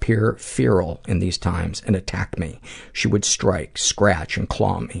literally appear feral in these times and attack me. She would strike, scratch, and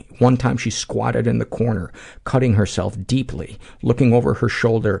claw me. One time she squatted in the corner, cutting herself deeply, looking over her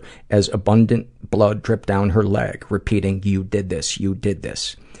shoulder as abundant blood dripped down her leg, repeating, you did this, you did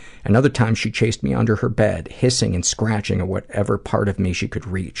this. Another time she chased me under her bed, hissing and scratching at whatever part of me she could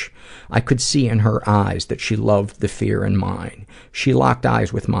reach. I could see in her eyes that she loved the fear in mine. She locked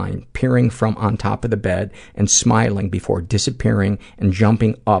eyes with mine, peering from on top of the bed and smiling before disappearing and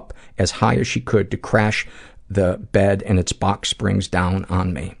jumping up as high as she could to crash the bed and its box springs down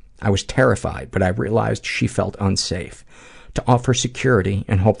on me. I was terrified, but I realized she felt unsafe. To offer security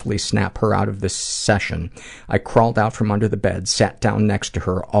and hopefully snap her out of this session, I crawled out from under the bed, sat down next to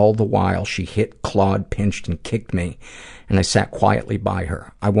her, all the while she hit, clawed, pinched, and kicked me, and I sat quietly by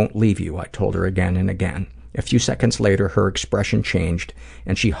her. I won't leave you, I told her again and again. A few seconds later, her expression changed,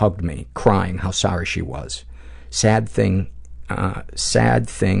 and she hugged me, crying how sorry she was. Sad thing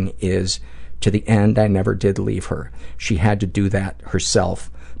is, to the end, I never did leave her. She had to do that herself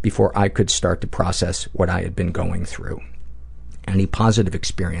before I could start to process what I had been going through. Any positive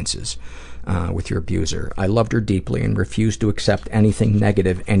experiences with your abuser? I loved her deeply and refused to accept anything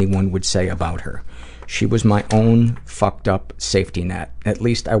negative anyone would say about her. She was my own fucked up safety net. At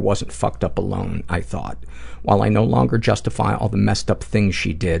least I wasn't fucked up alone, I thought. While I no longer justify all the messed up things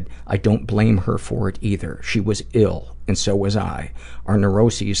she did, I don't blame her for it either. She was ill, and so was I. Our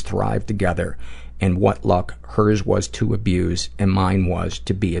neuroses thrived together, and what luck hers was to abuse and mine was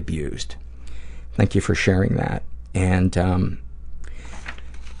to be abused. Thank you for sharing that. And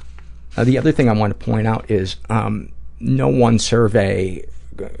the other thing I want to point out is no one survey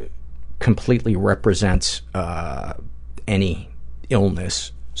completely represents any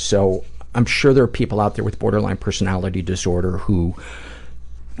illness. So I'm sure there are people out there with borderline personality disorder who,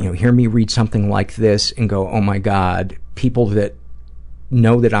 hear me read something like this and go, oh my God, people that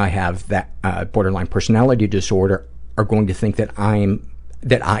know that I have that borderline personality disorder are going to think that I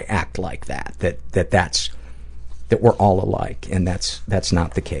act like that we're all alike, and that's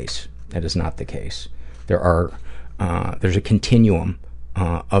not the case. That is not the case. There's a continuum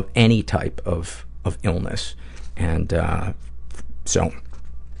of any type of illness, and so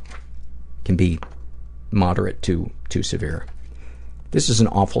can be moderate to severe. This is an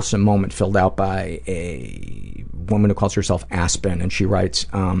awfulsome moment filled out by a woman who calls herself Aspen, and she writes,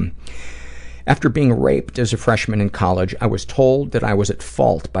 after being raped as a freshman in college, I was told that I was at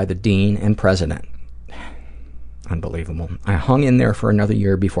fault by the dean and president. Unbelievable. I hung in there for another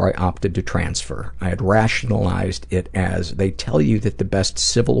year before I opted to transfer. I had rationalized it as, they tell you that the best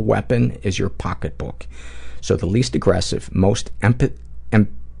civil weapon is your pocketbook. So the least aggressive, most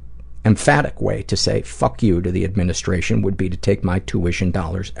emphatic way to say fuck you to the administration would be to take my tuition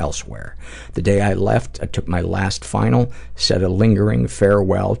dollars elsewhere. The day I left, I took my last final, said a lingering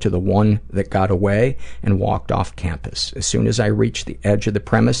farewell to the one that got away, and walked off campus. As soon as I reached the edge of the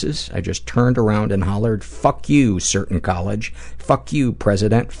premises, I just turned around and hollered, fuck you, certain college. Fuck you,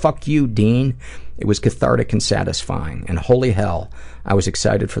 president. Fuck you, dean. It was cathartic and satisfying, and holy hell, I was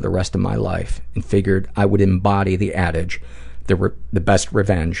excited for the rest of my life and figured I would embody the adage, the best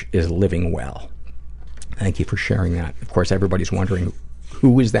revenge is living well. Thank you for sharing that. Of course, everybody's wondering,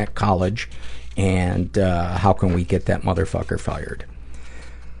 who is that college, and how can we get that motherfucker fired?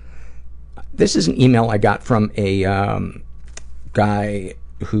 This is an email I got from a guy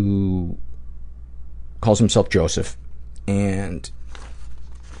who calls himself Joseph, and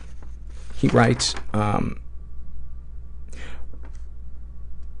he writes,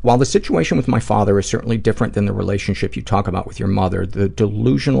 while the situation with my father is certainly different than the relationship you talk about with your mother, the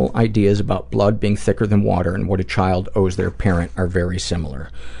delusional ideas about blood being thicker than water and what a child owes their parent are very similar.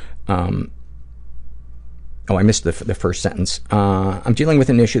 I missed the first sentence. I'm dealing with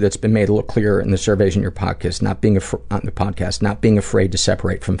an issue that's been made a little clearer in the surveys in your podcast, not being afraid to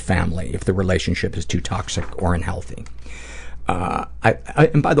separate from family if the relationship is too toxic or unhealthy.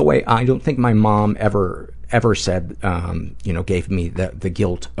 And by the way, I don't think my mom ever said, gave me the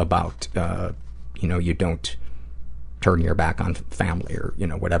guilt about, you don't turn your back on family or,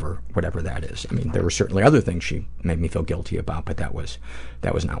 whatever that is. I mean, there were certainly other things she made me feel guilty about, but that was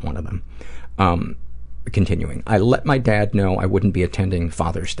not one of them. Continuing, I let my dad know I wouldn't be attending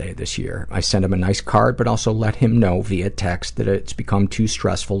Father's Day this year. I sent him a nice card, but also let him know via text that it's become too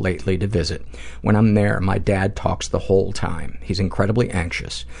stressful lately to visit. When I'm there, my dad talks the whole time. He's incredibly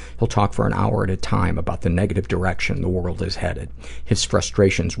anxious. He'll talk for an hour at a time about the negative direction the world is headed, his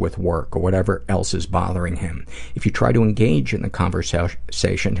frustrations with work, or whatever else is bothering him. If you try to engage in the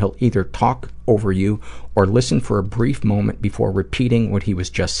conversation, he'll either talk over you or listen for a brief moment before repeating what he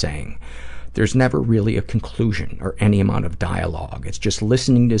was just saying. There's never really a conclusion or any amount of dialogue. It's just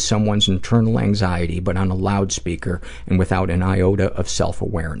listening to someone's internal anxiety, but on a loudspeaker and without an iota of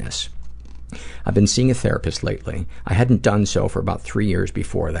self-awareness. I've been seeing a therapist lately. I hadn't done so for about 3 years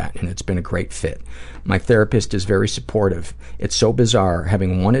before that, and it's been a great fit. My therapist is very supportive. It's so bizarre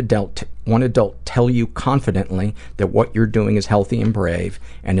having one adult tell you confidently that what you're doing is healthy and brave,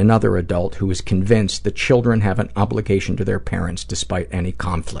 and another adult who is convinced that children have an obligation to their parents despite any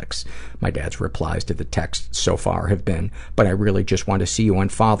conflicts. My dad's replies to the text so far have been, but I really just want to see you on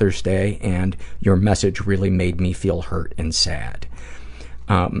Father's Day, and your message really made me feel hurt and sad.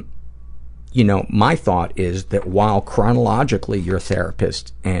 you know, my thought is that while chronologically your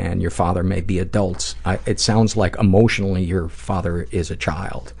therapist and your father may be adults, it sounds like emotionally your father is a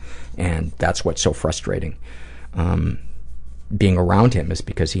child. And that's what's so frustrating. Being around him is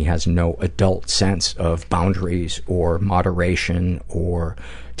because he has no adult sense of boundaries or moderation or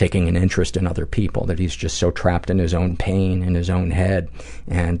taking an interest in other people, that he's just so trapped in his own pain, in his own head.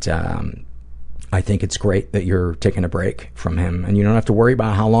 And I think it's great that you're taking a break from him, and you don't have to worry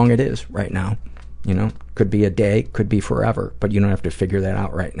about how long it is right now. You know, could be a day, could be forever, but you don't have to figure that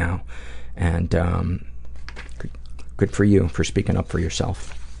out right now. And good for you for speaking up for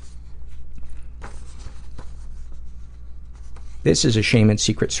yourself. This is a shame and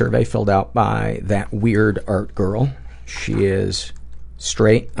secret survey filled out by That Weird Art Girl. She is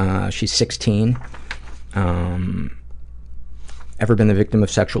straight. She's 16. Ever been the victim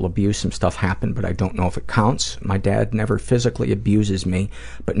of sexual abuse? Some stuff happened, but I don't know if it counts. My dad never physically abuses me,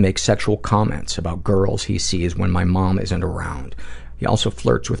 but makes sexual comments about girls he sees when my mom isn't around. He also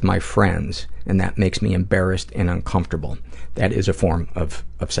flirts with my friends, and that makes me embarrassed and uncomfortable. That is a form of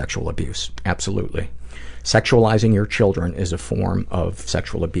sexual abuse. Absolutely. Sexualizing your children is a form of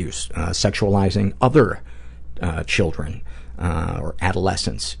sexual abuse. Sexualizing other children or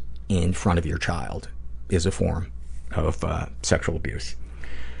adolescents in front of your child is a form of sexual abuse.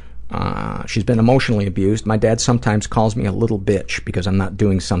 She's been emotionally abused. My dad sometimes calls me a little bitch because I'm not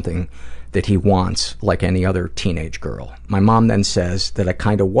doing something that he wants like any other teenage girl. My mom then says that I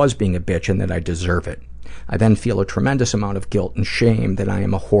kind of was being a bitch and that I deserve it. I then feel a tremendous amount of guilt and shame that I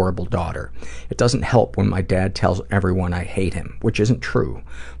am a horrible daughter. It doesn't help when my dad tells everyone I hate him, which isn't true.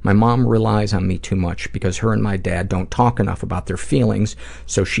 My mom relies on me too much because her and my dad don't talk enough about their feelings,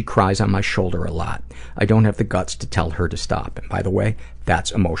 so she cries on my shoulder a lot. I don't have the guts to tell her to stop. And by the way,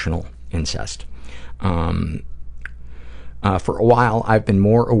 that's emotional incest. For a while, I've been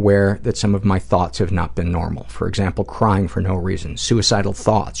more aware that some of my thoughts have not been normal. For example, crying for no reason, suicidal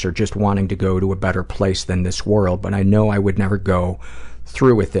thoughts, or just wanting to go to a better place than this world, but I know I would never go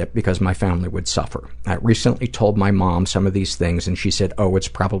through with it because my family would suffer. I recently told my mom some of these things, and she said, "Oh, it's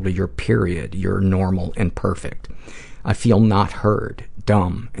probably your period. You're normal and perfect." I feel not heard,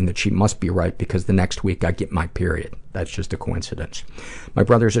 dumb, and that she must be right because the next week I get my period. That's just a coincidence. My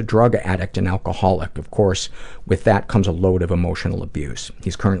brother's a drug addict and alcoholic. Of course, with that comes a load of emotional abuse.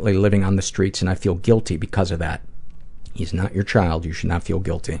 He's currently living on the streets, and I feel guilty because of that. He's not your child. You should not feel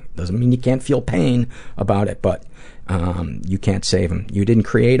guilty. Doesn't mean you can't feel pain about it, but you can't save him. You didn't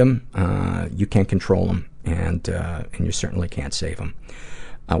create him. You can't control him, and you certainly can't save him.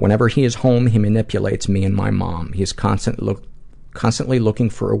 Whenever he is home, he manipulates me and my mom. He is constantly looking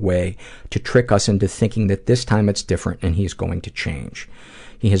for a way to trick us into thinking that this time it's different and he's going to change.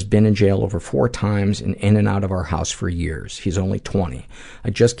 He has been in jail over 4 times and in and out of our house for years. He's only 20. I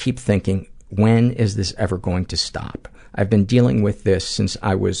just keep thinking, when is this ever going to stop? I've been dealing with this since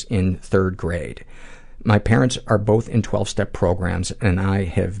I was in 3rd grade. My parents are both in 12-step programs, and I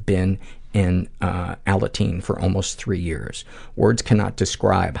have been in Alateen for almost 3 years. Words cannot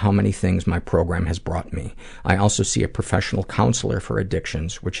describe how many things my program has brought me. I also see a professional counselor for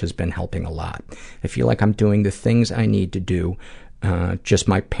addictions, which has been helping a lot. I feel like I'm doing the things I need to do, just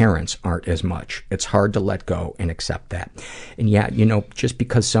my parents aren't as much. It's hard to let go and accept that. And yeah, you know, just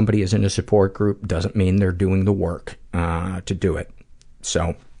because somebody is in a support group doesn't mean they're doing the work to do it.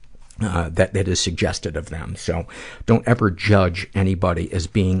 So that is suggested of them. So don't ever judge anybody as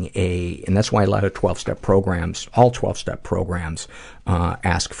being and that's why a lot of 12-step programs, all 12-step programs,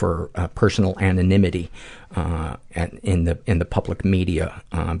 ask for personal anonymity in the public media,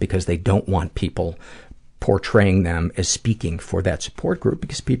 because they don't want people portraying them as speaking for that support group,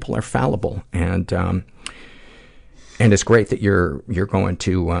 because people are fallible. And it's great that you're going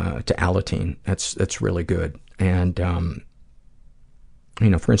to Alateen. That's really good. And you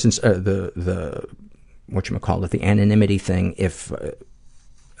know, for instance, the whatchamacallit, the anonymity thing, if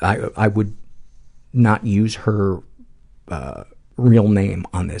I would not use her real name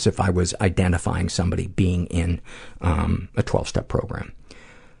on this if I was identifying somebody being in a 12-step program.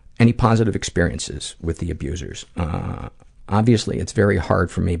 Any positive experiences with the abusers? Obviously, it's very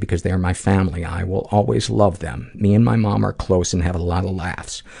hard for me because they are my family. I will always love them. Me and my mom are close and have a lot of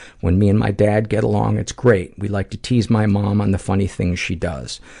laughs. When me and my dad get along, it's great. We like to tease my mom on the funny things she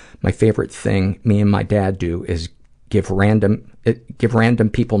does. My favorite thing me and my dad do is give random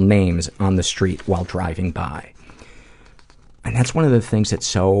people names on the street while driving by. And that's one of the things that's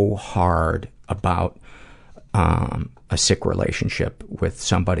so hard about a sick relationship with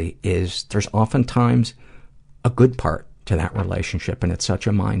somebody is there's oftentimes a good part to that relationship, and it's such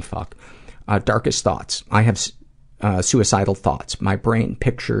a mindfuck. Darkest thoughts. I have suicidal thoughts. My brain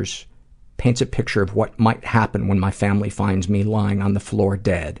pictures paints a picture of what might happen when my family finds me lying on the floor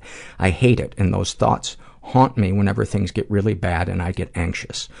dead. I hate it, and those thoughts haunt me whenever things get really bad and I get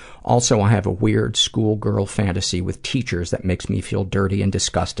anxious. Also, I have a weird schoolgirl fantasy with teachers that makes me feel dirty and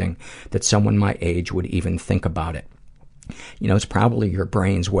disgusting that someone my age would even think about it. You know, it's probably your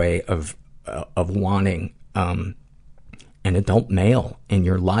brain's way of wanting an adult male in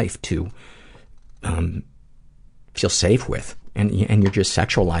your life to feel safe with. And you're just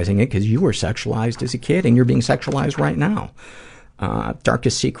sexualizing it because you were sexualized as a kid and you're being sexualized right now.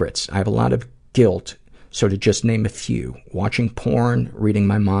 Darkest secrets. I have a lot of guilt. So to just name a few: watching porn, reading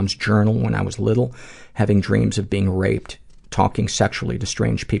my mom's journal when I was little, having dreams of being raped, talking sexually to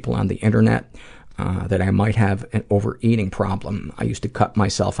strange people on the internet, that I might have an overeating problem. I used to cut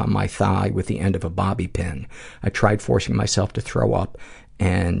myself on my thigh with the end of a bobby pin. I tried forcing myself to throw up,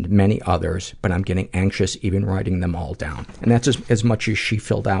 and many others, but I'm getting anxious even writing them all down. And that's as much as she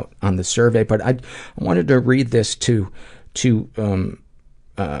filled out on the survey. But I wanted to read this to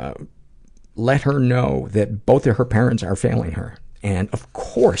let her know that both of her parents are failing her. And of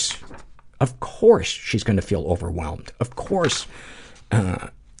course, she's going to feel overwhelmed. Of course,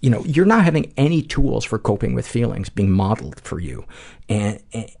 you're not having any tools for coping with feelings being modeled for you.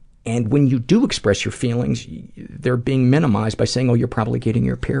 And when you do express your feelings, they're being minimized by saying, oh, you're probably getting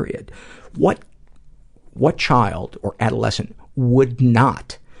your period. What child or adolescent would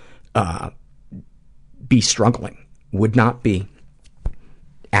not be struggling, would not be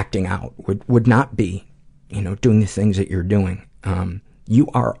acting out, would not be, doing the things that you're doing? You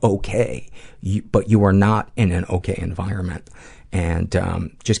are okay, but you are not in an okay environment. And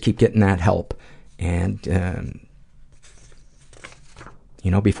just keep getting that help. And,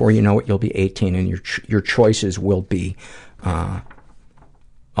 before you know it, you'll be 18 and your choices will be a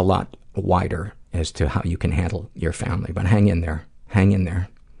lot wider as to how you can handle your family. But hang in there. Hang in there.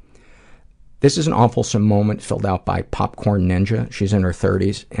 This is an awfulsome moment filled out by Popcorn Ninja. She's in her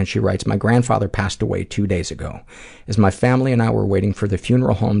 30s, and she writes, my grandfather passed away 2 days ago. As my family and I were waiting for the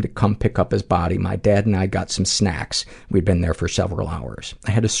funeral home to come pick up his body, my dad and I got some snacks. We'd been there for several hours.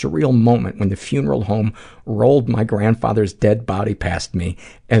 I had a surreal moment when the funeral home rolled my grandfather's dead body past me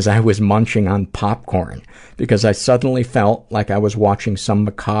as I was munching on popcorn, because I suddenly felt like I was watching some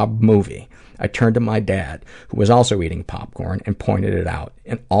macabre movie. I turned to my dad, who was also eating popcorn, and pointed it out,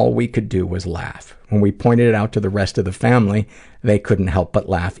 and all we could do was laugh. When we pointed it out to the rest of the family, they couldn't help but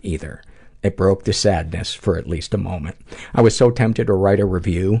laugh either. It broke the sadness for at least a moment. I was so tempted to write a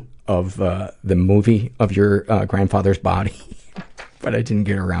review of the movie of your grandfather's body, but I didn't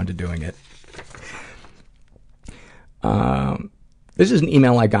get around to doing it. This is an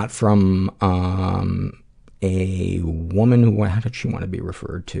email I got from a woman who, how did she want to be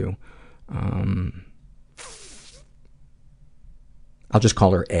referred to? I'll just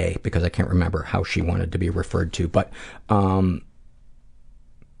call her A because I can't remember how she wanted to be referred to. But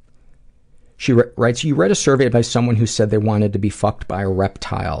she writes, you read a survey by someone who said they wanted to be fucked by a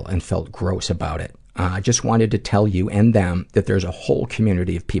reptile and felt gross about it. I just wanted to tell you and them that there's a whole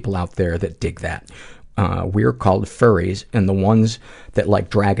community of people out there that dig that. We're called furries, and the ones that like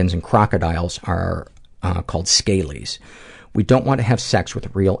dragons and crocodiles are called scalies. We don't want to have sex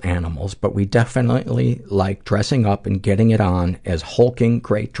with real animals, but we definitely like dressing up and getting it on as hulking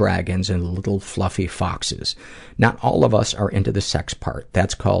great dragons and little fluffy foxes. Not all of us are into the sex part.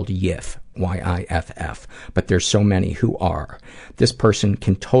 That's called YIFF, Y-I-F-F, but there's so many who are. This person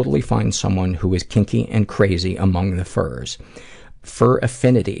can totally find someone who is kinky and crazy among the furs. Fur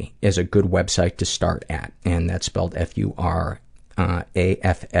Affinity is a good website to start at, and that's spelled F-U-R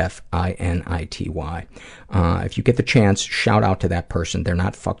A-F-F-I-N-I-T-Y. If you get the chance, shout out to that person. They're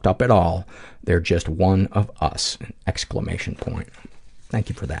not fucked up at all. They're just one of us! Exclamation point. Thank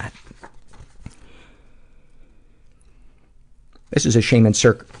you for that. This is a shame and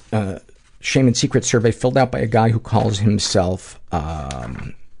secret survey filled out by a guy who calls himself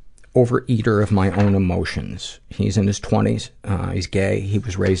overeater of my own emotions. He's in his 20s. He's gay. He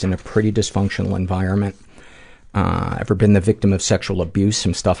was raised in a pretty dysfunctional environment. Ever been the victim of sexual abuse?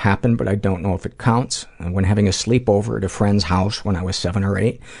 Some stuff happened, but I don't know if it counts. When having a sleepover at a friend's house when I was 7 or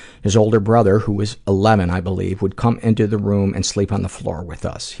 8, his older brother, who was 11, I believe, would come into the room and sleep on the floor with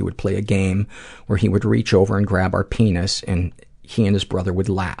us. He would play a game where he would reach over and grab our penis, and he and his brother would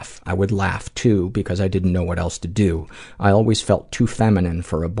laugh. I would laugh, too, because I didn't know what else to do. I always felt too feminine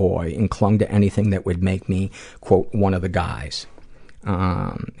for a boy and clung to anything that would make me, quote, one of the guys.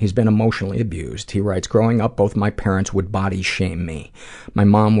 He's been emotionally abused. He writes, growing up, both my parents would body shame me. My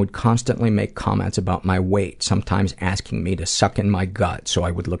mom would constantly make comments about my weight, sometimes asking me to suck in my gut so I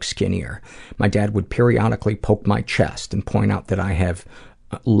would look skinnier. My dad would periodically poke my chest and point out that I have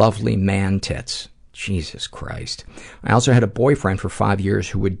lovely man tits. Jesus Christ. I also had a boyfriend for 5 years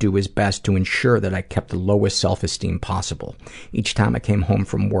who would do his best to ensure that I kept the lowest self-esteem possible. Each time I came home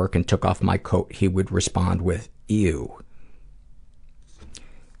from work and took off my coat, he would respond with, ew.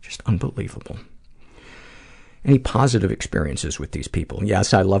 Just unbelievable. Any positive experiences with these people?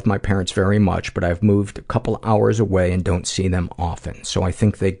 Yes, I love my parents very much, but I've moved a couple hours away and don't see them often. So I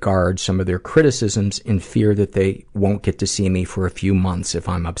think they guard some of their criticisms in fear that they won't get to see me for a few months if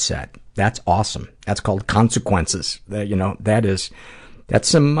I'm upset. That's awesome. That's called consequences. That's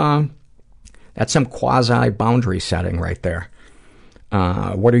some quasi boundary setting right there.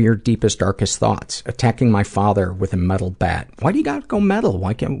 What are your deepest, darkest thoughts? Attacking my father with a metal bat. Why do you gotta go metal?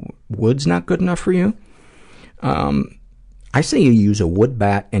 Why can't wood's not good enough for you? I say you use a wood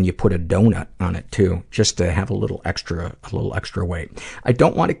bat and you put a donut on it too, just to have a little extra weight. I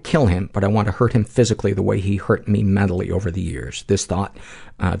don't want to kill him, but I want to hurt him physically the way he hurt me mentally over the years. This thought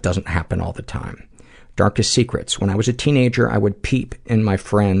doesn't happen all the time. Darkest secrets. When I was a teenager, I would peep in my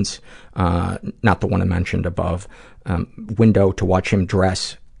friend's, not the one I mentioned above, window to watch him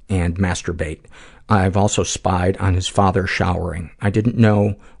dress and masturbate. I've also spied on his father showering. I didn't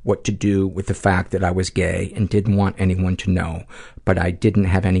know what to do with the fact that I was gay and didn't want anyone to know, but I didn't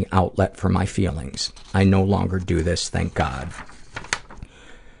have any outlet for my feelings. I no longer do this, thank God.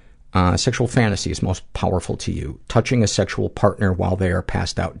 Sexual fantasies most powerful to you. Touching a sexual partner while they are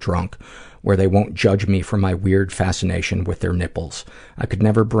passed out drunk, where they won't judge me for my weird fascination with their nipples. I could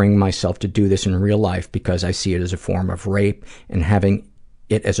never bring myself to do this in real life because I see it as a form of rape, and having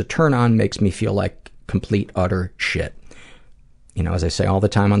it as a turn-on makes me feel like complete, utter shit. As I say all the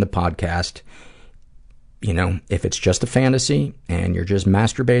time on the podcast, if it's just a fantasy and you're just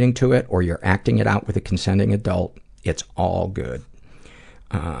masturbating to it or you're acting it out with a consenting adult, it's all good.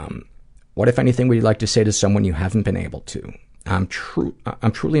 What, if anything, would you like to say to someone you haven't been able to? I'm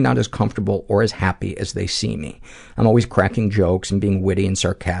truly not as comfortable or as happy as they see me. I'm always cracking jokes and being witty and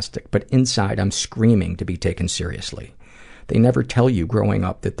sarcastic, but inside I'm screaming to be taken seriously. They never tell you growing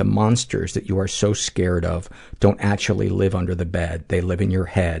up that the monsters that you are so scared of don't actually live under the bed. They live in your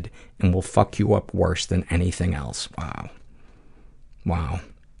head and will fuck you up worse than anything else. Wow.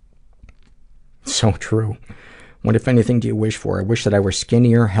 So true. What, if anything, do you wish for? I wish that I were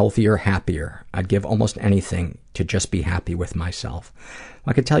skinnier, healthier, happier. I'd give almost anything to just be happy with myself.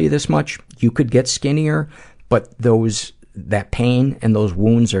 I could tell you this much. You could get skinnier, but that pain and those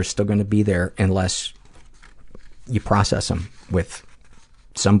wounds are still going to be there unless you process them with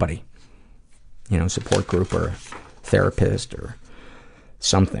somebody, support group or therapist or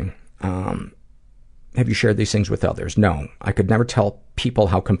something. Have you shared these things with others? No. I could never tell people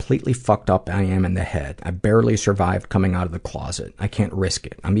how completely fucked up I am in the head. I barely survived coming out of the closet. I can't risk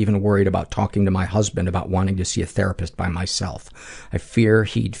it. I'm even worried about talking to my husband about wanting to see a therapist by myself. I fear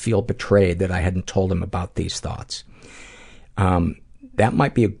he'd feel betrayed that I hadn't told him about these thoughts. That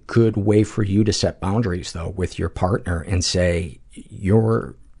might be a good way for you to set boundaries, though, with your partner and say,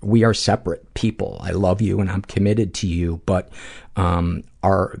 we are separate people. I love you and I'm committed to you, but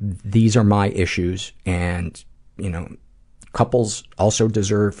these are my issues, and couples also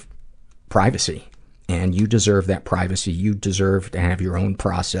deserve privacy, and you deserve that privacy. You deserve to have your own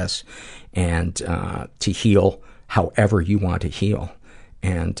process and to heal however you want to heal.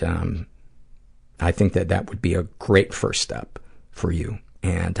 And I think that would be a great first step for you.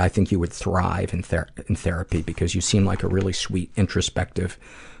 And I think you would thrive in therapy because you seem like a really sweet, introspective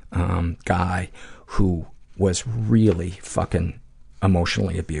guy who was really fucking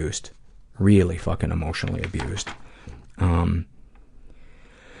emotionally abused. Really fucking emotionally abused. How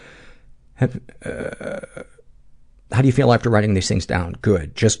do you feel after writing these things down?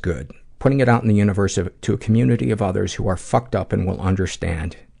 Good. Just good. Putting it out in the universe to a community of others who are fucked up and will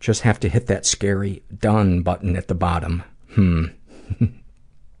understand. Just have to hit that scary done button at the bottom.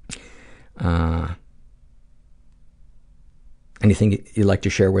 Anything you'd like to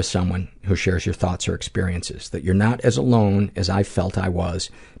share with someone who shares your thoughts or experiences? That you're not as alone as I felt I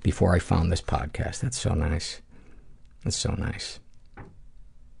was before I found this podcast. That's so nice. That's so nice.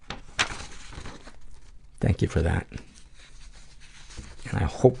 Thank you for that. And I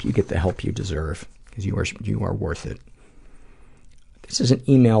hope you get the help you deserve, because you are worth it. This is an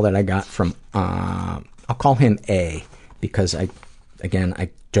email that I got from, I'll call him A, because I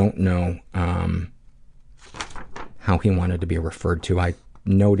don't know how he wanted to be referred to. I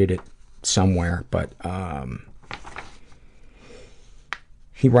noted it somewhere, but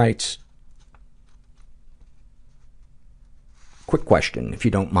he writes, quick question, if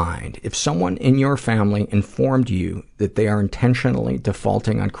you don't mind. If someone in your family informed you that they are intentionally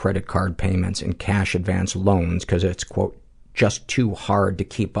defaulting on credit card payments and cash advance loans because it's, quote, just too hard to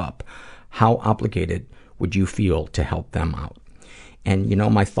keep up, how obligated would you feel to help them out? And, you know,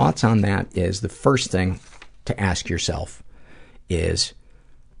 my thoughts on that is the first thing to ask yourself is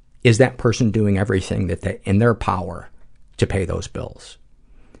that person doing everything that they, in their power to pay those bills?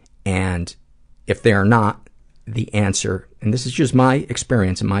 And if they are not, the answer, and this is just my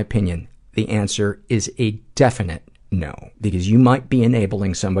experience and my opinion, the answer is a definite no, because you might be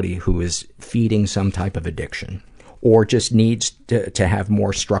enabling somebody who is feeding some type of addiction or just needs to have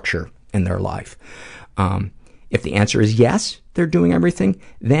more structure in their life. If the answer is yes, they're doing everything,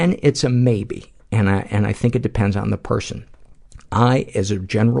 then it's a maybe. And I think it depends on the person. I, as a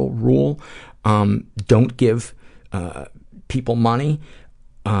general rule, don't give people money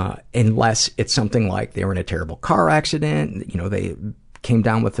unless it's something like they were in a terrible car accident, you know, they came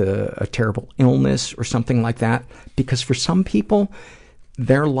down with a terrible illness or something like that. Because for some people,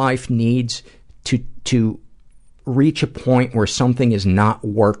 their life needs to reach a point where something is not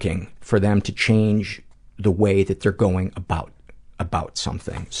working for them to change the way that they're going about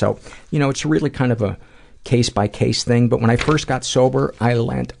something. So, you know, it's really kind of a case-by-case thing. But when I first got sober, I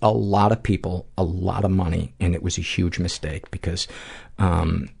lent a lot of people a lot of money, and it was a huge mistake because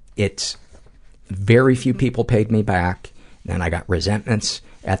it's very few people paid me back. Then I got resentments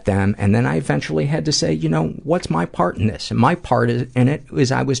at them, and then I eventually had to say, you know, what's my part in this? And my part in it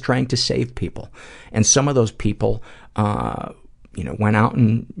is I was trying to save people. And some of those people, you know, went out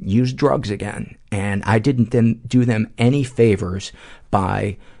and used drugs again. And I didn't then do them any favors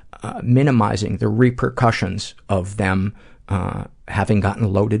by minimizing the repercussions of them having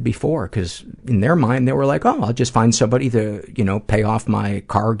gotten loaded before. Because in their mind, they were like, oh, I'll just find somebody to, you know, pay off my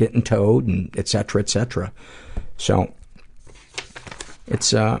car getting towed and et cetera, et cetera. So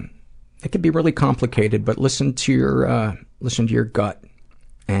it's it can be really complicated, but listen to your gut.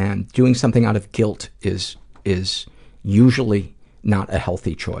 And doing something out of guilt is usually not a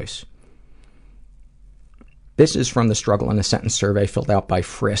healthy choice. This is from the Struggle in a Sentence survey filled out by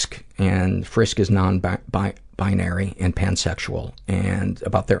Frisk, and Frisk is non-binary and pansexual, and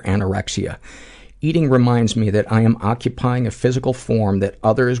about their anorexia. Eating reminds me that I am occupying a physical form that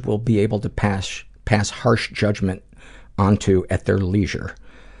others will be able to pass harsh judgment onto at their leisure.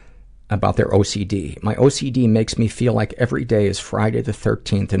 About their OCD. My OCD makes me feel like every day is Friday the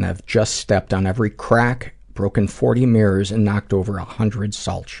 13th and I've just stepped on every crack, broken 40 mirrors, and knocked over 100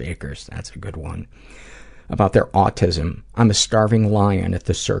 salt shakers. That's a good one. About their autism. I'm a starving lion at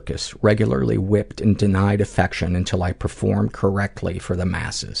the circus, regularly whipped and denied affection until I perform correctly for the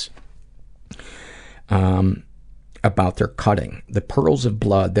masses. About their cutting. The pearls of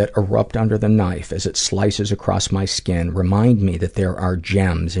blood that erupt under the knife as it slices across my skin remind me that there are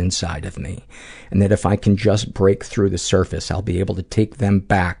gems inside of me, and that if I can just break through the surface, I'll be able to take them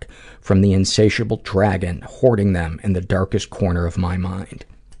back from the insatiable dragon hoarding them in the darkest corner of my mind.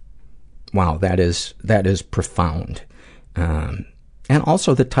 Wow, that is profound. And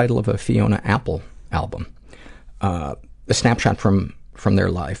also the title of a Fiona Apple album. A snapshot from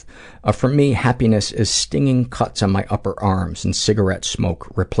their life. For me, happiness is stinging cuts on my upper arms and cigarette smoke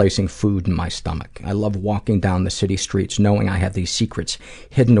replacing food in my stomach. I love walking down the city streets knowing I have these secrets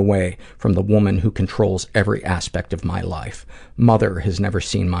hidden away from the woman who controls every aspect of my life. Mother has never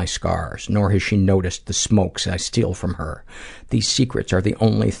seen my scars, nor has she noticed the smokes I steal from her. These secrets are the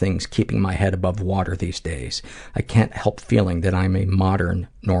only things keeping my head above water these days. I can't help feeling that I'm a modern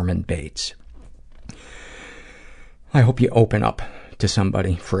Norman Bates. I hope you open up to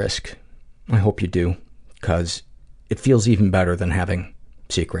somebody, Frisk. I hope you do, because it feels even better than having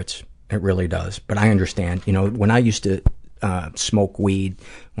secrets. It really does. But I understand, you know, when I used to smoke weed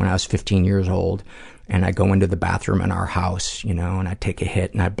when I was 15 years old, and I'd go into the bathroom in our house, you know, and I'd take a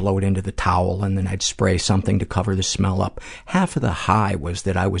hit and I'd blow it into the towel and then I'd spray something to cover the smell up. Half of the high was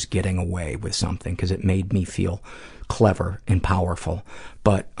that I was getting away with something because it made me feel clever and powerful.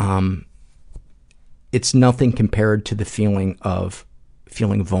 But it's nothing compared to the feeling of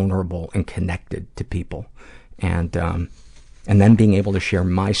feeling vulnerable and connected to people, and then being able to share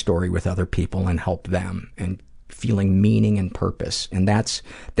my story with other people and help them, and feeling meaning and purpose. And that's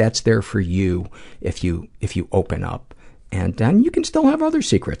there for you if you open up, and then you can still have other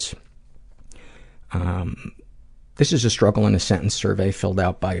secrets. This is a Struggle in a Sentence survey filled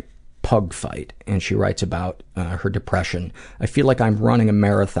out by Pug Fight, and she writes about her depression. I feel like I'm running a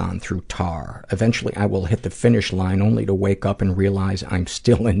marathon through tar. Eventually I will hit the finish line only to wake up and realize I'm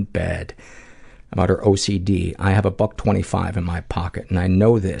still in bed. About her OCD. I have $1.25 in my pocket, and I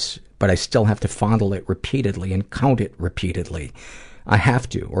know this, but I still have to fondle it repeatedly and count it repeatedly. I have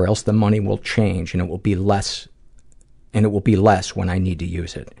to, or else the money will change and it will be less when I need to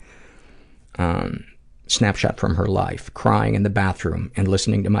use it. snapshot from her life, crying in the bathroom and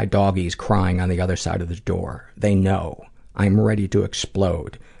listening to my doggies crying on the other side of the door. They know. I'm ready to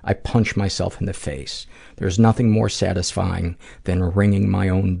explode. I punch myself in the face. There's nothing more satisfying than ringing my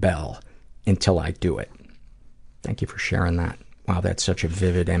own bell until I do it. Thank you for sharing that. Wow, that's such a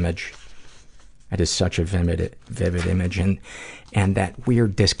vivid image. That is such a vivid image. And that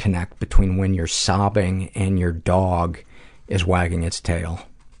weird disconnect between when you're sobbing and your dog is wagging its tail,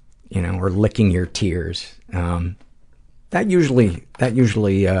 you know, or licking your tears. That usually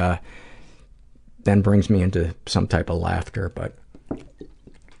then brings me into some type of laughter, but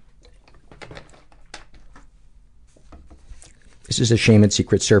this is a Shame and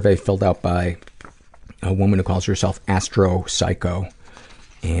Secret survey filled out by a woman who calls herself Astro Psycho,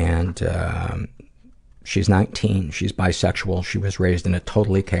 and she's 19. She's bisexual. She was raised in a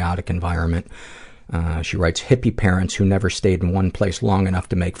totally chaotic environment. She writes, hippie parents who never stayed in one place long enough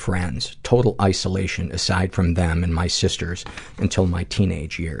to make friends. Total isolation aside from them and my sisters until my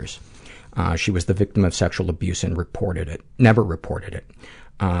teenage years. She was the victim of sexual abuse and never reported it.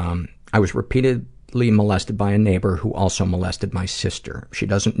 I was repeatedly molested by a neighbor who also molested my sister. She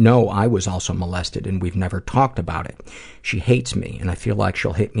doesn't know I was also molested, and we've never talked about it. She hates me, and I feel like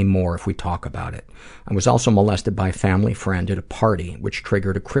she'll hate me more if we talk about it. I was also molested by a family friend at a party, which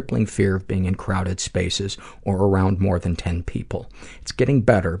triggered a crippling fear of being in crowded spaces or around more than 10 people. It's getting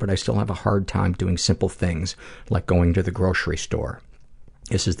better, but I still have a hard time doing simple things like going to the grocery store.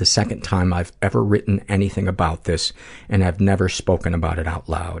 This is the second time I've ever written anything about this, and I've never spoken about it out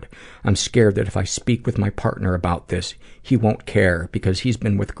loud. I'm scared that if I speak with my partner about this, he won't care because he's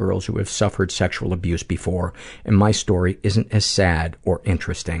been with girls who have suffered sexual abuse before, and my story isn't as sad or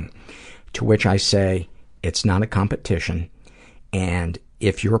interesting. To which I say, it's not a competition, and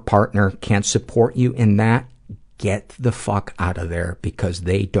if your partner can't support you in that, get the fuck out of there because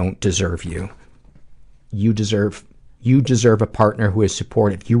they don't deserve you. You deserve a partner who is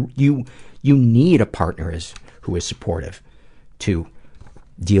supportive. You need a partner who is supportive to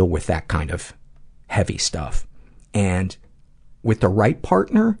deal with that kind of heavy stuff. And with the right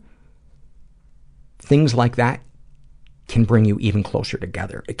partner, things like that can bring you even closer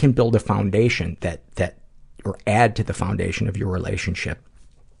together. It can build a foundation that or add to the foundation of your relationship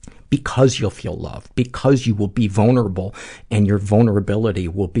because you'll feel loved, because you will be vulnerable, and your vulnerability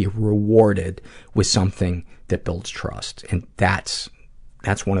will be rewarded with something that builds trust. And that's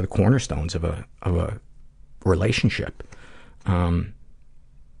one of the cornerstones of a relationship. You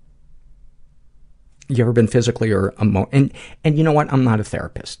ever been physically or and you know what? I'm not a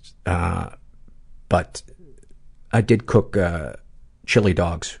therapist, but I did cook chili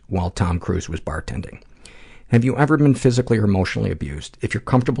dogs while Tom Cruise was bartending. Have you ever been physically or emotionally abused? If you're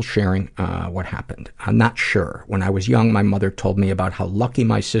comfortable sharing what happened. I'm not sure. When I was young, my mother told me about how lucky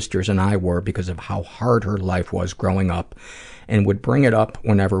my sisters and I were because of how hard her life was growing up, and would bring it up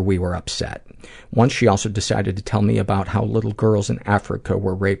whenever we were upset. Once she also decided to tell me about how little girls in Africa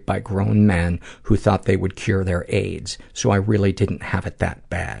were raped by grown men who thought they would cure their AIDS, so I really didn't have it that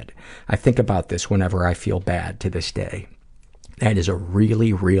bad. I think about this whenever I feel bad to this day. That is a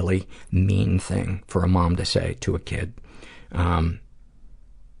really, really mean thing for a mom to say to a kid. You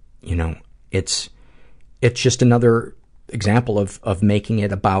know, it's just another example of making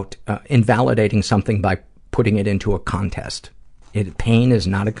it about invalidating something by putting it into a contest. Pain is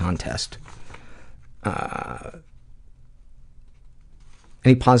not a contest.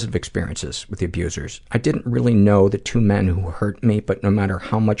 Any positive experiences with the abusers? I didn't really know the two men who hurt me, but no matter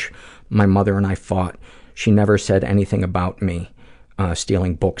how much my mother and I fought, she never said anything about me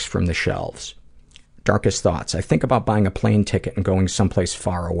stealing books from the shelves. Darkest thoughts. I think about buying a plane ticket and going someplace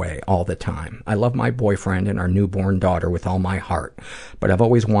far away all the time. I love my boyfriend and our newborn daughter with all my heart, but I've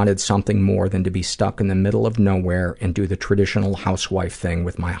always wanted something more than to be stuck in the middle of nowhere and do the traditional housewife thing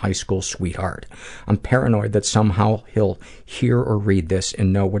with my high school sweetheart. I'm paranoid that somehow he'll hear or read this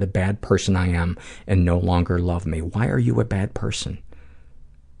and know what a bad person I am and no longer love me. Why are you a bad person?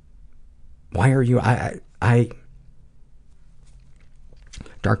 Why are you...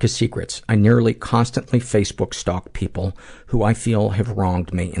 Darkest secrets. I nearly constantly Facebook stalk people who I feel have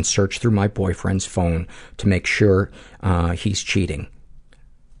wronged me and search through my boyfriend's phone to make sure he's cheating.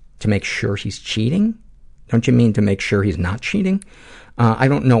 To make sure he's cheating? Don't you mean to make sure he's not cheating? I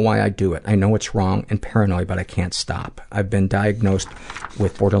don't know why I do it. I know it's wrong and paranoid, but I can't stop. I've been diagnosed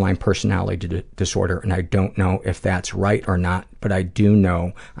with borderline personality disorder, and I don't know if that's right or not, but I do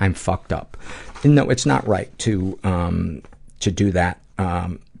know I'm fucked up. And no, it's not right to do that.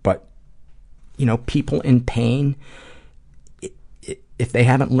 But, you know, people in pain, if they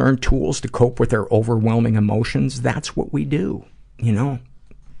haven't learned tools to cope with their overwhelming emotions, that's what we do, you know?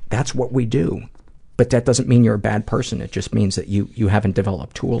 That's what we do. but that doesn't mean you're a bad person. It just means that you haven't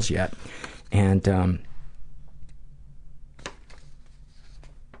developed tools yet. And,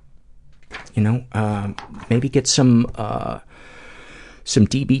 maybe get some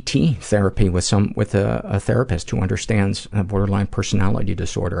DBT therapy with a therapist who understands borderline personality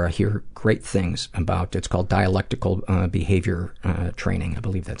disorder. I hear great things about, it's called dialectical behavior training. I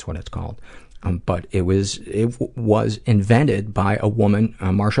believe that's what it's called. But it was invented by a woman,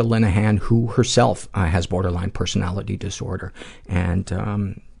 Marsha Linehan, who herself has borderline personality disorder.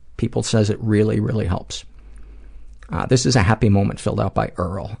 And people says it really, really helps. This is a happy moment filled out by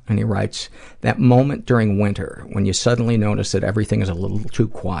Earl, and he writes, that moment during winter when you suddenly notice that everything is a little too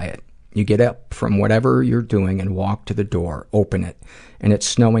quiet. You get up from whatever you're doing and walk to the door, open it, and it's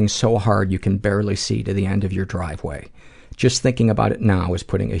snowing so hard you can barely see to the end of your driveway. Just thinking about it now is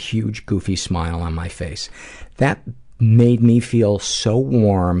putting a huge, goofy smile on my face. That made me feel so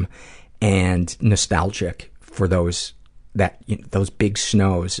warm and nostalgic for those big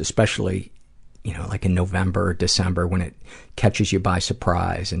snows, especially, like in November or December when it catches you by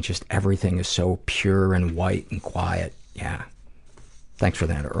surprise and just everything is so pure and white and quiet. Yeah. Thanks for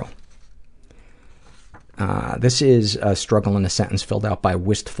that, Earl. This is a struggle in a sentence filled out by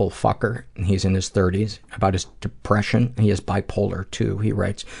Wistful Fucker. He's in his 30s. About his depression. He is bipolar, too. He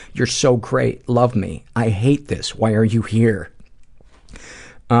writes, you're so great. Love me. I hate this. Why are you here?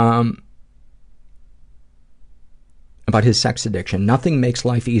 About his sex addiction. Nothing makes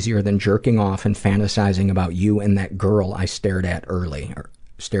life easier than jerking off and fantasizing about you and that girl I stared at earlier.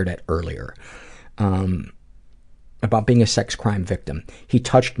 About being a sex crime victim. He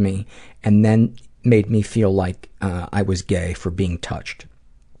touched me and then made me feel like I was gay for being touched.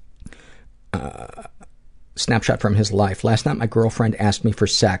 Snapshot from his life. Last night my girlfriend asked me for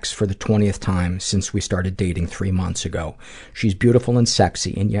sex for the 20th time since we started dating 3 months ago. She's beautiful and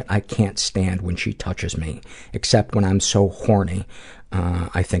sexy, and yet I can't stand when she touches me, except when I'm so horny.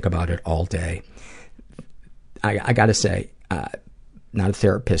 I think about it all day. I gotta say, not a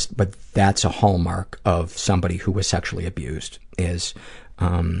therapist, but that's a hallmark of somebody who was sexually abused, is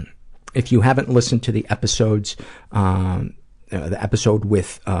if you haven't listened to the episodes, the episode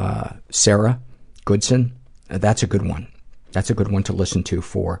with Sarah Goodson, that's a good one. That's a good one to listen to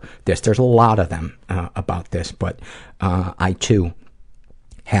for this. There's a lot of them about this, but I too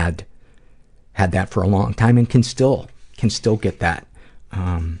had that for a long time and can still get that.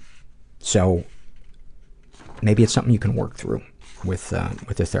 So maybe it's something you can work through with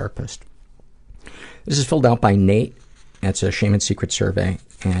a therapist. This is filled out by Nate. It's a Shame and Secret survey,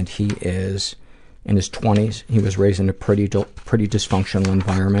 and he is in his 20s. He was raised in a pretty dysfunctional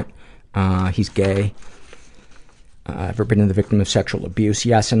environment. He's gay. Ever been the victim of sexual abuse?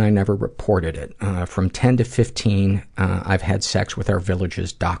 Yes, and I never reported it. From 10 to 15, I've had sex with our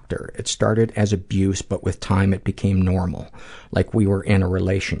village's doctor. It started as abuse, but with time it became normal, like we were in a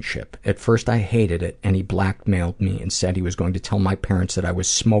relationship. At first I hated it, and he blackmailed me and said he was going to tell my parents that I was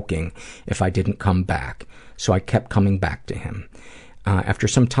smoking if I didn't come back. So I kept coming back to him. After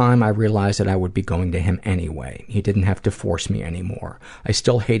some time, I realized that I would be going to him anyway. He didn't have to force me anymore. I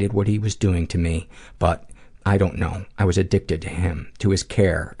still hated what he was doing to me, but I don't know. I was addicted to him, to his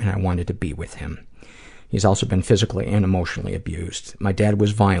care, and I wanted to be with him. He's also been physically and emotionally abused. My dad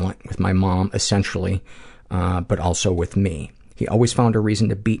was violent with my mom, essentially, but also with me. He always found a reason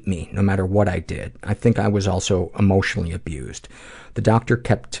to beat me, no matter what I did. I think I was also emotionally abused. The doctor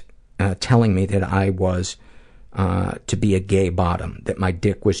kept telling me that I was to be a gay bottom, that my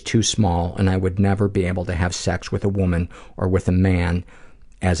dick was too small and I would never be able to have sex with a woman or with a man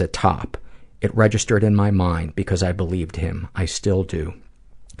as a top. It registered in my mind because I believed him. I still do.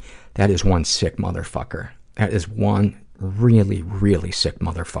 That is one sick motherfucker. That is one really, really sick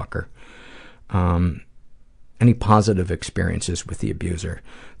motherfucker. Any positive experiences with the abuser?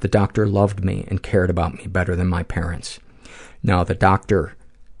 The doctor loved me and cared about me better than my parents. Now, the doctor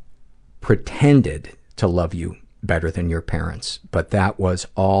pretended to love you better than your parents, but that was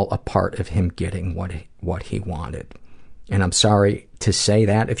all a part of him getting what he wanted. And I'm sorry to say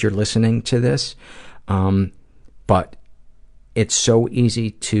that if you're listening to this, but it's so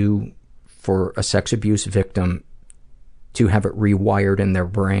easy for a sex abuse victim to have it rewired in their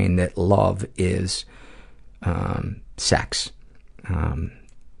brain that love is sex.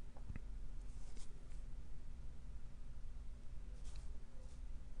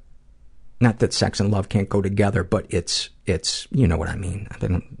 Not that sex and love can't go together, but it's you know what I mean. I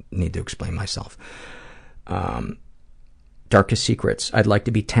don't need to explain myself. Darkest secrets. I'd like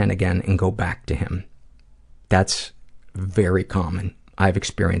to be 10 again and go back to him. That's very common. I've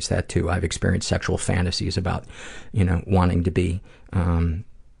experienced that too. I've experienced sexual fantasies about, wanting to be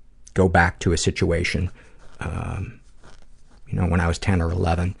go back to a situation, when I was 10 or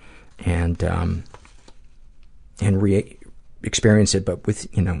 11 and experience it, but with,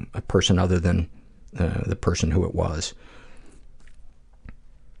 a person other than the person who it was.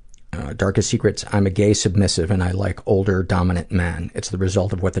 Darkest secrets. I'm a gay submissive and I like older dominant men. It's the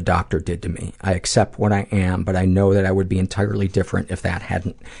result of what the doctor did to me. I accept what I am, but I know that I would be entirely different if that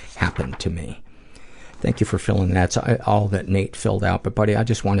hadn't happened to me. Thank you for filling that. It's all that Nate filled out. But buddy, I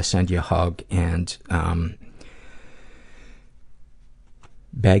just want to send you a hug and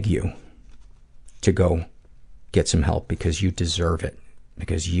beg you to go get some help, because you deserve it,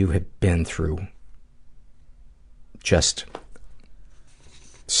 because you have been through just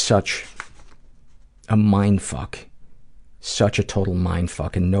such a mindfuck, such a total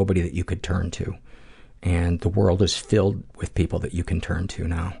mindfuck, and nobody that you could turn to. And the world is filled with people that you can turn to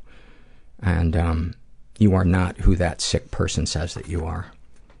now. And you are not who that sick person says that you are.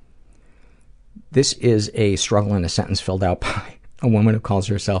 This is a struggle in a sentence filled out by a woman who calls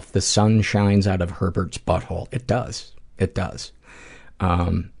herself "The sun shines out of Herbert's butthole." It does. It does.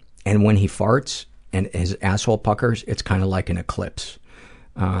 And when he farts and his asshole puckers, it's kind of like an eclipse.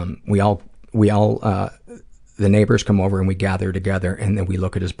 The neighbors come over and we gather together, and then we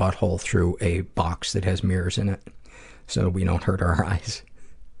look at his butthole through a box that has mirrors in it so we don't hurt our eyes.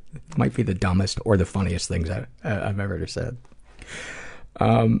 It might be the dumbest or the funniest things I've ever said.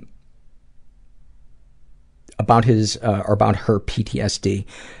 About her PTSD,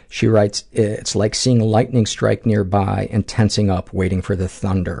 she writes, it's like seeing lightning strike nearby and tensing up, waiting for the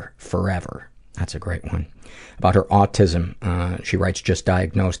thunder forever. That's a great one. About her autism, she writes, just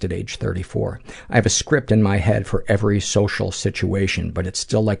diagnosed at age 34. I have a script in my head for every social situation, but it's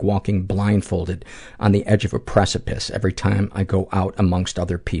still like walking blindfolded on the edge of a precipice every time I go out amongst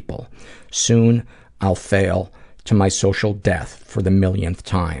other people. Soon I'll fail to my social death for the millionth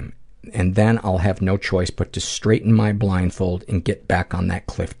time, and then I'll have no choice but to straighten my blindfold and get back on that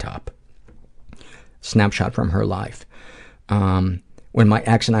cliff top. Snapshot from her life. When my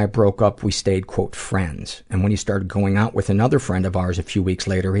ex and I broke up, we stayed, quote, friends. And when he started going out with another friend of ours a few weeks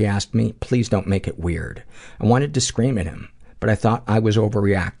later, he asked me, please don't make it weird. I wanted to scream at him, but I thought I was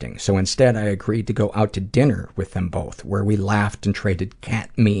overreacting. So instead, I agreed to go out to dinner with them both, where we laughed and traded cat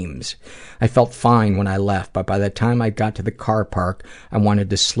memes. I felt fine when I left, but by the time I got to the car park, I wanted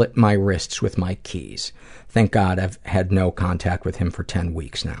to slit my wrists with my keys. Thank God I've had no contact with him for 10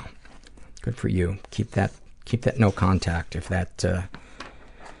 weeks now. Good for you. Keep that no contact if that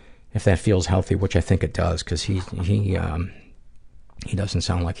feels healthy, which I think it does, because he doesn't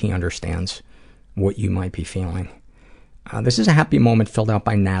sound like he understands what you might be feeling. This is a happy moment filled out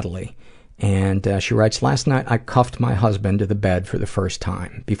by Natalie. And she writes, last night I cuffed my husband to the bed for the first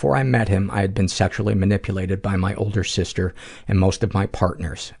time. Before I met him, I had been sexually manipulated by my older sister and most of my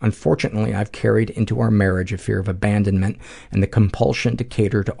partners. Unfortunately, I've carried into our marriage a fear of abandonment and the compulsion to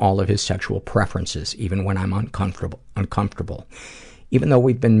cater to all of his sexual preferences, even when I'm uncomfortable. Even though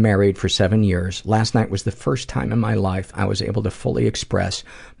we've been married for 7 years, last night was the first time in my life I was able to fully express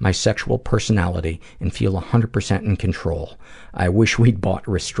my sexual personality and feel 100% in control. I wish we'd bought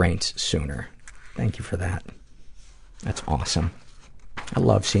restraints sooner. Thank you for that. That's awesome. I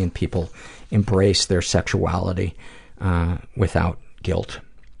love seeing people embrace their sexuality without guilt.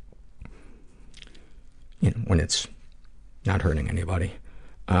 When it's not hurting anybody.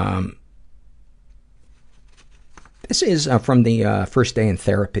 This is from the first day in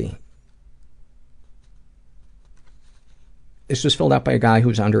therapy. This was filled out by a guy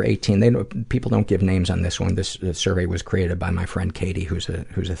who's under 18. People don't give names on this one. This survey was created by my friend Katie, who's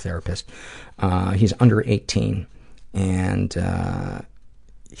a therapist. He's under 18, and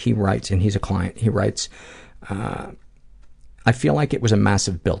he writes, and he's a client. He writes, I feel like it was a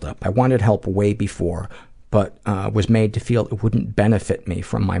massive buildup. I wanted help way before, but was made to feel it wouldn't benefit me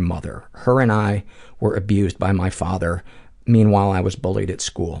from my mother. Her and I were abused by my father. Meanwhile, I was bullied at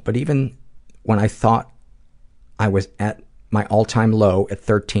school. But even when I thought I was at my all-time low at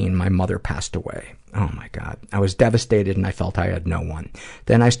 13, my mother passed away. Oh my God. I was devastated and I felt I had no one.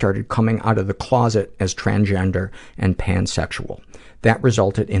 Then I started coming out of the closet as transgender and pansexual. That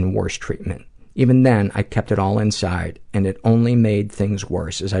resulted in worse treatment. Even then, I kept it all inside, and it only made things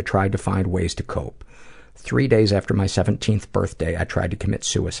worse as I tried to find ways to cope. 3 days after my 17th birthday, I tried to commit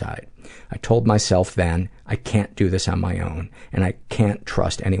suicide. I told myself then, I can't do this on my own, and I can't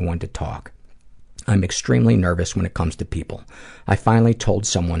trust anyone to talk. I'm extremely nervous when it comes to people. I finally told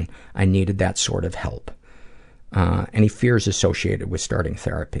someone I needed that sort of help. Any fears associated with starting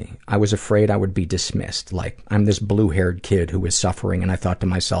therapy? I was afraid I would be dismissed, like I'm this blue-haired kid who is suffering, and I thought to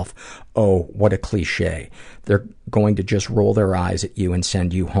myself, oh, what a cliche. They're going to just roll their eyes at you and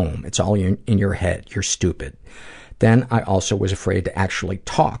send you home. It's all in your head. You're stupid. Then I also was afraid to actually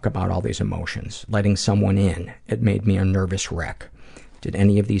talk about all these emotions, letting someone in. It made me a nervous wreck. Did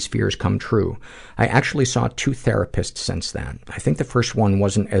any of these fears come true? I actually saw 2 therapists since then. I think the first one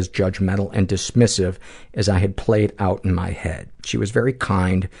wasn't as judgmental and dismissive as I had played out in my head. She was very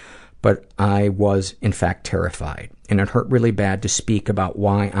kind, but I was, in fact, terrified. And it hurt really bad to speak about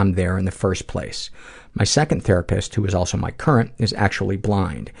why I'm there in the first place. My second therapist, who is also my current, is actually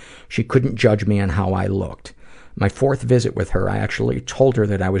blind. She couldn't judge me on how I looked. My 4th visit with her, I actually told her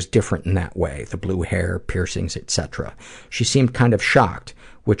that I was different in that way, the blue hair, piercings, etc. She seemed kind of shocked,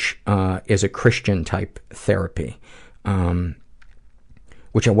 which is a Christian-type therapy,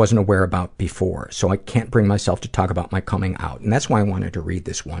 which I wasn't aware about before. So I can't bring myself to talk about my coming out. And that's why I wanted to read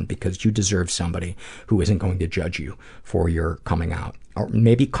this one, because you deserve somebody who isn't going to judge you for your coming out. Or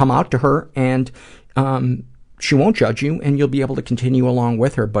maybe come out to her and she won't judge you and you'll be able to continue along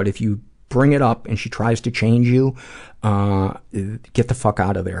with her. But if you bring it up and she tries to change you, get the fuck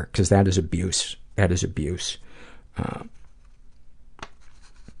out of there, because that is abuse. That is abuse. But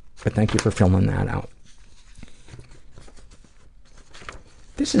thank you for filling that out.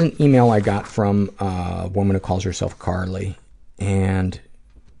 This is an email I got from a woman who calls herself Carly, and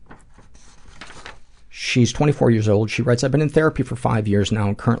she's 24 years old. She writes, I've been in therapy for 5 years now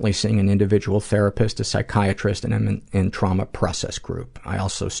and currently seeing an individual therapist, a psychiatrist, and I'm in trauma process group. I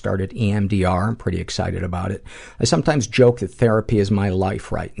also started EMDR. I'm pretty excited about it. I sometimes joke that therapy is my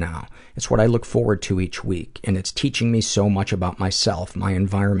life right now. It's what I look forward to each week, and it's teaching me so much about myself, my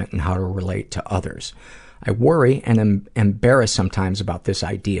environment, and how to relate to others. I worry and am embarrassed sometimes about this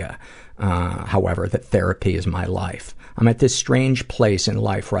idea, however, that therapy is my life. I'm at this strange place in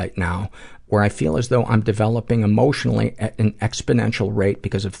life right now where I feel as though I'm developing emotionally at an exponential rate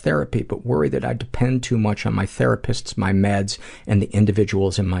because of therapy, but worry that I depend too much on my therapists, my meds, and the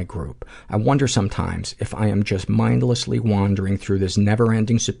individuals in my group. I wonder sometimes if I am just mindlessly wandering through this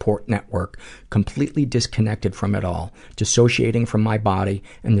never-ending support network, completely disconnected from it all, dissociating from my body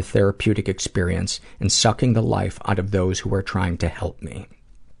and the therapeutic experience, and sucking the life out of those who are trying to help me.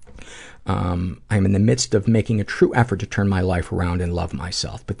 I'm in the midst of making a true effort to turn my life around and love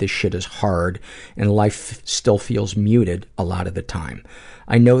myself, but this shit is hard, and life still feels muted a lot of the time.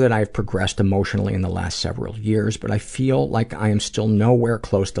 I know that I've progressed emotionally in the last several years, but I feel like I am still nowhere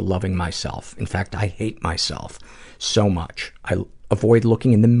close to loving myself. In fact, I hate myself so much. I avoid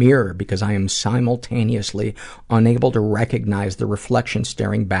looking in the mirror because I am simultaneously unable to recognize the reflection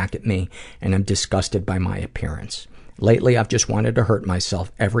staring back at me, and am disgusted by my appearance. Lately, I've just wanted to hurt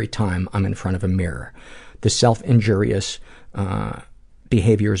myself every time I'm in front of a mirror. The self-injurious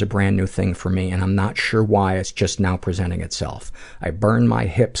behavior is a brand new thing for me, and I'm not sure why it's just now presenting itself. I burn my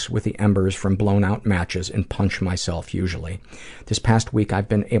hips with the embers from blown-out matches and punch myself usually. This past week, I've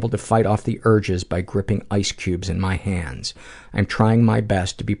been able to fight off the urges by gripping ice cubes in my hands. I'm trying my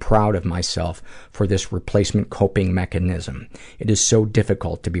best to be proud of myself for this replacement coping mechanism. It is so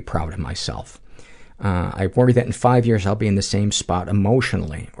difficult to be proud of myself. I worry that in 5 years I'll be in the same spot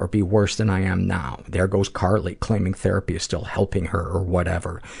emotionally, or be worse than I am now. There goes Carly, claiming therapy is still helping her or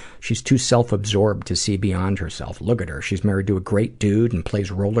whatever. She's too self-absorbed to see beyond herself. Look at her. She's married to a great dude and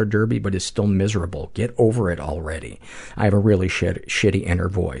plays roller derby, but is still miserable. Get over it already. I have a really shitty inner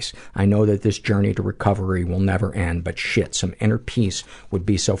voice. I know that this journey to recovery will never end, but shit, some inner peace would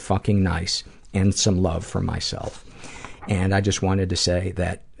be so fucking nice, and some love for myself. And I just wanted to say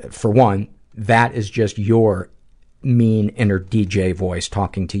that, for one, that is just your mean inner DJ voice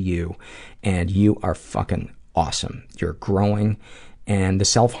talking to you, and you are fucking awesome. You're growing, and the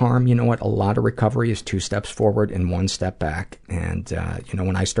self-harm, you know what, a lot of recovery is 2 steps forward and 1 step back. And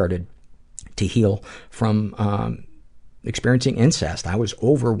when I started to heal from experiencing incest, I was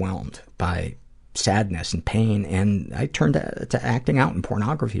overwhelmed by sadness and pain, and I turned to acting out in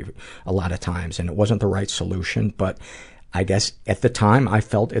pornography a lot of times, and it wasn't the right solution, but I guess at the time I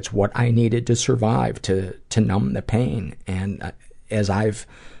felt it's what I needed to survive, to numb the pain. And as I've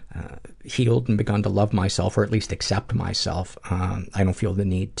healed and begun to love myself, or at least accept myself, I don't feel the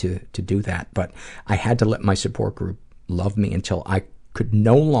need to do that. But I had to let my support group love me until I could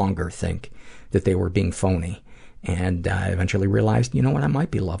no longer think that they were being phony. And I eventually realized, you know what, I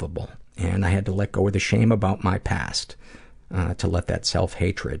might be lovable. And I had to let go of the shame about my past, to let that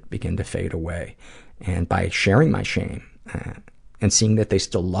self-hatred begin to fade away. And by sharing my shame, and seeing that they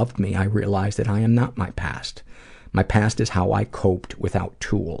still loved me, I realized that I am not my past. My past is how I coped without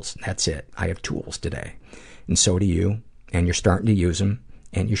tools. That's it. I have tools today. and so do you, and you're starting to use them,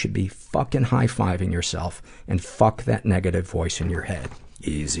 and you should be fucking high-fiving yourself, and fuck that negative voice in your head.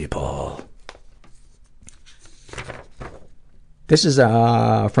 Easy, Paul. This is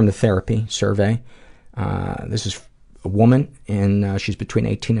from the therapy survey. This is a woman, and she's between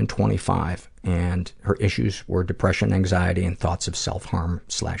 18 and 25, and her issues were depression, anxiety, and thoughts of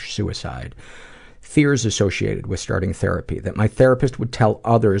self-harm/suicide. Fears associated with starting therapy, that my therapist would tell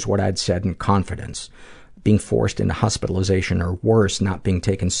others what I'd said in confidence, being forced into hospitalization, or worse, not being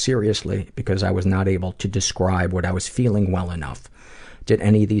taken seriously because I was not able to describe what I was feeling well enough. Did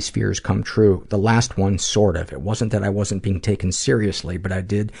any of these fears come true? The last one, sort of. It wasn't that I wasn't being taken seriously, but I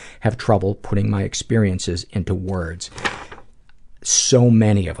did have trouble putting my experiences into words. So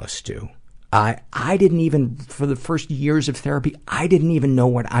many of us do. I didn't even, for the first years of therapy, I didn't even know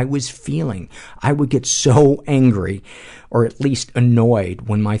what I was feeling. I would get so angry, or at least annoyed,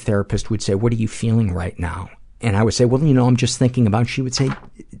 when my therapist would say, "What are you feeling right now?" And I would say, "Well, I'm just thinking about," she would say,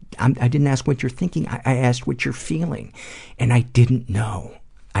 I didn't ask what you're thinking, I asked what you're feeling. And I didn't know.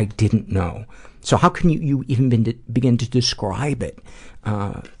 So how can you even begin to describe it?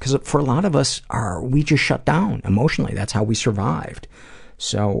 Because for a lot of us, we just shut down emotionally. That's how we survived.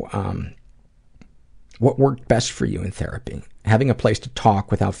 So, what worked best for you in therapy? Having a place to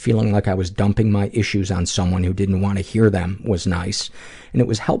talk without feeling like I was dumping my issues on someone who didn't want to hear them was nice. And it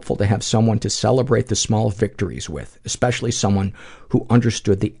was helpful to have someone to celebrate the small victories with, especially someone who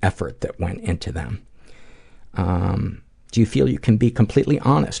understood the effort that went into them. Do you feel you can be completely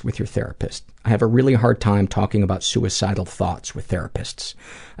honest with your therapist? I have a really hard time talking about suicidal thoughts with therapists.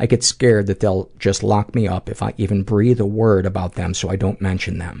 I get scared that they'll just lock me up if I even breathe a word about them, so I don't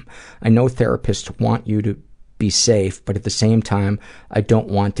mention them. I know therapists want you to be safe, but at the same time, I don't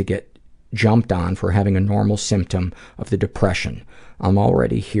want to get jumped on for having a normal symptom of the depression I'm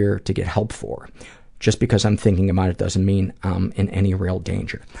already here to get help for. Just because I'm thinking about it doesn't mean I'm in any real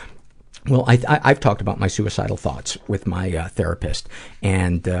danger. Well, I've talked about my suicidal thoughts with my therapist,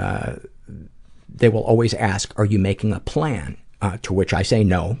 and they will always ask, "Are you making a plan?" To which I say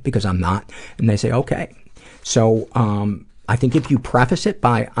no, because I'm not. And they say, "Okay." So I think if you preface it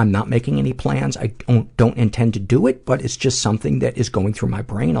by, "I'm not making any plans, I don't intend to do it, but it's just something that is going through my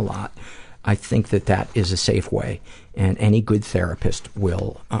brain a lot," I think that is a safe way. And any good therapist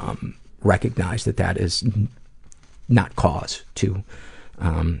will recognize that is not cause to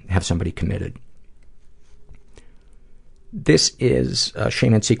have somebody committed. This is a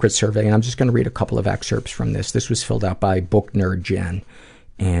Shame and Secrets survey, and I'm just going to read a couple of excerpts from this. This was filled out by Book Nerd Jen,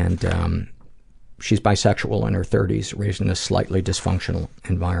 and she's bisexual, in her 30s, raised in a slightly dysfunctional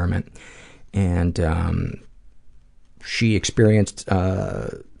environment, and she experienced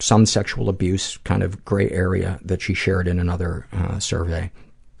some sexual abuse, kind of gray area, that she shared in another survey,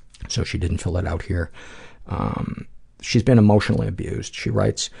 so she didn't fill it out here. She's been emotionally abused. She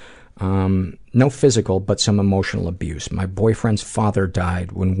writes, no physical, but some emotional abuse. My boyfriend's father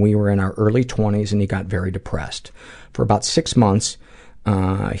died when we were in our early 20s, and he got very depressed. For about 6 months,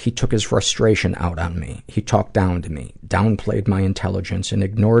 he took his frustration out on me. He talked down to me, downplayed my intelligence, and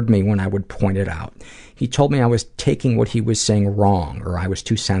ignored me when I would point it out. He told me I was taking what he was saying wrong, or I was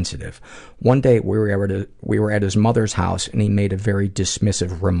too sensitive. One day, we were at his mother's house, and he made a very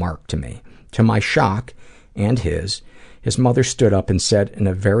dismissive remark to me. To my shock, and his mother stood up and said in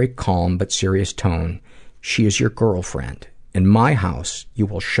a very calm but serious tone, "She is your girlfriend. In my house, you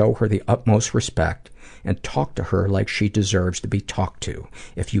will show her the utmost respect and talk to her like she deserves to be talked to.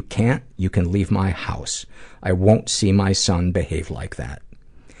 If you can't, you can leave my house. I won't see my son behave like that."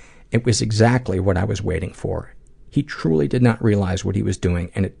 It was exactly what I was waiting for. He truly did not realize what he was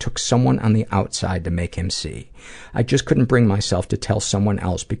doing, and it took someone on the outside to make him see. I just couldn't bring myself to tell someone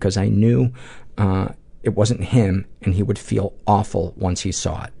else because I knew it wasn't him, and he would feel awful once he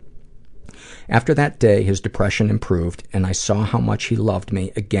saw it. After that day, his depression improved, and I saw how much he loved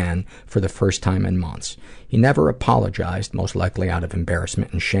me again for the first time in months. He never apologized, most likely out of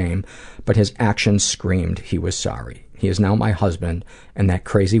embarrassment and shame, but his actions screamed he was sorry. He is now my husband, and that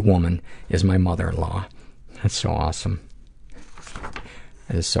crazy woman is my mother-in-law. That's so awesome.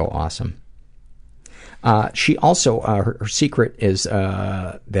 That is so awesome. She also, her secret is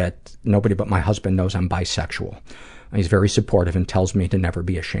that nobody but my husband knows I'm bisexual. He's very supportive and tells me to never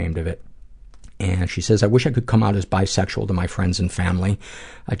be ashamed of it. And she says, I wish I could come out as bisexual to my friends and family.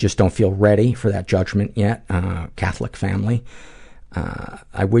 I just don't feel ready for that judgment yet. Catholic family.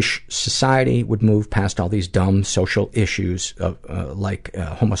 I wish society would move past all these dumb social issues of, like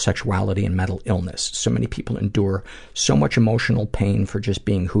homosexuality and mental illness. So many people endure so much emotional pain for just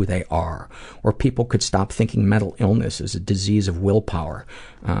being who they are. Or people could stop thinking mental illness is a disease of willpower.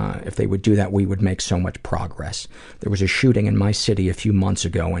 If they would do that, we would make so much progress. There was a shooting in my city a few months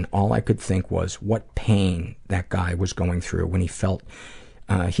ago, and all I could think was what pain that guy was going through when he felt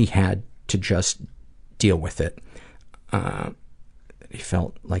he had to just deal with it. He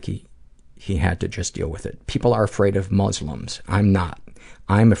felt like he had to just deal with it. People are afraid of Muslims. I'm not.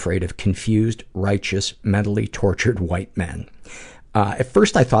 I'm afraid of confused, righteous, mentally tortured white men. At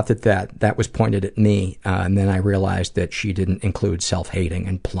first I thought that was pointed at me, and then I realized that she didn't include self-hating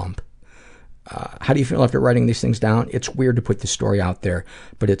and plump. How do you feel after writing these things down? It's weird to put the story out there,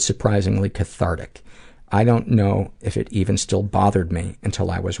 but it's surprisingly cathartic. I don't know if it even still bothered me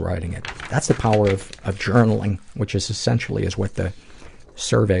until I was writing it. That's the power of journaling, which is essentially is what the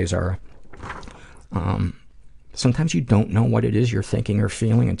surveys are. Sometimes you don't know what it is you're thinking or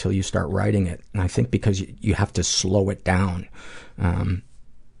feeling until you start writing it. And I think because you have to slow it down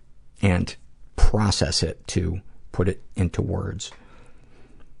and process it to put it into words.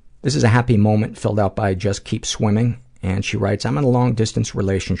 This is a happy moment filled out by Just Keep Swimming. And she writes, I'm in a long-distance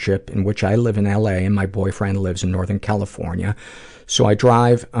relationship in which I live in L.A. and my boyfriend lives in Northern California. So I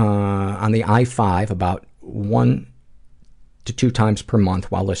drive on the I-5 about 1 to 2 times per month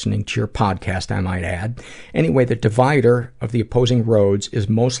while listening to your podcast, I might add. Anyway, the divider of the opposing roads is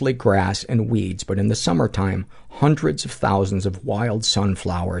mostly grass and weeds, but in the summertime, hundreds of thousands of wild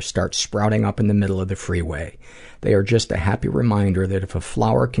sunflowers start sprouting up in the middle of the freeway. They are just a happy reminder that if a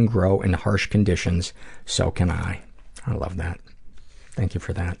flower can grow in harsh conditions, so can I. I love that. Thank you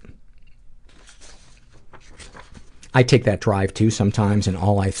for that. I take that drive too sometimes, and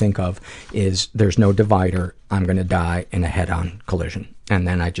all I think of is there's no divider, I'm going to die in a head-on collision. And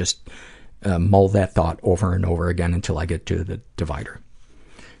then I just mull that thought over and over again until I get to the divider.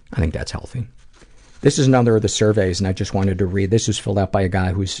 I think that's healthy. This is another of the surveys, and I just wanted to read. This is filled out by a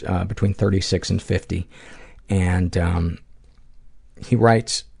guy who's between 36 and 50. And he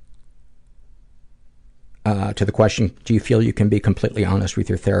writes, to the question, do you feel you can be completely honest with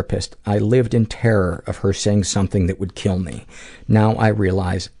your therapist? I lived in terror of her saying something that would kill me. Now I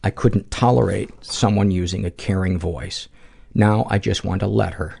realize I couldn't tolerate someone using a caring voice. Now I just want to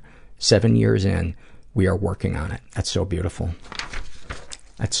let her. 7 years in, we are working on it. That's so beautiful.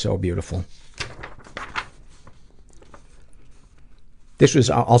 That's so beautiful. This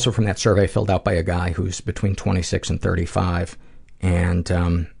was also from that survey filled out by a guy who's between 26 and 35.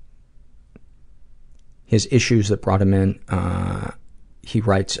 And his issues that brought him in, he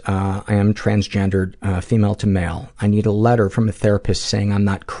writes, I am transgendered, female to male. I need a letter from a therapist saying I'm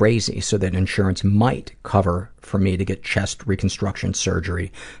not crazy so that insurance might cover for me to get chest reconstruction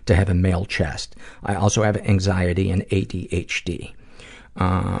surgery to have a male chest. I also have anxiety and ADHD.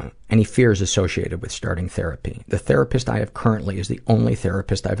 Any fears associated with starting therapy. The therapist I have currently is the only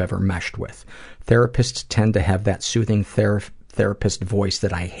therapist I've ever meshed with. Therapists tend to have that soothing therapist voice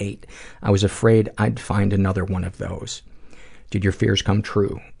that I hate. I was afraid I'd find another one of those. Did your fears come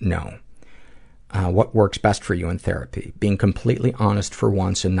true? No. What works best for you in therapy? Being completely honest for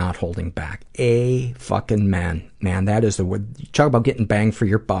once and not holding back. Fucking man. Man, that is the word. You talk about getting bang for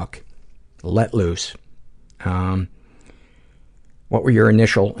your buck. Let loose. What were your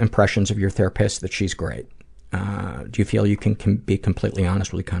initial impressions of your therapist? That she's great. Do you feel you can be completely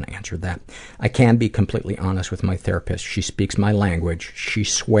honest? Well, you kind of answered that. I can be completely honest with my therapist. She speaks my language. She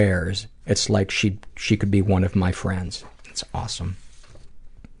swears. It's like she could be one of my friends. It's awesome.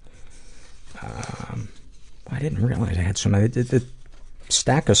 I didn't realize I had so many. The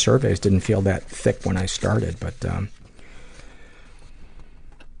stack of surveys didn't feel that thick when I started, but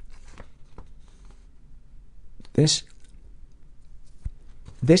this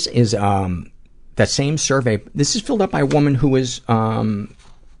is that same survey. This is filled out by a woman who is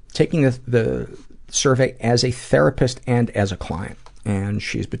taking the survey as a therapist and as a client, and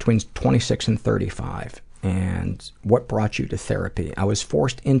she's between 26 and 35. And what brought you to therapy? I was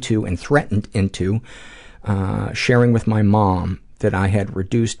forced into and threatened into sharing with my mom that I had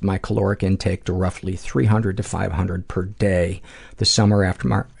reduced my caloric intake to roughly 300 to 500 per day the summer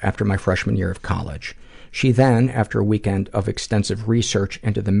after my freshman year of college. She then, after a weekend of extensive research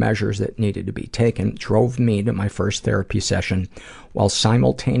into the measures that needed to be taken, drove me to my first therapy session while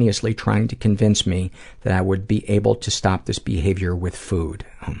simultaneously trying to convince me that I would be able to stop this behavior with food.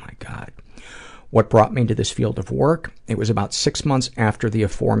 Oh my God. What brought me to this field of work? It was about 6 months after the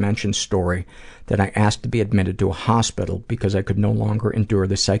aforementioned story that I asked to be admitted to a hospital because I could no longer endure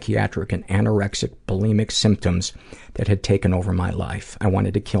the psychiatric and anorexic bulimic symptoms that had taken over my life. I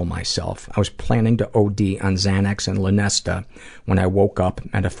wanted to kill myself. I was planning to OD on Xanax and Lunesta when I woke up,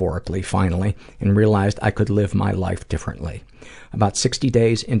 metaphorically, finally, and realized I could live my life differently. About 60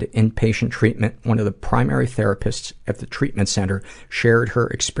 days into inpatient treatment, one of the primary therapists at the treatment center shared her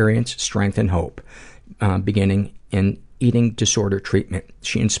experience, strength, and hope, beginning in eating disorder treatment.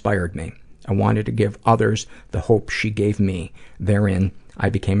 She inspired me. I wanted to give others the hope she gave me. Therein, I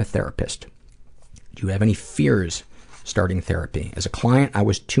became a therapist. Do you have any fears starting therapy? As a client, I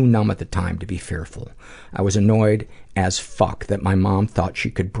was too numb at the time to be fearful. I was annoyed as fuck that my mom thought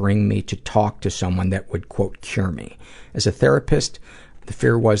she could bring me to talk to someone that would, quote, cure me. As a therapist, the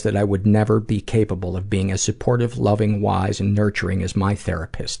fear was that I would never be capable of being as supportive, loving, wise, and nurturing as my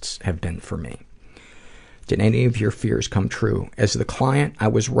therapists have been for me. Did any of your fears come true? As the client, I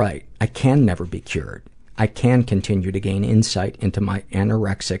was right. I can never be cured. I can continue to gain insight into my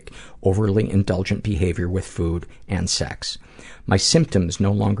anorexic, overly indulgent behavior with food and sex. My symptoms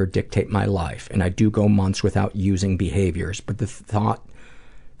no longer dictate my life, and I do go months without using behaviors, but the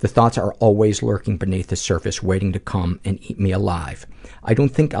thoughts are always lurking beneath the surface, waiting to come and eat me alive. I don't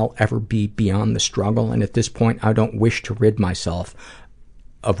think I'll ever be beyond the struggle, and at this point, I don't wish to rid myself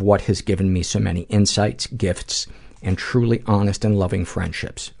of what has given me so many insights, gifts, and truly honest and loving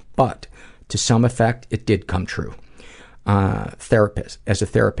friendships. But to some effect, it did come true. As a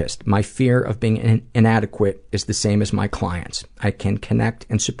therapist, my fear of being inadequate is the same as my clients. I can connect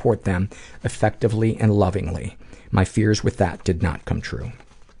and support them effectively and lovingly. My fears with that did not come true.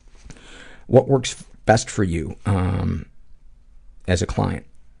 What works best for you as a client?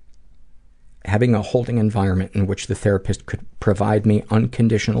 Having a holding environment in which the therapist could provide me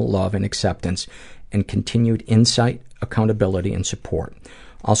unconditional love and acceptance and continued insight, accountability, and support.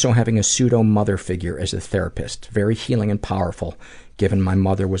 Also having a pseudo-mother figure as a therapist. Very healing and powerful, given my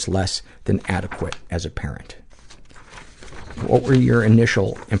mother was less than adequate as a parent. What were your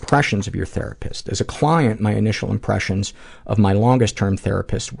initial impressions of your therapist? As a client, my initial impressions of my longest-term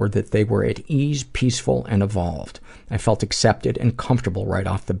therapist were that they were at ease, peaceful, and evolved. I felt accepted and comfortable right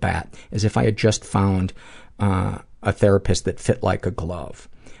off the bat, as if I had just found a therapist that fit like a glove.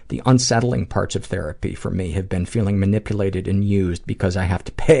 The unsettling parts of therapy for me have been feeling manipulated and used because I have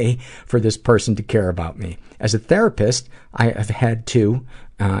to pay for this person to care about me. As a therapist, I have had to,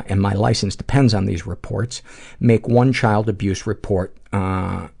 and my license depends on these reports, make one child abuse report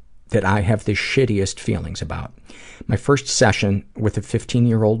that I have the shittiest feelings about. My first session with a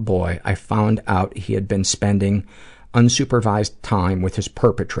 15-year-old boy, I found out he had been spending unsupervised time with his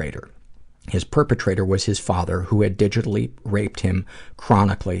perpetrator. His perpetrator was his father, who had digitally raped him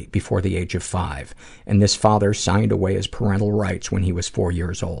chronically before the age of 5, and this father signed away his parental rights when he was 4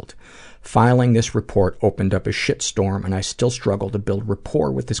 years old. Filing this report opened up a shitstorm, and I still struggle to build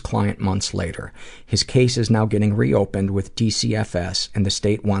rapport with this client months later. His case is now getting reopened with DCFS, and the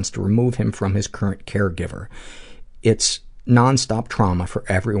state wants to remove him from his current caregiver. It's nonstop trauma for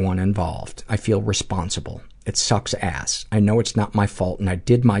everyone involved. I feel responsible. It sucks ass. I know it's not my fault and I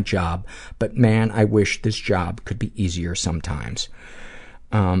did my job, but man, I wish this job could be easier sometimes.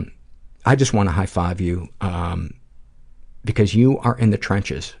 I just want to high five you, because you are in the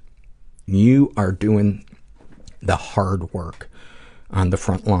trenches. You are doing the hard work on the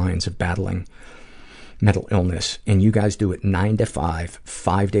front lines of battling mental illness, and you guys do it 9 to 5,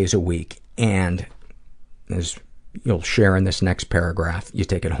 5 days a week, and as you'll share in this next paragraph, you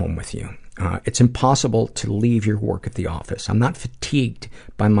take it home with you. It's impossible to leave your work at the office. I'm not fatigued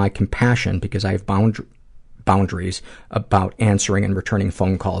by my compassion because I have boundaries about answering and returning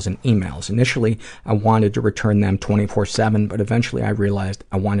phone calls and emails. Initially, I wanted to return them 24/7, but eventually I realized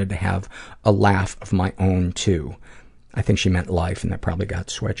I wanted to have a laugh of my own, too. I think she meant life, and that probably got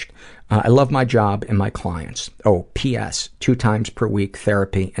switched. I love my job and my clients. Oh, P.S. 2 times per week,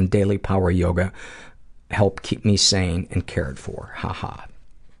 therapy and daily power yoga help keep me sane and cared for. Ha-ha.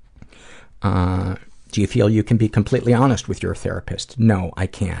 Do you feel you can be completely honest with your therapist? No, I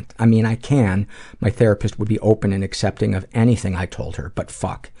can't. I mean, I can. My therapist would be open and accepting of anything I told her, but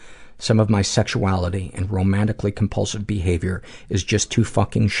fuck. Some of my sexuality and romantically compulsive behavior is just too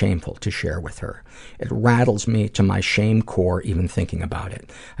fucking shameful to share with her. It rattles me to my shame core even thinking about it.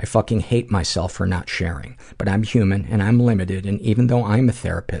 I fucking hate myself for not sharing. But I'm human and I'm limited, and even though I'm a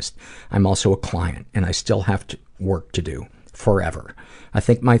therapist, I'm also a client, and I still have work to do. Forever. I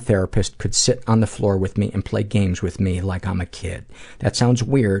think my therapist could sit on the floor with me and play games with me like I'm a kid. That sounds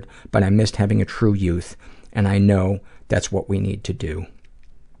weird, but I missed having a true youth, and I know that's what we need to do.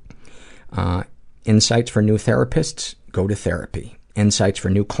 Insights for new therapists, go to therapy. Insights for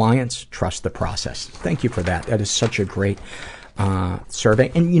new clients, trust the process. Thank you for that. That is such a great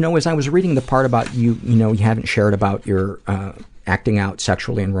survey. And, you know, as I was reading the part about you haven't shared about your acting out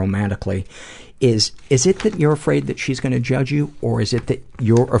sexually and romantically, is it that you're afraid that she's going to judge you, or is it that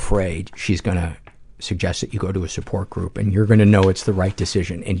you're afraid she's going to suggest that you go to a support group and you're going to know it's the right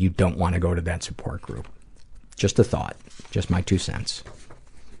decision and you don't want to go to that support group? Just a thought. Just my 2 cents.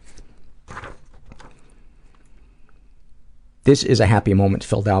 This is a happy moment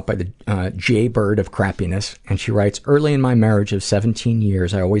filled out by the J-Bird of Crappiness, and she writes, early in my marriage of 17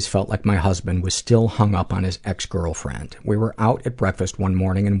 years, I always felt like my husband was still hung up on his ex-girlfriend. We were out at breakfast one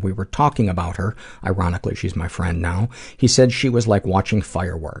morning, and we were talking about her. Ironically, she's my friend now. He said she was like watching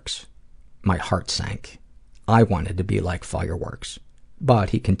fireworks. My heart sank. I wanted to be like fireworks.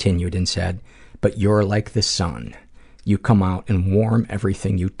 But he continued and said, but you're like the sun. You come out and warm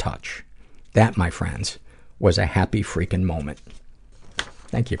everything you touch. That, my friends, was a happy freaking moment.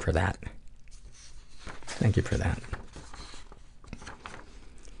 Thank you for that. Thank you for that.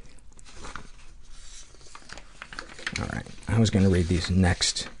 All right. I was going to read these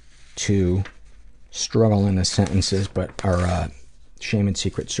next 2 struggle in the sentences, but are shame and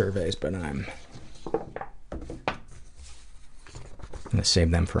secret surveys, but I'm going to save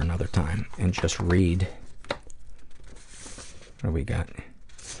them for another time and just read. What do we got?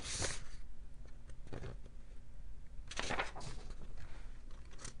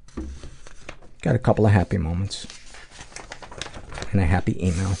 Got a couple of happy moments and a happy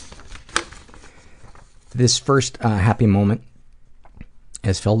email. This first happy moment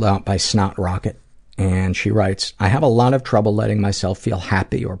is filled out by Snot Rocket, and she writes, I have a lot of trouble letting myself feel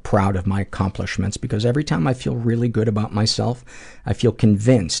happy or proud of my accomplishments because every time I feel really good about myself, I feel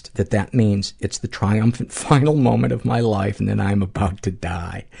convinced that that means it's the triumphant final moment of my life and that I'm about to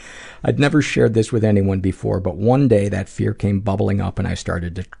die. I'd never shared this with anyone before, but one day that fear came bubbling up and I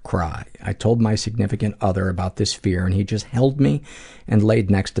started to cry. I told my significant other about this fear and he just held me and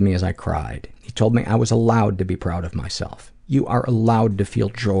laid next to me as I cried. He told me I was allowed to be proud of myself. You are allowed to feel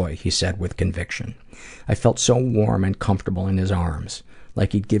joy, he said with conviction. I felt so warm and comfortable in his arms,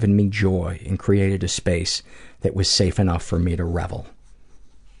 like he'd given me joy and created a space that was safe enough for me to revel.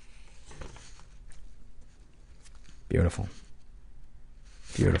 Beautiful.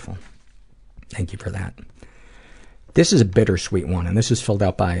 Beautiful. Thank you for that. This is a bittersweet one, and this is filled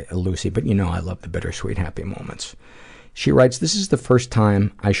out by Lucy, but you know I love the bittersweet happy moments. She writes, this is the first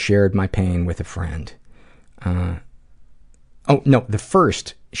time I shared my pain with a friend.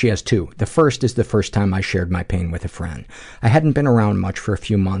 She has 2. The first is the first time I shared my pain with a friend. I hadn't been around much for a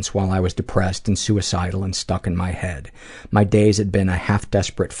few months while I was depressed and suicidal and stuck in my head. My days had been a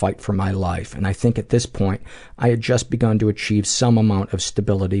half-desperate fight for my life, and I think at this point I had just begun to achieve some amount of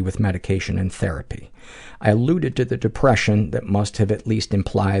stability with medication and therapy. I alluded to the depression that must have at least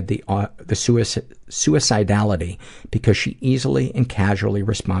implied the suicidality because she easily and casually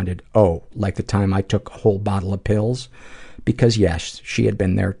responded, oh, like the time I took a whole bottle of pills? Because yes, she had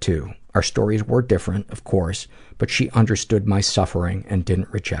been there too. Our stories were different, of course, but she understood my suffering and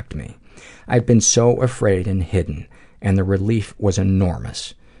didn't reject me. I'd been so afraid and hidden, and the relief was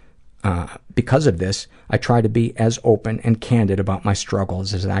enormous. Because of this, I try to be as open and candid about my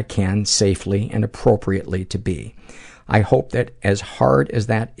struggles as I can safely and appropriately to be. I hope that as hard as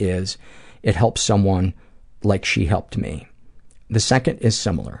that is, it helps someone like she helped me. The second is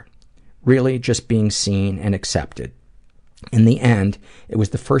similar. Really just being seen and accepted. In the end, it was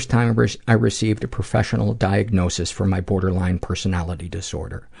the first time I received a professional diagnosis for my borderline personality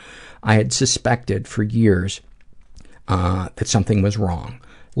disorder. I had suspected for years that something was wrong.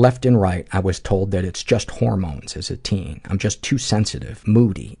 Left and right, I was told that it's just hormones as a teen. I'm just too sensitive,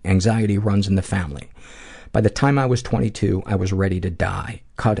 moody, anxiety runs in the family. By the time I was 22, I was ready to die,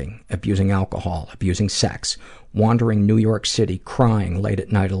 cutting, abusing alcohol, abusing sex, wandering New York City, crying late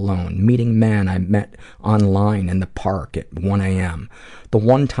at night alone, meeting men I met online in the park at 1 a.m. The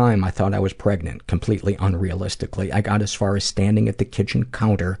one time I thought I was pregnant, completely unrealistically, I got as far as standing at the kitchen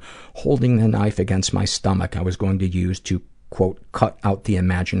counter, holding the knife against my stomach I was going to use to, quote, cut out the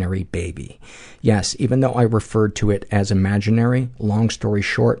imaginary baby. Yes, even though I referred to it as imaginary, long story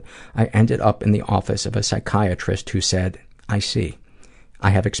short, I ended up in the office of a psychiatrist who said, I see. I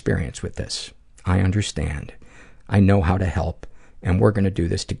have experience with this. I understand. I know how to help, and we're going to do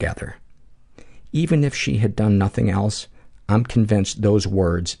this together. Even if she had done nothing else, I'm convinced those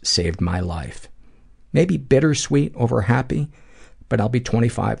words saved my life. Maybe bittersweet over happy, but I'll be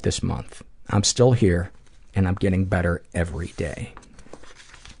 25 this month. I'm still here, and I'm getting better every day.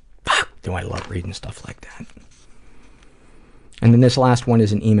 Fuck, do I love reading stuff like that. And then this last one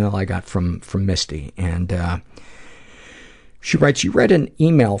is an email I got from Misty. And she writes, you read an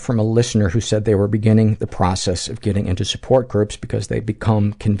email from a listener who said they were beginning the process of getting into support groups because they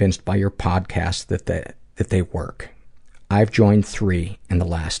become convinced by your podcast that they work. I've joined 3 in the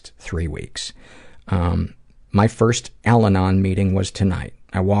last 3 weeks. My first Al-Anon meeting was tonight.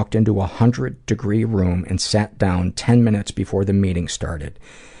 I walked into a 100-degree room and sat down 10 minutes before the meeting started.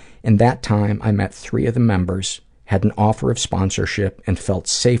 In that time, I met 3 of the members, had an offer of sponsorship, and felt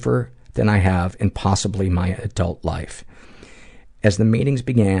safer than I have in possibly my adult life. As the meetings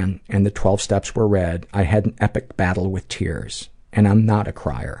began and the 12 steps were read, I had an epic battle with tears. And I'm not a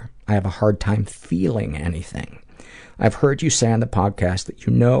crier. I have a hard time feeling anything. I've heard you say on the podcast that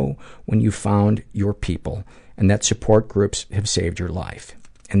you know when you found your people and that support groups have saved your life.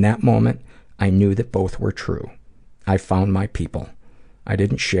 In that moment, I knew that both were true. I found my people. I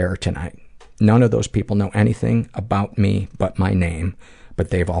didn't share tonight. None of those people know anything about me but my name, but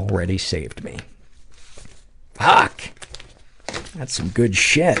they've already saved me. Fuck! That's some good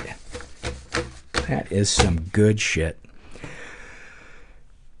shit. That is some good shit.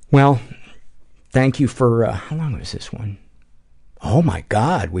 Well, thank you for, how long was this one? Oh my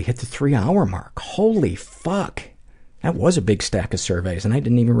God, we hit the 3-hour mark. Holy fuck. That was a big stack of surveys, and I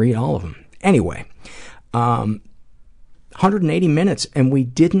didn't even read all of them. Anyway, 180 minutes, and we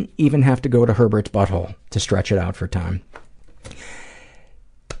didn't even have to go to Herbert's butthole to stretch it out for time.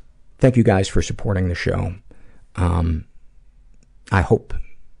 Thank you guys for supporting the show. I hope,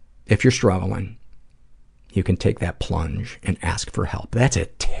 if you're struggling, you can take that plunge and ask for help. That's a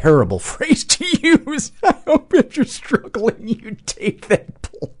terrible phrase to use. I hope if you're struggling, you take that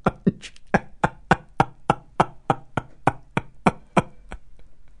plunge.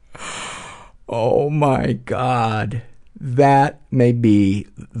 Oh my God. That may be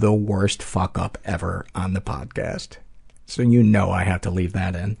the worst fuck up ever on the podcast. So you know I have to leave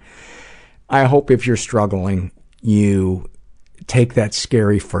that in. I hope if you're struggling, you take that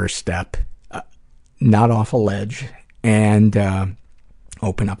scary first step, not off a ledge, and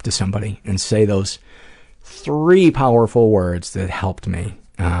open up to somebody and say those 3 powerful words that helped me,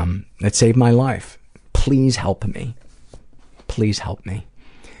 that saved my life. Please help me. Please help me.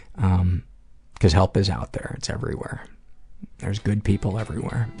 Because help is out there. It's everywhere. There's good people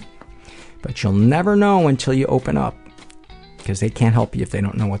everywhere. But you'll never know until you open up, because they can't help you if they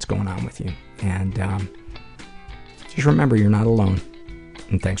don't know what's going on with you. And just remember, you're not alone.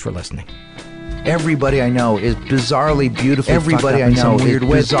 And thanks for listening. Everybody I know is bizarrely beautifully Everybody fucked up I know in some weird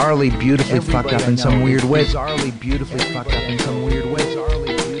way. Bizarrely beautifully fucked up in some weird way. Bizarrely beautifully fucked up in some weird way.